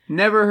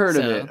 Never heard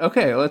of it.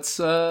 Okay, let's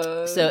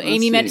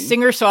Amy Mann,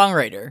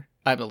 singer-songwriter,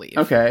 I believe.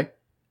 Okay.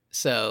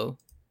 So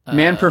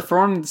Mann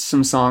performed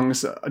some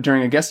songs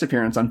during a guest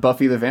appearance on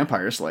Buffy the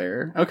Vampire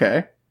Slayer.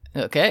 Okay.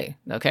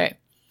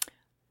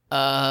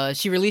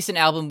 She released an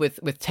album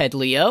with Ted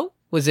Leo,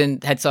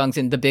 had songs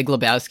in The Big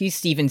Lebowski,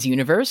 Steven's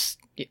Universe,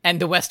 and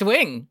The West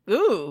Wing.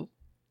 Ooh.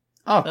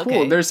 Oh, cool.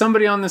 Okay. There's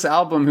somebody on this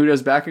album who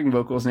does backing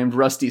vocals named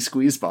Rusty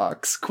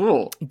Squeezebox.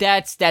 Cool.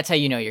 That's how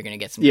you know you're going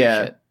to get some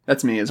good shit.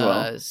 That's me as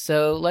well.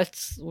 So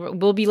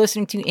we'll be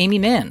listening to Amy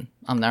Mann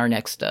on our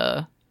next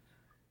one.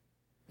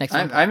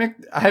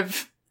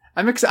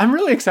 I'm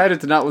really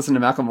excited to not listen to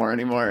Macklemore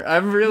anymore.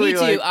 I'm really Me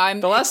too.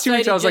 the last 2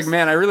 weeks I was like,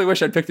 man, I really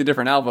wish I'd picked a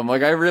different album.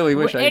 Like, I really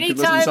wish I could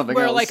listen to something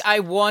where, else. Like, I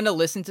want to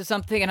listen to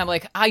something and I'm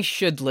like, I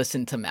should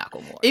listen to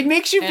Macklemore. It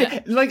makes you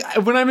like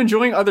when I'm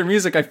enjoying other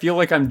music, I feel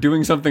like I'm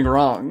doing something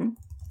wrong.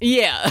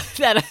 Yeah,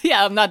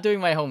 I'm not doing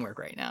my homework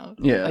right now.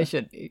 Yeah, I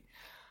should be.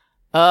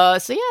 So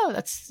yeah,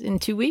 that's in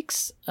 2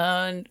 weeks.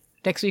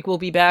 Next week we'll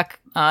be back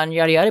on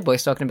Yada Yada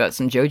Boys talking about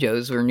some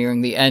JoJo's. We're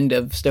nearing the end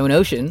of Stone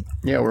Ocean.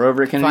 Yeah, we're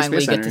over at Kennedy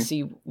Finally Space Center. get to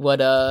see what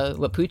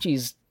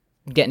Poochie's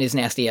getting his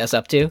nasty ass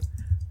up to.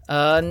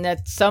 And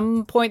at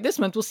some point this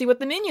month we'll see what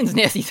the Minions'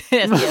 nasty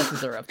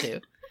asses are up to.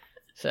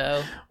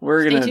 So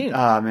we're stay gonna tuned.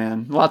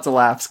 man, lots of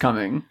laughs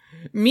coming.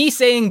 Me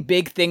saying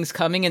big things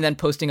coming and then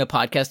posting a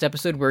podcast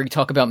episode where we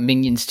talk about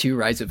Minions 2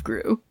 Rise of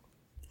Gru.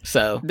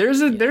 So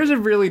there's a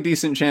really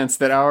decent chance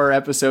that our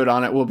episode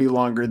on it will be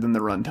longer than the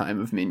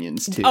runtime of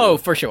Minions 2. Oh,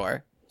 for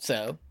sure.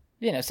 So,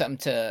 something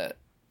to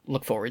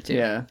look forward to.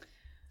 Yeah.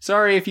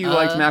 Sorry if you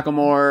liked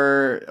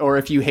Macklemore or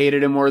if you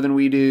hated him more than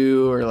we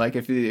do, or like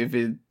if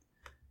it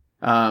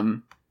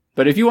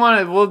but if you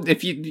want to,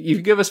 if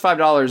you give us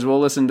 $5, we'll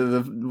listen to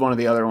one of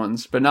the other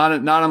ones, but not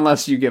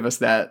unless you give us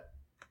that.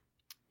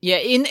 Yeah,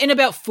 in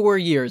about 4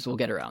 years we'll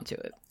get around to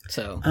it.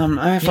 So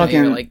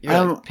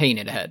you're paying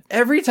it ahead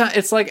every time.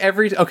 It's like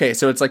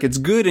so it's like it's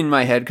good in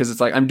my head because it's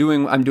like I'm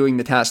doing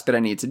the task that I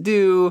need to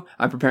do.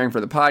 I'm preparing for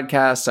the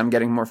podcast. I'm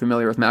getting more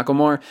familiar with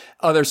Macklemore.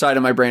 Other side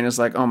of my brain is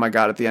like, oh my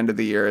god, at the end of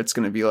the year it's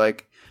going to be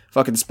like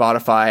fucking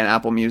Spotify and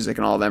Apple Music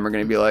and all of them are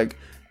going to be like,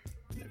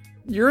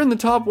 you're in the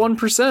top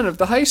 1% of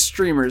the Heist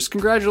streamers.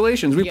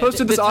 Congratulations, we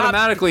posted this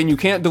automatically and you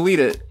can't delete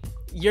it.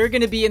 You're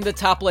going to be in the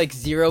top like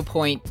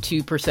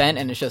 0.2%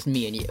 and it's just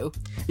me and you.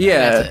 Yeah.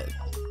 And that's it.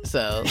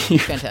 So,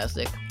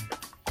 fantastic.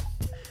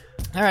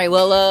 All right,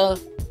 well,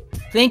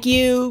 thank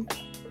you,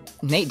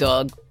 Nate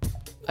Dogg,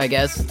 I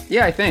guess.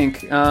 Yeah, I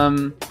think. I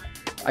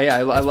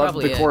love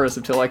the chorus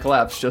of Till I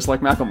Collapse, just like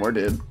Macklemore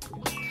did.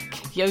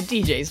 Yo,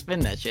 DJ,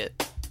 spin that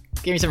shit.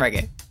 Give me some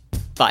reggae.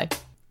 Bye.